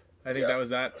 I think that was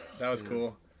that. That was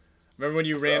cool. Remember when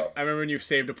you ran? I remember when you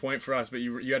saved a point for us, but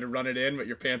you had to run it in, but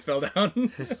your pants fell down.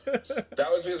 That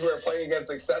was because we were playing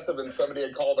against Excessive, and somebody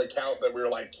had called a count that we were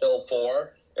like kill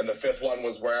 4, and the 5th one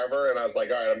was wherever, and I was like,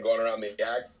 all right, I'm going around the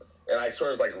X, and I swear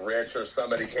it was like Rich or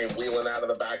somebody came wheeling out of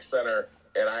the back center,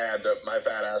 and I had to, my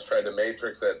fat ass tried to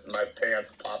matrix it, and my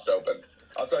pants popped open.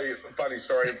 I'll tell you a funny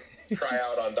story. Try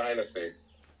out on Dynasty.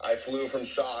 I flew from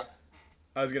Shock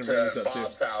I was gonna bring this up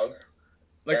Bob's too. house,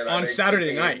 like on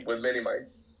Saturday night with Mini Mike.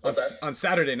 On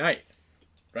Saturday night,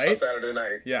 right? On Saturday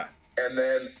night. Yeah. And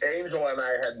then Angel and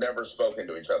I had never spoken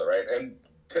to each other, right? And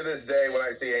to this day, when I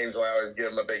see Angel, I always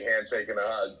give him a big handshake and a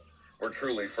hug. We're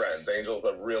truly friends. Angel's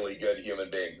a really good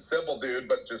human being. Simple dude,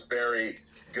 but just very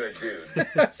good dude.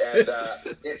 And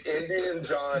Indian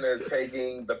John is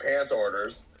taking the pants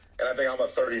orders, and I think I'm a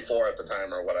 34 at the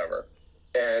time or whatever.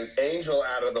 And Angel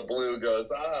out of the blue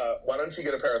goes, why don't you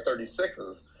get a pair of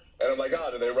 36s? And I'm like,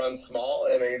 do they run small?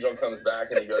 And Angel comes back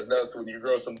and he goes, no, so when you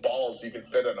grow some balls, you can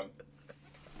fit in them.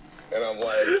 And I'm like,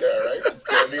 all right, it's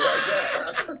going to be like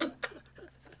that.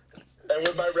 And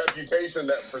with my reputation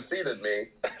that preceded me,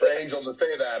 for Angel to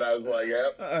say that, I was like,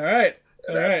 yep. All right.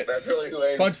 That's really who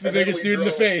Angel. Punch the biggest dude in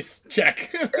the face. Check.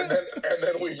 and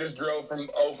then we just drove from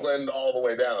Oakland all the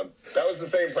way down. That was the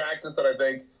same practice that I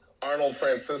think Arnold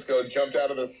Francisco jumped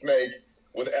out of the snake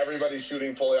with everybody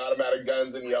shooting fully automatic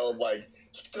guns and yelled like,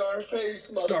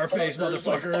 Scarface motherfuckers.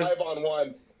 Like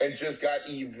 5-on-1, and just got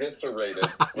eviscerated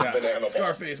with banana ball.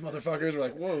 Scarface motherfuckers. We're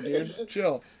like, whoa, dude,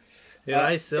 chill. Yeah,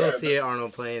 I still see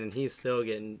Arnold playing, and he's still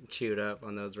getting chewed up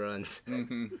on those runs.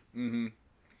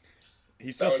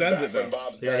 He still sends it, though.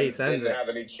 He didn't have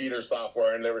any cheater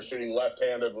software, and they were shooting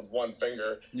left-handed with one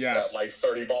finger at like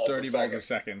 30 balls a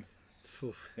second.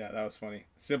 Oof. Yeah, that was funny.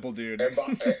 Simple dude. And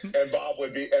Bob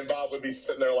would be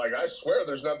sitting there like, I swear,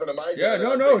 there's nothing in my gun.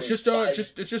 Yeah, no, it's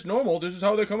just normal. This is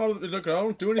how they come out. Look, I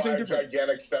don't do anything different. 5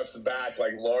 gigantic steps back,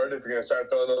 like, Lord, if you're gonna start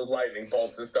throwing those lightning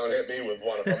bolts, just don't hit me with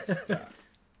one of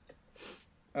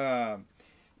them.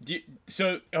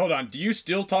 So hold on. Do you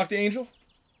still talk to Angel?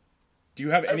 Do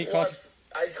you have any contact?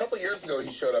 A couple years ago,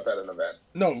 he showed up at an event.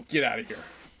 No, get out of here.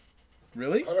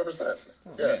 Really? 100%.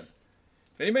 Yeah. Man.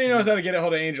 If anybody knows how to get a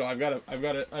hold of Angel, I've got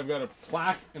a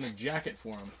plaque and a jacket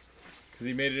for him because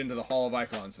he made it into the Hall of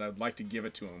Icons, and I would like to give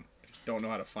it to him. Don't know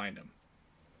how to find him.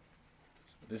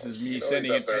 So this is me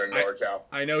sending it.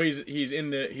 I know he's in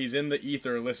the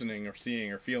ether, listening or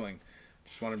seeing or feeling.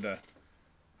 Just want him to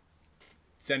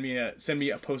send me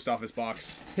a post office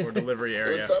box or delivery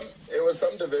area. It was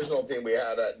some divisional team we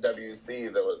had at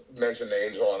WC that mentioned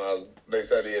Angel, and they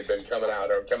said he had been come out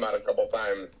a couple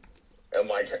times and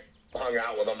like hung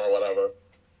out with them or whatever.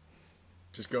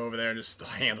 Just go over there and just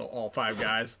handle all 5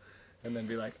 guys. And then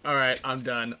be like, all right, I'm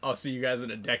done. I'll see you guys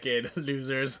in a decade,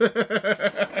 losers. Up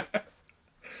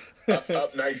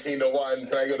 19-1.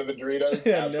 Can I go to the Doritos?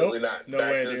 Yeah, Absolutely not. No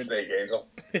Back way, to the dude. snake, Angel.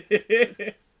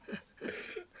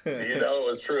 You know it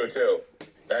was true, too.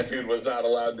 That dude was not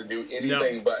allowed to do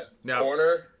anything but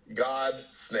corner, God,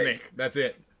 snake. That's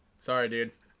it. Sorry,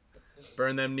 dude.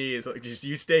 Burn them knees. Like, just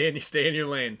you stay in your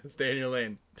lane. Stay in your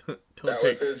lane. That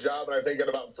was his job, and I think in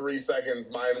about 3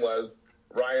 seconds, mine was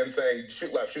Ryan saying,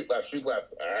 shoot left, shoot left, shoot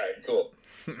left. All right, cool.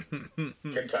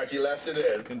 Kentucky left it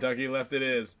is. Kentucky left it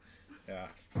is. Yeah,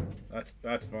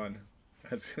 that's fun.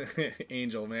 That's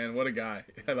Angel, man. What a guy.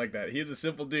 I like that. He's a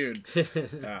simple dude.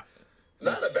 Yeah.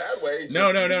 Not in a bad way.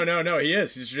 No. He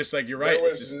is. He's just like, you're right. There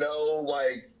was no,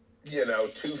 like,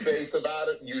 two-face about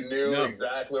it. You knew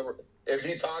exactly. If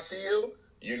he talked to you,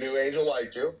 you knew Angel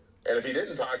liked you. And if he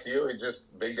didn't talk to you, it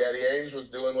just Big Daddy Ainge was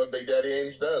doing what Big Daddy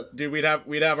Ainge does. Dude, we'd have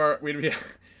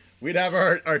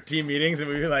our team meetings, and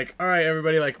we'd be like, all right,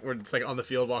 everybody, like, we're just like on the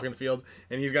field, walking the fields,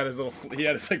 and he had his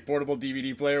like portable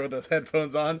DVD player with his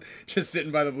headphones on, just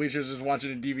sitting by the bleachers, just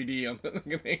watching a DVD on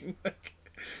the thing. Like,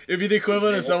 it'd be the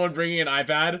equivalent of someone bringing an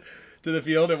iPad to the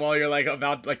field, and while you're like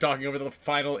about like talking over the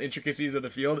final intricacies of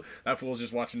the field, that fool's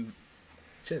just watching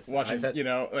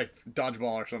iPad. Like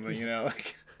dodgeball or something,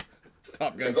 like.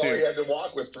 Top Gun 2. All he had to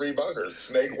walk was 3 bunkers.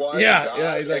 Snake 1,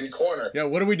 he's like, and corner. Yeah,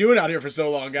 what are we doing out here for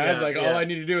so long, guys? All I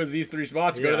need to do is these 3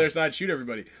 spots, go to their side, shoot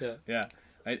everybody. Yeah.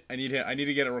 I need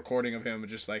to get a recording of him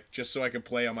just so I can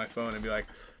play on my phone and be like,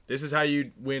 this is how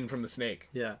you win from the snake.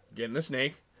 Yeah. Get in the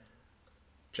snake,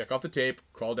 check off the tape,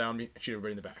 crawl down, shoot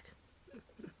everybody in the back.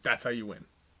 That's how you win.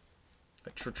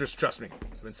 Just trust me.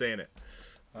 I've been saying it.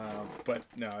 But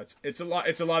no, it's a lot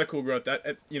of cool growth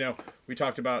that, we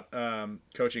talked about,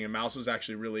 coaching, and Mouse was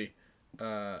actually really,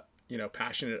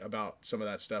 passionate about some of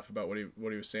that stuff, about what he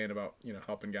was saying about,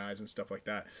 helping guys and stuff like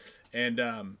that.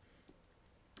 And,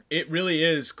 it really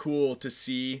is cool to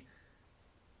see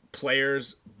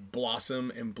players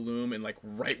blossom and bloom, and like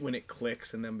right when it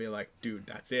clicks, and then be like, dude,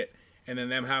 that's it. And then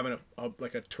them having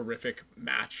a terrific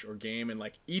match or game, and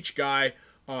like each guy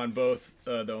on both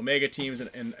the Omega teams and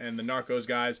the Narcos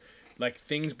guys, like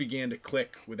things began to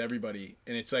click with everybody,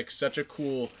 and it's like such a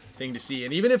cool thing to see.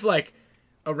 And even if like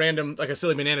a random, like a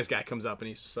Silly Bananas guy comes up and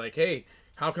he's just like, hey,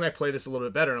 how can I play this a little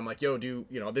bit better? And I'm like, yo,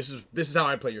 this is how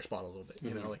I play your spot a little bit,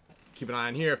 like keep an eye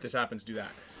on here, if this happens, do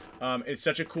that. It's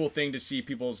such a cool thing to see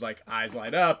people's like eyes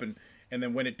light up, and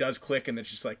then when it does click, and it's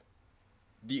just like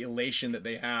the elation that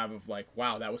they have of like,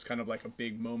 wow, that was kind of like a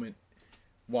big moment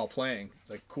while playing. It's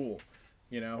like cool.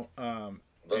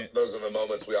 Those are the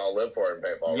moments we all live for in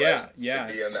paintball, right? To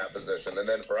be in that position. And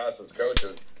then for us as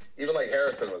coaches, even like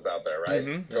Harrison was out there,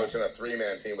 right? Coaching a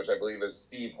 3-man team, which I believe is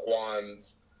Steve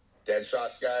Kwan's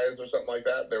Deadshot guys or something like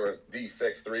that. There was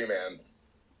D6 3-man.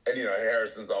 And,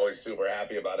 Harrison's always super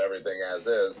happy about everything as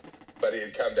is. But he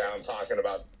had come down talking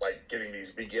about, like, getting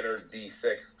these beginner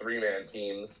D6 3-man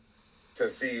teams to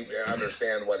see and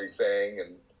understand what he's saying.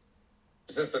 And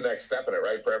it's just the next step in it,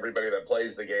 right? For everybody that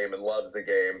plays the game and loves the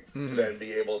game, to then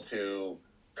be able to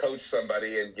coach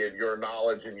somebody and give your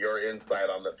knowledge and your insight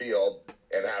on the field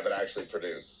and have it actually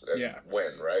produce and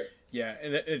win, right? Yeah,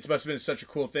 and it must have been such a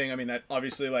cool thing. I mean, that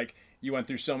obviously, like, you went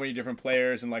through so many different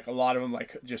players, and like a lot of them,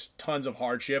 like, just tons of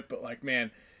hardship. But like,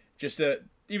 man, just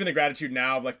even the gratitude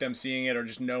now of like them seeing it, or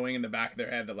just knowing in the back of their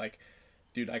head that like,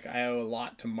 dude, like I owe a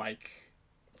lot to Mike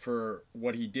for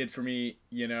what he did for me,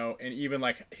 and even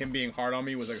like him being hard on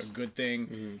me was like a good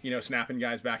thing, snapping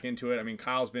guys back into it. I mean,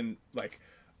 Kyle's been like,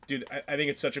 dude, I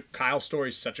think Kyle's story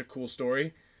is such a cool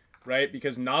story, right?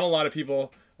 Because not a lot of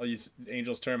people, I'll use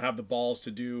Angel's term, have the balls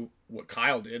to do what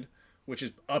Kyle did, which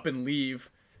is up and leave,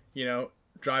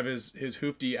 drive his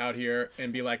hoopty out here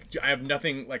and be like, I have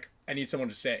nothing, like, I need someone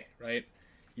to say, right?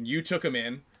 And you took him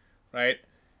in, right?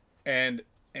 And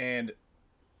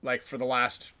like for the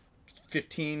last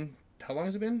 15, how long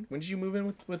has it been? When did you move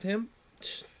in with him?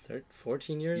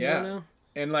 14 years ago now.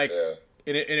 And like,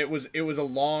 and it was a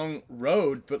long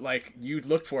road, but like you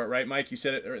looked for it, right, Mike? You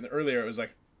said it earlier. It was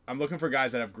like, I'm looking for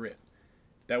guys that have grit,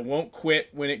 that won't quit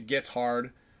when it gets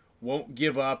hard, won't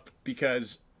give up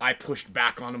because I pushed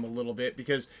back on them a little bit.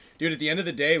 Because, dude, at the end of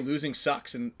the day, losing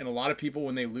sucks, and a lot of people,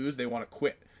 when they lose, they want to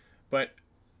quit. But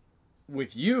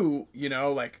with you,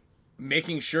 like,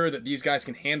 making sure that these guys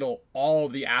can handle all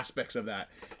of the aspects of that,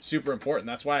 super important.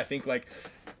 That's why I think, like,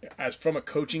 as from a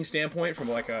coaching standpoint, from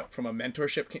a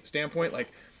mentorship standpoint,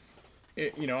 like,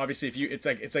 obviously if you, it's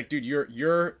like, dude,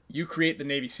 you create the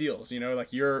Navy SEALs,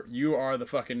 like you are the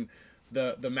fucking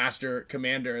the master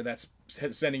commander that's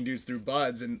sending dudes through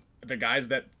buds, and the guys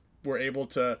that were able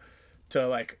to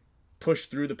like push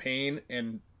through the pain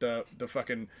and the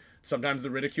fucking sometimes the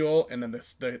ridicule, and then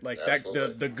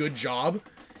the good job.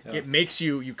 Yeah. It makes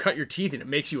you cut your teeth, and it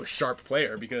makes you a sharp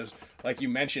player because, like you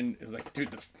mentioned, like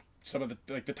dude, some of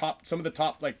the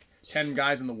top like 10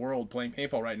 guys in the world playing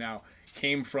paintball right now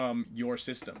came from your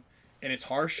system, and it's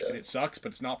harsh and it sucks,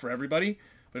 but it's not for everybody.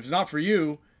 But if it's not for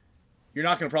you, you're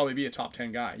not going to probably be a top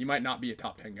 10 guy. You might not be a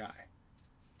top 10 guy.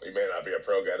 You may not be a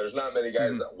pro guy. There's not many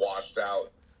guys that washed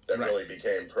out that really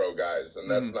became pro guys, and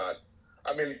that's not.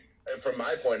 I mean, from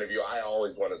my point of view, I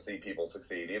always want to see people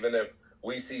succeed, even if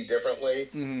we see differently.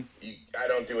 I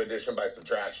don't do addition by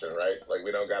subtraction, right? Like,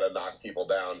 we don't got to knock people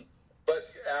down. But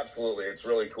absolutely, it's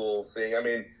really cool seeing. I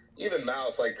mean, even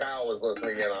Mouse, like Kyle was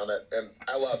listening in on it, and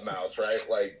I love Mouse, right?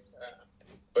 Like,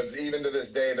 but even to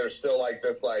this day, there's still like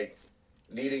this, like,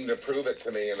 needing to prove it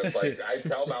to me. And it's like, I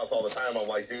tell Mouse all the time, I'm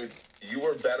like, dude, you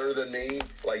were better than me,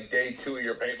 like, day 2 of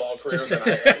your paintball career than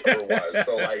I ever was.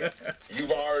 So, like,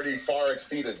 you've already far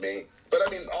exceeded me. But, I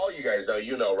mean, all you guys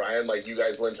know, Ryan, like, you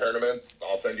guys win tournaments,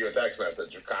 I'll send you a text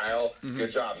message. Kyle,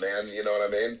 good job, man. You know what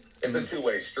I mean? It's a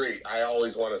two-way street. I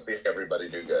always want to see everybody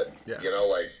do good. Yeah. You know,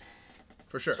 like,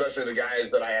 for sure. Especially the guys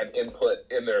that I had input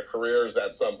in their careers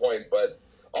at some point. But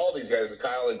all these guys,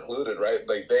 Kyle included, right?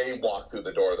 Like, they walked through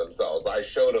the door themselves. I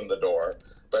showed them the door,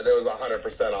 but it was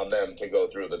 100% on them to go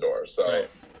through the door. So,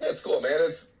 it's cool, man.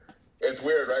 It's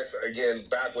weird, right? Again,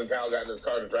 back when Kyle got in his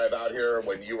car to drive out here,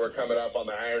 when you were coming up on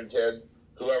the Iron Kids,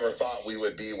 whoever thought we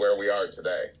would be where we are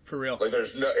today? For real. Like,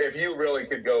 if you really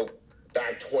could go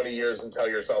back 20 years and tell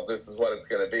yourself this is what it's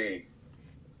going to be,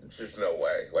 just no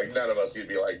way. Like, none of us, you'd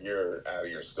be like, you're out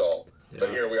of your skull. Yeah. But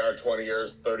here we are 20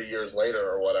 years, 30 years later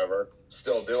or whatever,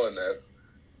 still doing this,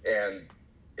 and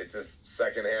it's just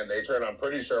secondhand nature, and I'm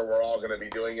pretty sure we're all going to be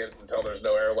doing it until there's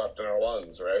no air left in our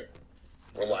lungs, right?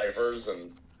 We're lifers,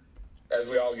 and as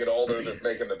we all get older, just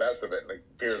making the best of it. And it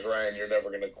appears, Ryan, you're never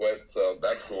going to quit, so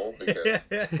that's cool,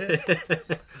 because...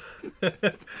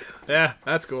 Yeah,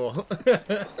 that's cool.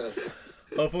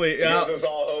 Hopefully, it gives us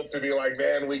all hope to be like,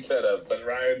 man, we could have, but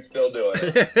Ryan's still doing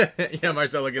it. Yeah,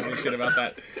 Marcelo gives me shit about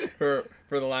that for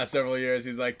the last several years.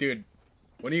 He's like, dude,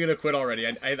 when are you going to quit already?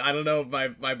 I don't know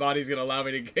if my body's going to allow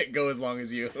me to go as long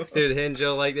as you. Dude, him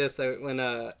Joe like this,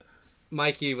 when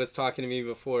Mikey was talking to me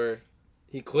before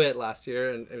he quit last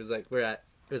year, and it was like, it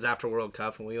was after World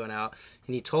Cup, and we went out,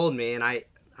 and he told me, and I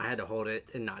had to hold it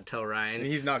and not tell Ryan. And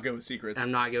he's not good with secrets.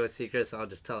 I'm not good with secrets, so I'll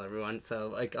just tell everyone. So,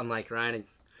 like, I'm like, Ryan,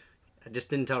 I just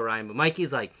didn't tell Ryan, but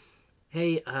Mikey's like,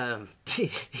 hey,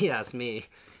 he asked me,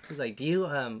 he's like,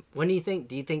 when do you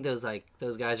think those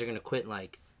guys are going to quit in,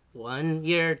 like, 1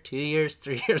 year, 2 years,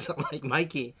 3 years? I'm like,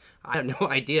 Mikey, I have no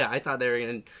idea. I thought they were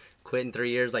going to quit in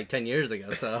 3 years, like 10 years ago,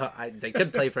 so they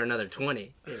could play for another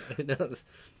 20. Who knows?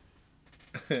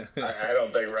 I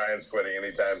don't think Ryan's quitting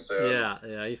anytime soon.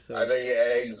 Yeah, he's so... I think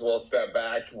Eggs will step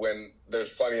back when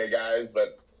there's plenty of guys,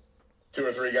 but 2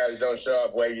 or 3 guys don't show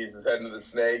up. Waggies is heading to the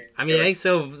Snake. I mean, Eggs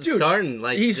starting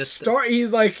like he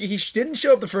didn't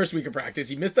show up the first week of practice.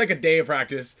 He missed like a day of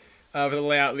practice for the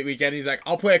layout weekend. He's like,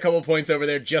 I'll play a couple points over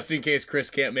there just in case Chris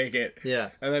can't make it. Yeah,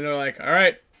 and then they're like, all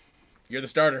right, you're the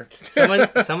starter.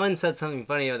 Someone said something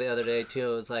funny the other day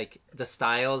too. It was like the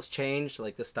styles changed,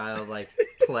 like the style of like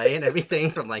play and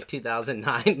everything from like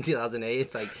 2009, 2008.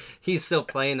 It's like he's still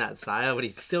playing that style, but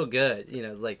he's still good. You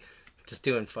know, like just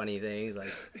doing funny things,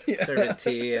 like serving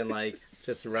tea and like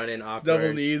just running awkward.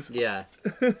 Double knees. Yeah.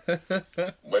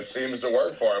 Which seems to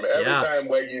work for him. Every time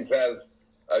Waggy says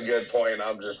a good point,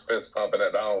 I'm just fist pumping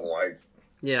it down like.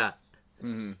 Yeah.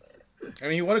 Mm-hmm. I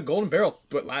mean, he won a Golden Barrel,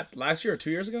 but last year or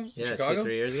 2 years ago in Chicago? 2-3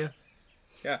 years ago.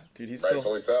 Yeah, dude, he's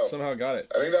rightfully still somehow got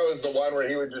it. I think that was the one where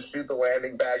he would just shoot the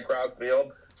landing pad cross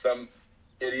field. Some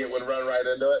idiot would run right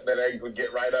into it, and then Eggs would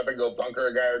get right up and go bunker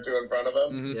a guy or two in front of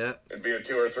him. Mm-hmm. Yeah. It'd be a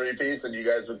 2 or 3 piece, and you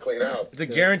guys would clean house. It's a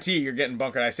guarantee you're getting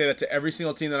bunkered. I say that to every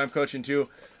single team that I'm coaching too.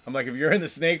 I'm like, if you're in the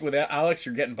Snake with Alex,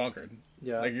 you're getting bunkered.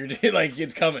 Yeah. Like you're like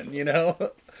it's coming, you know. Do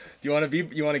you want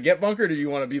to get bunkered, or do you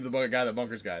want to be the guy that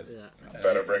bunkers guys? Yeah.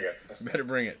 Better bring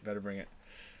it. Better bring it.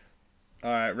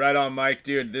 All right, right on, Mike,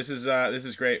 dude. This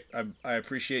is great. I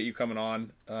appreciate you coming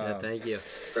on. Thank you.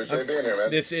 Appreciate being here,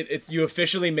 man. You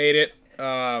officially made it.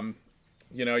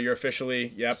 You know, you're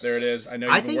officially. Yep, there it is. I know.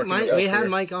 I think we had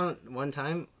Mike on one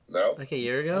time. No. Like a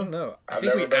year ago? No. I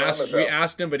think we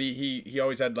asked him, but he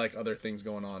always had like other things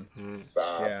going on.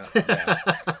 Stop. Yeah.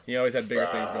 He always had bigger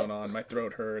things going on. My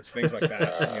throat hurts, things like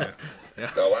that. Yeah.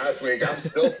 No, last week I'm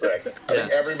still sick. I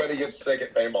think everybody gets sick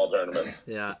at paintball tournaments.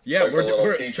 Yeah. Yeah, like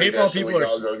we're paintball people are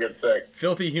all go get sick.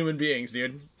 Filthy human beings,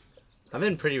 dude. I've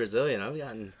been pretty resilient. I've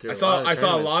gotten through. I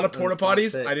saw a lot of porta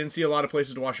potties. I didn't see a lot of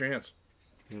places to wash your hands.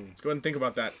 Let's go ahead and think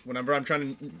about that. Whenever I'm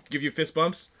trying to give you fist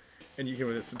bumps, And you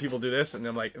can some people do this, and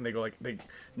I'm like, and they go like,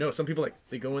 no, some people like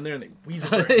they go in there and they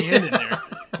weasel their hand in there,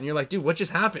 and you're like, dude, what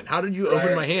just happened? How did you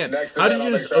open my hand? How did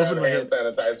you just open my hand?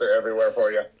 Sanitizer everywhere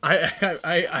for you.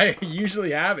 I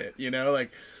usually have it, you know,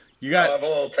 like you got. I'll have a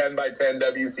little 10x10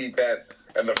 WC tent,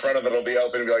 and the front of it will be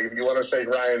open and be like, if you want to shake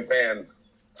Ryan's hand,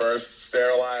 first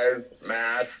sterilize,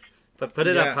 mask. But put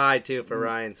it up high too for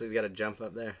Ryan, so he's got to jump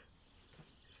up there.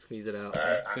 Squeeze it out.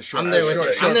 I'm there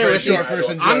with you.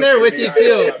 I'm there with you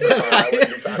too.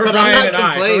 For Ryan and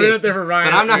I.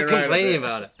 But I'm not complaining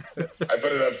about it. I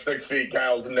put it up 6 feet.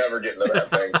 Kyle's never getting to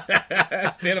that thing.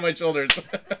 Stand on my shoulders.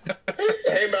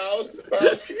 Hey, Mouse.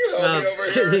 Mouse, can you help me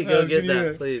over here? Go get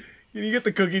that, please. Can you get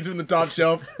the cookies from the top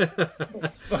shelf?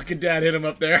 Fucking dad hit him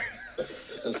up there.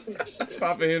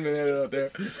 Papa Hinman had it up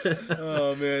there.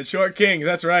 Oh man, Short King.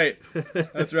 That's right.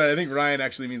 That's right. I think Ryan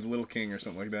actually means little king or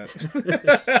something like that.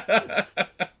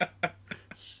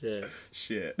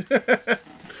 Shit.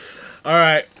 All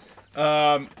right.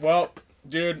 Well,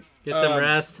 dude. Get some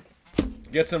rest.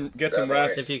 Get some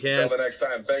rest if you can. Until the next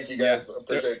time. Thank you guys.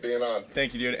 Appreciate being on.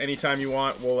 Thank you, dude. Anytime you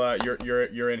want, we'll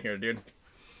you're in here, dude.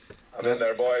 I'm in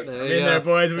there, boys. I'm in there,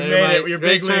 boys. We made it. We're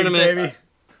big leagues, baby.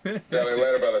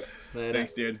 Later, brothers. Later.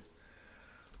 Thanks, dude.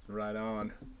 Right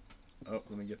on. Oh,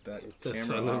 let me get that camera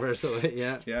phone number. So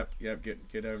yeah. Yep.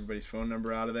 Get everybody's phone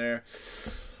number out of there.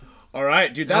 All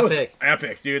right, dude. That was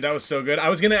epic, dude. That was so good. I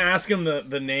was gonna ask him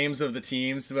the names of the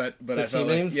teams, but I felt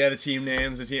like the team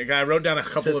names. The team. I wrote down a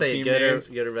couple of team names.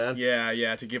 Good or bad?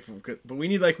 Yeah. To give, but we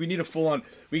need a full on.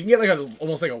 We can get like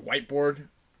almost like a whiteboard.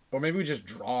 Or maybe we just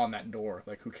draw on that door.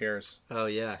 Like, who cares? Oh,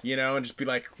 yeah. You know, and just be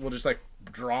like, we'll just, like,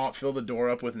 fill the door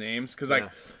up with names. Because, like,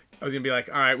 I was going to be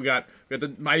like, all right, we got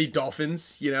the Mighty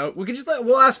Dolphins, you know. We could just,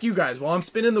 we'll ask you guys while I'm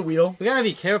spinning the wheel. We got to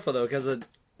be careful, though, because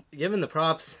given the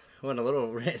props, they ran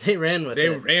with it. They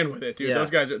ran with it, dude. Yeah.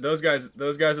 Those guys are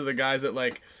the guys that,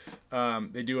 like,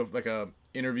 they do, a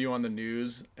interview on the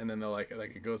news, and then they're like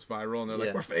it goes viral, and they're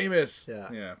like, we're famous.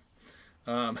 Yeah.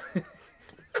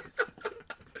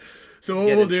 So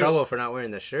what we'll do? Trouble for not wearing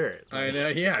the shirt. I know,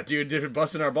 yeah, dude. They're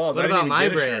busting our balls. What about my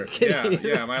brand? Yeah.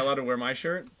 Am I allowed to wear my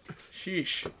shirt?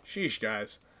 Sheesh,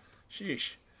 guys.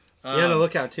 Sheesh. Be on the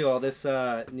lookout too. All this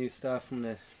new stuff. I'm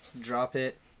gonna drop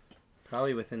it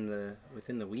probably within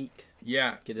the week.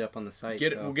 Yeah. Get it up on the site.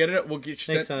 We'll get it. We'll get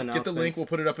the link. We'll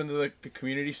put it up into the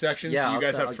community section, so you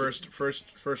guys have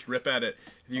first rip at it.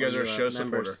 If you guys are a show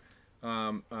supporter,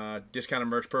 discounted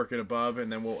merch perk and above,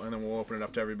 and then we'll open it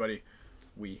up to everybody.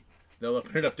 They'll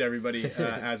open it up to everybody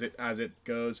as it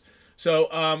goes.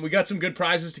 So we got some good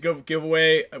prizes to give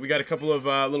away. We got a couple of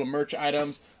little merch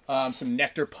items, some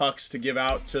NECTR pucks to give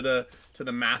out to the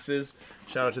masses.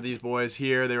 Shout out to these boys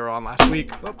here. They were on last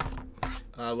week.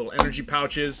 Little energy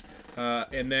pouches,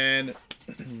 and then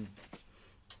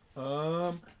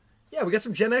we got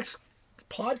some Gen X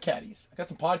pod caddies. I got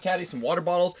some pod caddies, some water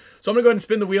bottles. So I'm gonna go ahead and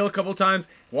spin the wheel a couple times.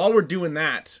 While we're doing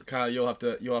that, Kyle, you'll have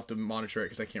to monitor it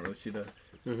because I can't really see the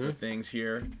things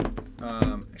here.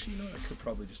 Actually, you know what? I could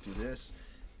probably just do this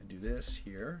and do this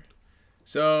here.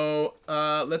 So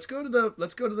let's go to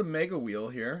the mega wheel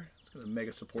here. Let's go to the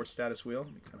mega support status wheel.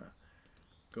 Let me kind of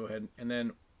go ahead and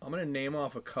then I'm gonna name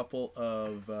off a couple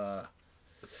of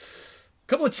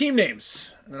team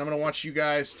names, and then I'm gonna want you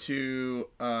guys to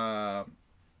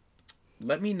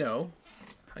let me know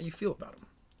how you feel about them.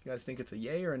 You guys think it's a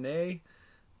yay or a nay?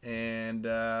 And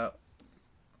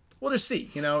we'll just see.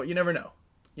 You know, you never know.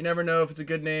 You never know if it's a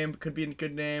good name. It could be a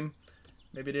good name.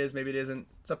 Maybe it is. Maybe it isn't.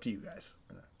 It's up to you guys.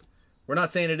 We're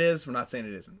not saying it is. We're not saying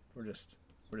it isn't. We're just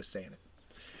saying it.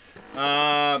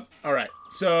 All right.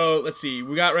 So let's see.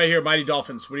 We got right here Mighty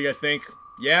Dolphins. What do you guys think?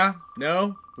 Yeah?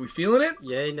 No? We feeling it?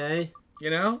 Yay, nay. You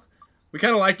know, we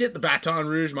kind of liked it. The Baton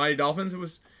Rouge Mighty Dolphins. It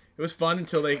was fun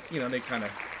until they kind of.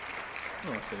 I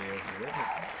don't want to say they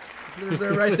overdo it.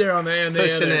 They're right there on the end.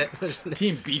 Pushing it.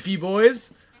 Team Beefy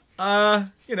Boys.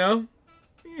 You know.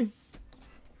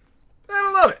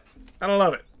 I don't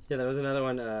love it. Yeah, there was another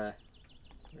one. Where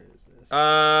is this?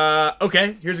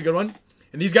 Okay, here's a good one.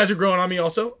 And these guys are growing on me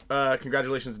also.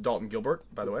 Congratulations to Dalton Gilbert,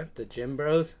 by the way. The Gym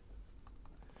Bros.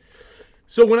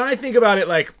 So when I think about it,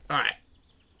 like, all right,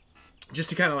 just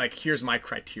to kind of like, here's my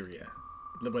criteria,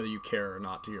 whether you care or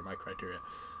not to hear my criteria.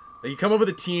 Like, you come up with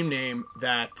a team name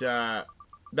that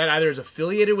that either is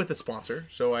affiliated with a sponsor.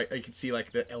 So I could see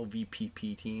like the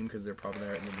LVPP team because they're probably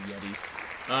there, and then the Yetis.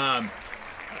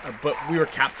 But we were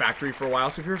Cap Factory for a while,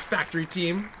 so if you're a factory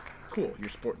team, cool, you're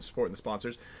supporting the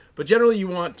sponsors. But generally, you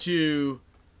want to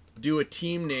do a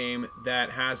team name that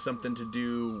has something to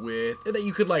do with that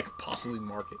you could like possibly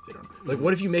market. You know, like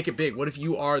what if you make it big? What if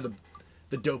you are the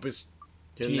dopest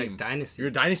team? You're the next dynasty. You're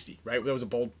a dynasty, right? That was a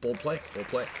bold play.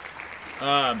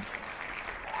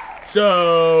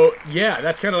 So yeah,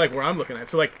 that's kind of like where I'm looking at.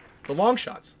 So like the long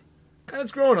shots, kind of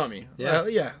it's growing on me. Yeah,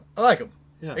 yeah, I like them.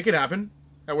 Yeah, it can happen.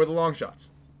 I wear the long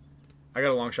shots. I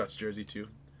got a long shots jersey too.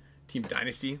 Team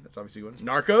Dynasty, that's obviously good.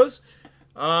 Narcos,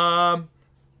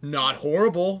 not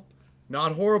horrible,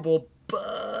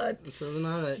 but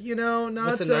you know,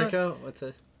 not. What's a narco? What's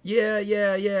a? Yeah.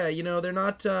 You know, they're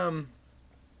not. Oops,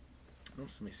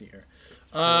 let me see here.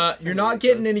 You're not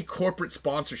getting any corporate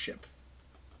sponsorship.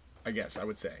 I guess I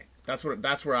would say that's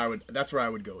where I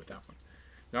would go with that one.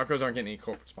 Narcos aren't getting any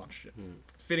corporate sponsorship.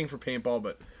 It's fitting for paintball,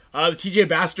 but the TJ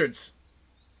Bastards.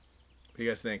 What do you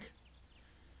guys think?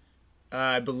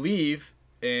 I believe,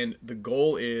 and the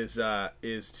goal is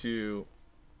to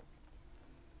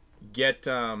get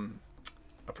a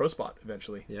pro spot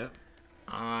eventually. Yeah.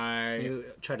 Maybe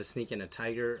try to sneak in a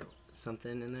tiger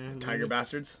something in there. Tiger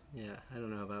Bastards. Yeah, I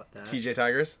don't know about that. TJ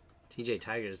Tigers. TJ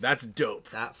Tigers. That's dope.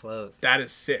 That flows. That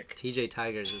is sick. TJ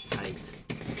Tigers is tight.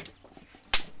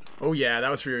 Oh yeah, that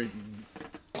was for your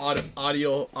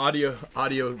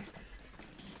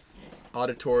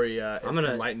auditory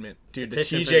enlightenment, dude. The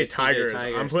TJ Tigers.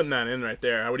 I'm putting that in right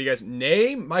there. What do you guys?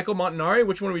 Michael Montanari.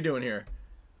 Which one are we doing here?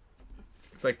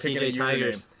 It's like picking a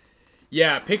username.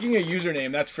 Yeah, picking a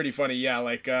username. That's pretty funny. Yeah,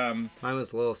 like mine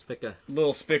was Lil Spicka.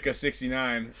 Lil Spicka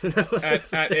 69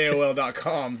 at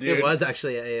AOL.com, dude. It was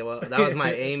actually at AOL. That was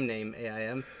my AIM name.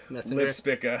 AIM Messenger. Lip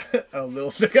Spicka. Oh, Lil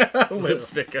Spicka. Lip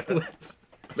Spicka.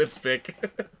 Lip Spick.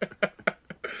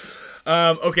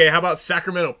 Okay, how about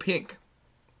Sacramento Pink?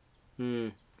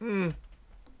 They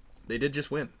did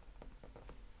just win.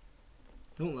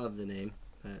 Don't love the name,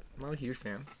 but I'm not a huge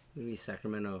fan. Maybe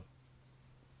Sacramento.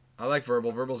 I like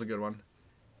Verbal. Verbal's a good one.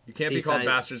 You can't be called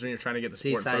bastards when you're trying to get the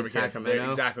sport in front of kids.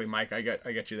 Exactly, Mike. I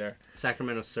get you there.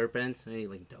 Sacramento Serpents. Maybe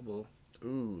like double.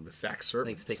 Ooh, the Sac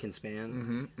Serpents. Like Spick and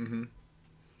Span.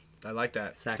 I like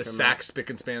that. The Sac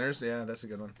Spick and Spanners. Yeah, that's a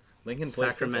good one. Lincoln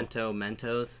plays Sacramento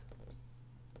Mentos.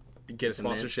 Get a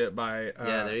sponsorship by.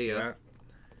 Yeah, there you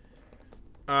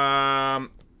go.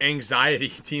 Anxiety.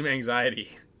 Team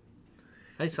Anxiety.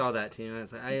 I saw that too.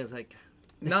 I was like,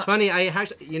 it's funny. I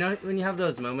actually, you know, when you have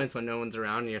those moments when no one's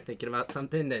around and you're thinking about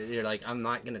something that you're like, I'm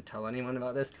not gonna tell anyone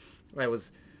about this. There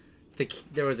was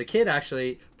a kid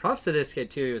actually. Props to this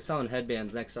kid too. He was selling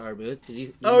headbands next to our booth. Did you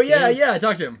see him? I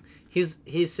talked to him. He's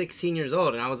 16 years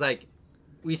old, and I was like,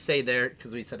 we stayed there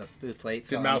because we set up booth late.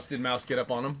 So did Mouse get up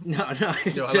on him? No.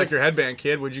 Yo, I like your headband,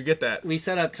 kid. Where'd you get that? We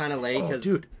set up kind of late. Oh,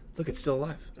 dude, look, it's still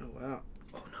alive. Oh wow.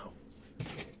 Oh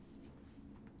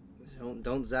no.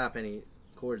 Don't zap any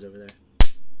cords over there.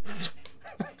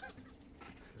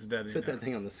 It's dead. Put that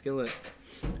thing on the skillet.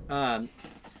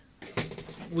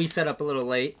 We set up a little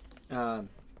late.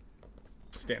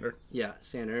 Standard. Yeah,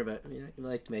 standard, but you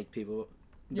like to make people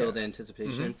build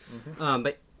anticipation.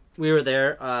 But we were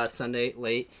there Sunday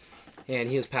late, and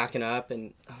he was packing up,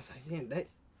 and I was like, man,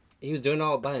 he was doing it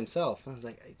all by himself. I was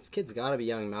like, this kid's got to be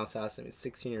young. Mouse asked him. He's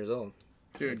 16 years old.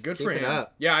 Dude, good for him.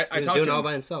 Yeah, I talked to him. He was doing it all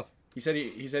by himself. He said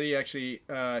he actually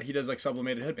he does like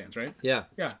sublimated headbands, right? Yeah.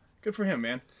 Yeah. Good for him,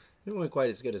 man. He wasn't quite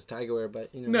as good as Tiger Wear,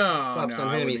 but you know, props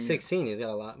on him. He's 16. He's got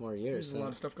a lot more years. There's a lot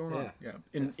of stuff going on. Yeah.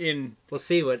 In we'll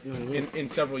see what in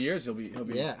several years he'll be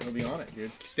on it,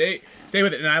 dude. Stay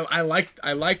with it. And I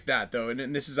like that though.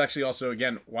 And this is actually also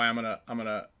again why I'm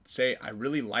gonna say I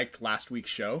really liked last week's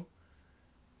show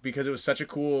because it was such a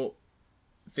cool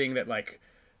thing that like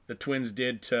the twins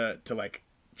did to like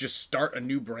just start a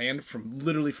new brand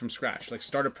literally from scratch. Like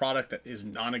start a product that is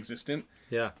non-existent.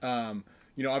 Yeah.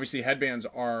 You know, obviously headbands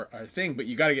are a thing, but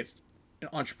you got to get an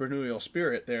entrepreneurial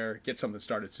spirit there. Get something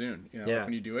started soon. You know, like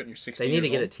when you do it and you're 16 They need to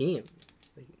get a team.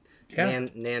 Yeah.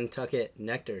 Nantucket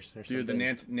NECTRs or something. Dude, the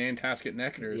Nantasket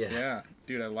NECTRs. Yeah.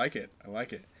 Dude, I like it.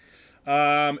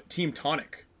 Team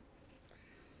Tonic.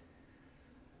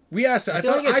 We asked. I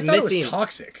thought it was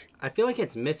toxic. I feel like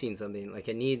it's missing something. Like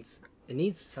it needs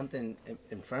something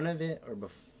in front of it or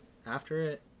after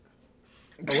it.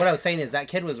 But what I was saying is that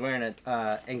kid was wearing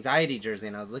a anxiety jersey,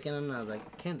 and I was looking at him, and I was like,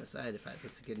 I can't decide if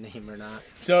it's a good name or not.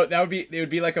 So it would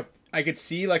be like I could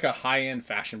see like a high-end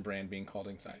fashion brand being called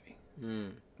Anxiety.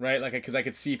 Right? Like, because I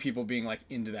could see people being like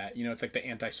into that. You know, it's like the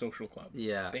antisocial club.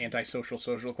 Yeah. The antisocial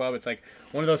social club. It's like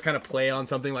one of those kind of play on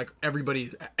something like everybody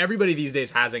these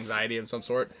days has anxiety of some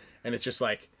sort, and it's just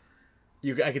like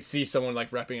I could see someone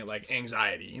like repping it like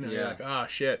Anxiety. You know, you're like, oh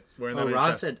shit, wearing that.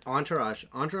 Rod said Entourage.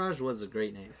 Entourage was a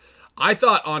great name. I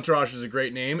thought Entourage was a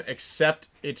great name, except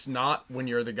it's not when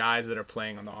you're the guys that are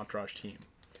playing on the Entourage team.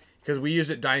 Because we use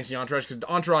it Dynasty Entourage, because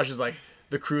Entourage is like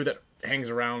the crew that hangs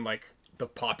around like the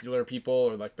popular people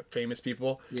or like the famous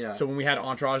people. Yeah. So when we had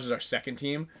Entourage as our second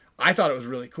team, I thought it was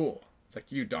really cool. It's like,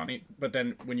 you do Donnie, but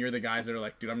then when you're the guys that are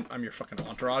like, dude, I'm your fucking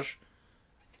entourage.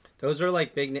 Those are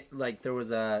like big, like there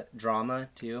was a Drama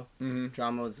too.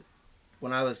 Drama was,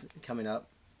 when I was coming up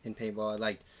in paintball,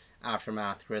 like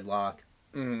Aftermath, Gridlock,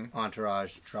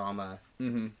 Entourage, Drama.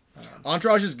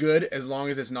 Entourage is good as long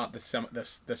as it's not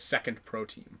the second pro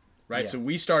team, right? So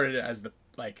we started it as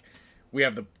we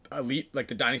have the elite, like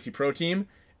the Dynasty pro team,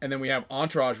 and then we have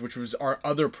Entourage, which was our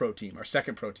other pro team, our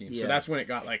second pro team. So that's when it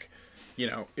got like, you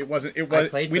know, it was we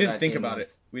didn't think about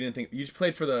it. We didn't think. You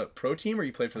played for the pro team, or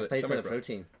you played for the semi-pro? Pro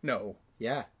team. No.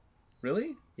 Yeah.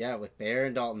 Really? Yeah, with Bear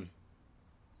and Dalton.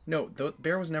 No,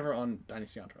 Bear was never on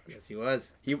Dynasty Entourage. Yes, he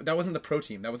was. That wasn't the pro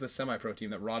team. That was the semi-pro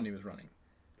team that Rodney was running.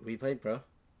 We played pro.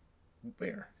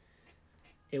 Where?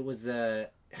 It was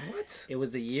what? It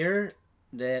was the year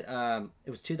that it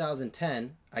was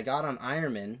 2010. I got on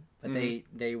Ironman, but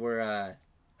they were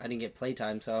I didn't get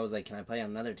playtime, so I was like, can I play on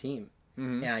another team?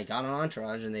 And I got on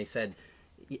Entourage, and they said,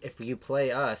 if you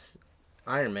play us,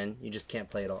 Ironman, you just can't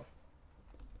play at all.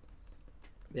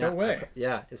 Yeah, no way.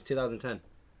 Yeah, it was 2010.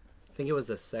 I think it was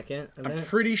the second event. I'm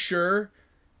pretty sure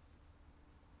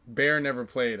Bear never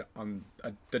played on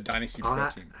the Dynasty Pro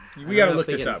team. We gotta look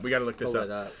this up. We gotta look this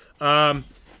up.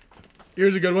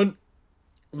 Here's a good one.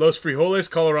 Los Frijoles,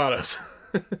 Colorados.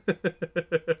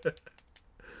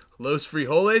 Los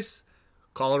Frijoles,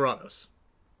 Colorados.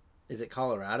 Is it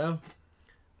Colorado?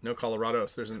 No,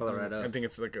 Colorados. There's Colorados. I think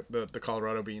it's like the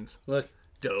Colorado beans. Look.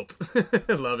 Dope.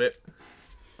 Love it.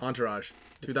 Entourage.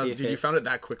 2000. Dude, you found it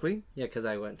that quickly? Yeah, because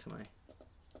I went to my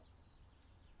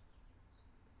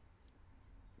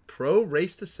Pro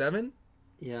Race to 7?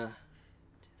 Yeah.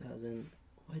 2000.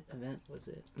 What event was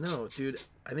it? No, dude.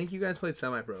 I think you guys played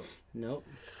semi-pro. Nope.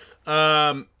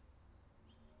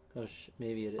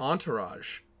 Maybe it is.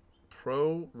 Entourage.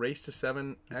 Pro Race to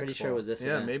 7 Expo. Pretty sure it was this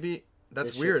event. Maybe.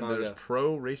 That's weird. There's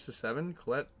Pro Race to 7.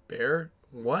 Colette Bear.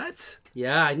 What?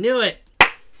 Yeah, I knew it.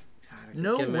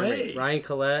 No way. Ryan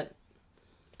Collette.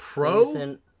 Pro?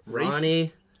 Mason,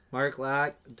 Ronnie. Mark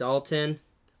Lack. Dalton.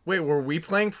 Wait, were we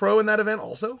playing pro in that event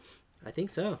also? I think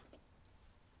so.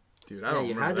 Dude, I don't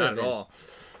remember that at all.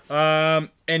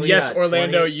 And yes,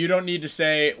 Orlando, 20. You don't need to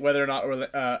say whether or not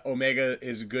Omega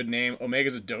is a good name.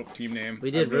 Omega's a dope team name.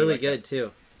 We did really good,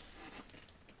 too.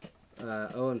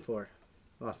 0-4.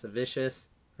 Lost to Vicious,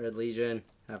 Red Legion,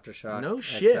 Aftershock. No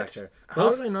shit. X-Factor. How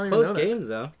did I not even know that? Close games,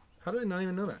 though. How did I not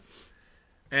even know that?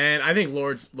 And I think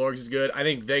Lords is good. I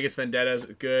think Vegas Vendetta is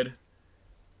good.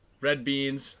 Red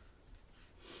Beans.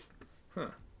 Huh.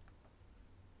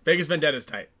 Vegas Vendetta is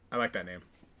tight. I like that name.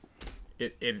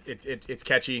 It's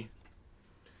catchy.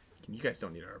 You guys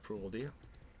don't need our approval, do you?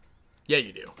 Yeah,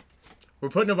 you do. We're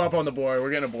putting them up on the board. We're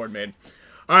getting a board made.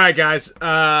 All right, guys.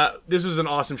 This was an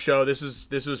awesome show. This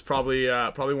was probably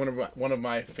one of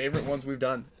my favorite ones we've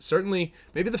done. Certainly,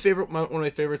 maybe one of my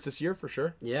favorites this year for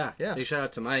sure. Yeah. Big shout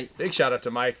out to Mike. Big shout out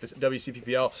to Mike, this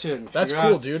WCPPL. Dude, that's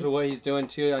cool, dude. For what he's doing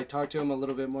too. I talked to him a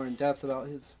little bit more in depth about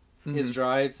his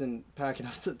drives and packing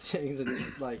up the things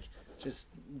and like just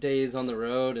days on the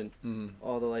road and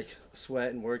all the like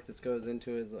sweat and work that goes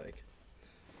into is like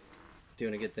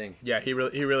doing a good thing. Yeah, he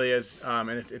really is, and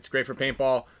it's great for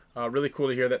paintball. Really cool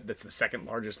to hear that that's the second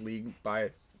largest league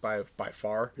by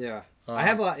far. Yeah, I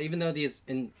have a lot. Even though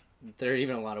they're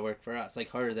even a lot of work for us, like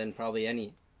harder than probably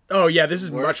any. Oh yeah, this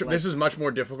is much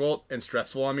more difficult and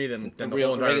stressful on me than the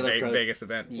whole entire Vegas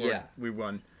event. Yeah, we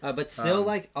won. But still,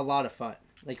 like a lot of fun.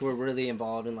 Like we're really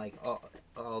involved in like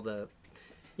all the,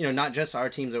 not just our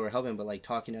teams that we're helping, but like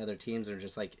talking to other teams or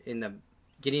just like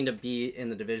getting to be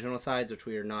in the divisional sides, which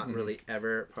we are not really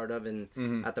ever part of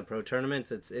at the pro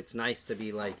tournaments. It's nice to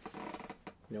be like,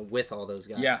 with all those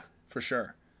guys. Yeah, for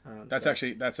sure. That's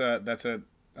a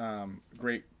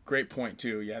great point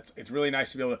too. Yeah, it's really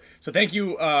nice to be able to. So thank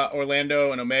you,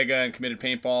 Orlando and Omega and Committed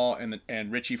Paintball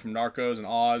and Richie from Narcos and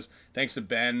Oz. Thanks to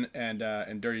Ben and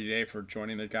Dirty Day for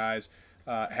joining the guys.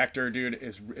 Hector, dude,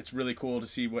 it's really cool to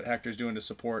see what Hector's doing to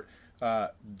support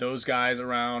those guys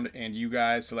around and you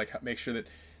guys to like make sure that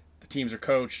the teams are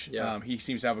coached. Yeah. He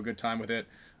seems to have a good time with it.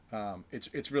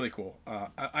 It's really cool.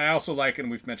 I also like, and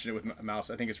we've mentioned it with Mouse,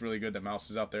 I think it's really good that Mouse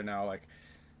is out there now, like,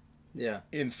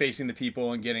 in facing the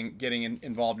people and getting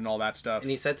involved in all that stuff. And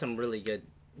he said some really good,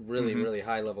 really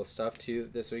high level stuff too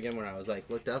this weekend where I was like,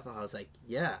 looked up, I was like,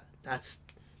 yeah,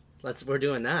 we're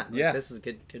doing that. Like, this is a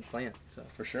good plan. So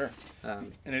for sure.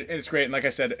 And it's great. And like I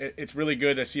said, it's really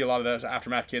good to see a lot of those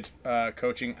Aftermath kids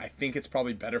coaching. I think it's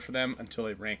probably better for them until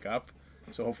they rank up.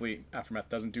 So hopefully Aftermath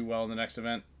doesn't do well in the next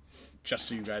event. Just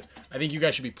so you guys, I think you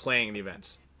guys should be playing the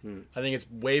events. I think it's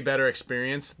way better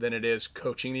experience than it is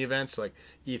coaching the events. So like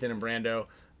Ethan and Brando,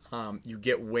 you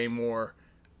get way more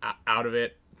out of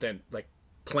it than like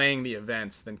playing the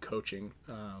events than coaching.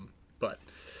 But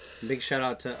big shout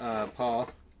out to Paul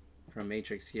from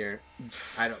Matrix here.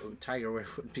 Tiger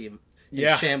would be in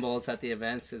shambles at the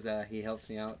events because he helps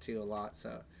me out too a lot.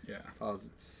 So yeah, Paul's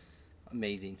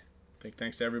amazing. Big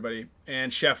thanks to everybody.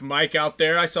 And Chef Mike out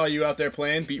there. I saw you out there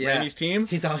playing. Beat Randy's team.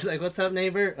 He's always like, "What's up,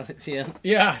 neighbor?" Oh, it's him.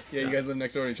 Yeah. You guys live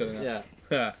next door to each other now.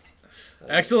 Yeah.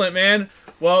 Excellent, man.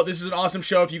 Well, this is an awesome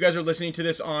show. If you guys are listening to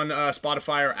this on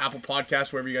Spotify or Apple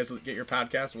Podcasts, wherever you guys get your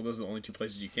podcasts, well, those are the only two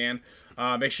places you can.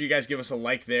 Make sure you guys give us a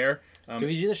like there. Do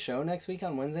we do the show next week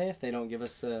on Wednesday if they don't give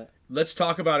us a... Let's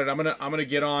talk about it. I'm gonna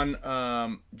get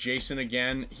on Jason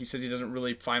again. He says he doesn't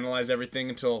really finalize everything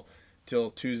until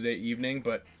Tuesday evening,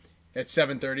 but at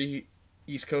 7:30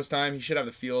 East Coast time, he should have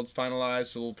the field finalized.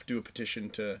 So we'll do a petition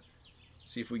to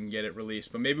see if we can get it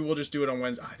released. But maybe we'll just do it on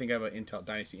Wednesday. I think I have an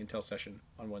Dynasty Intel session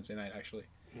on Wednesday night, actually.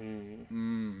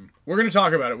 We're going to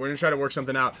talk about it. We're going to try to work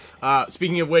something out.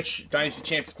 Speaking of which, Dynasty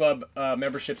Champs Club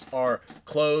memberships are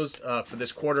closed for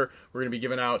this quarter. We're going to be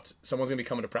giving out, someone's going to be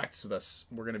coming to practice with us.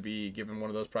 We're going to be giving one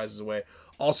of those prizes away.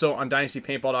 Also on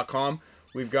dynastypaintball.com,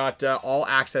 we've got all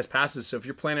access passes. So if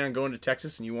you're planning on going to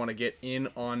Texas and you want to get in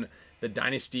on the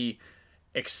Dynasty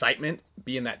excitement,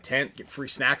 be in that tent, get free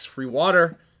snacks, free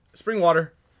water, spring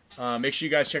water. Make sure you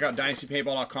guys check out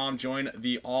dynastypaintball.com. Join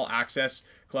the All Access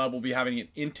Club. We'll be having an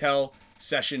Intel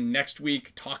session next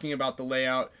week talking about the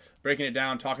layout, breaking it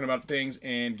down, talking about things,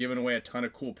 and giving away a ton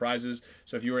of cool prizes.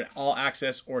 So if you're an All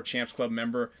Access or Champs Club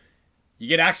member, you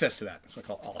get access to that. That's what I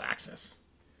call All Access.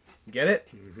 Get it?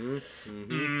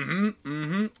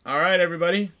 All right,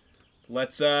 everybody.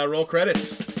 Let's roll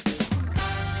credits.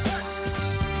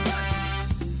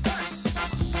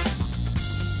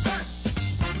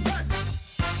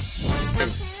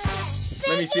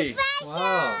 Let me see.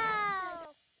 Wow.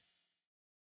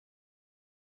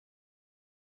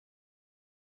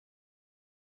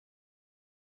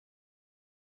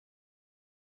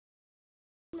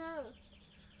 No. Do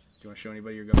you want to show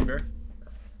anybody your gummy bear? Okay,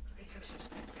 you gotta say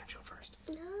Span Show first.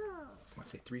 No.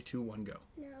 Let's say 3, 2, 1, go.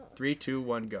 No. 3, 2,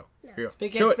 1, go. No. Here you go.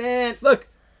 Spicka Show Span. it. Look.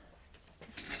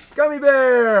 Gummy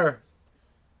bear. Do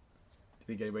you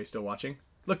think anybody's still watching?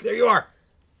 Look, there you are.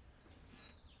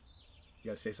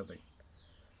 You gotta say something.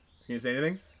 Can you say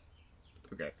anything?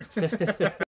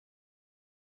 Okay.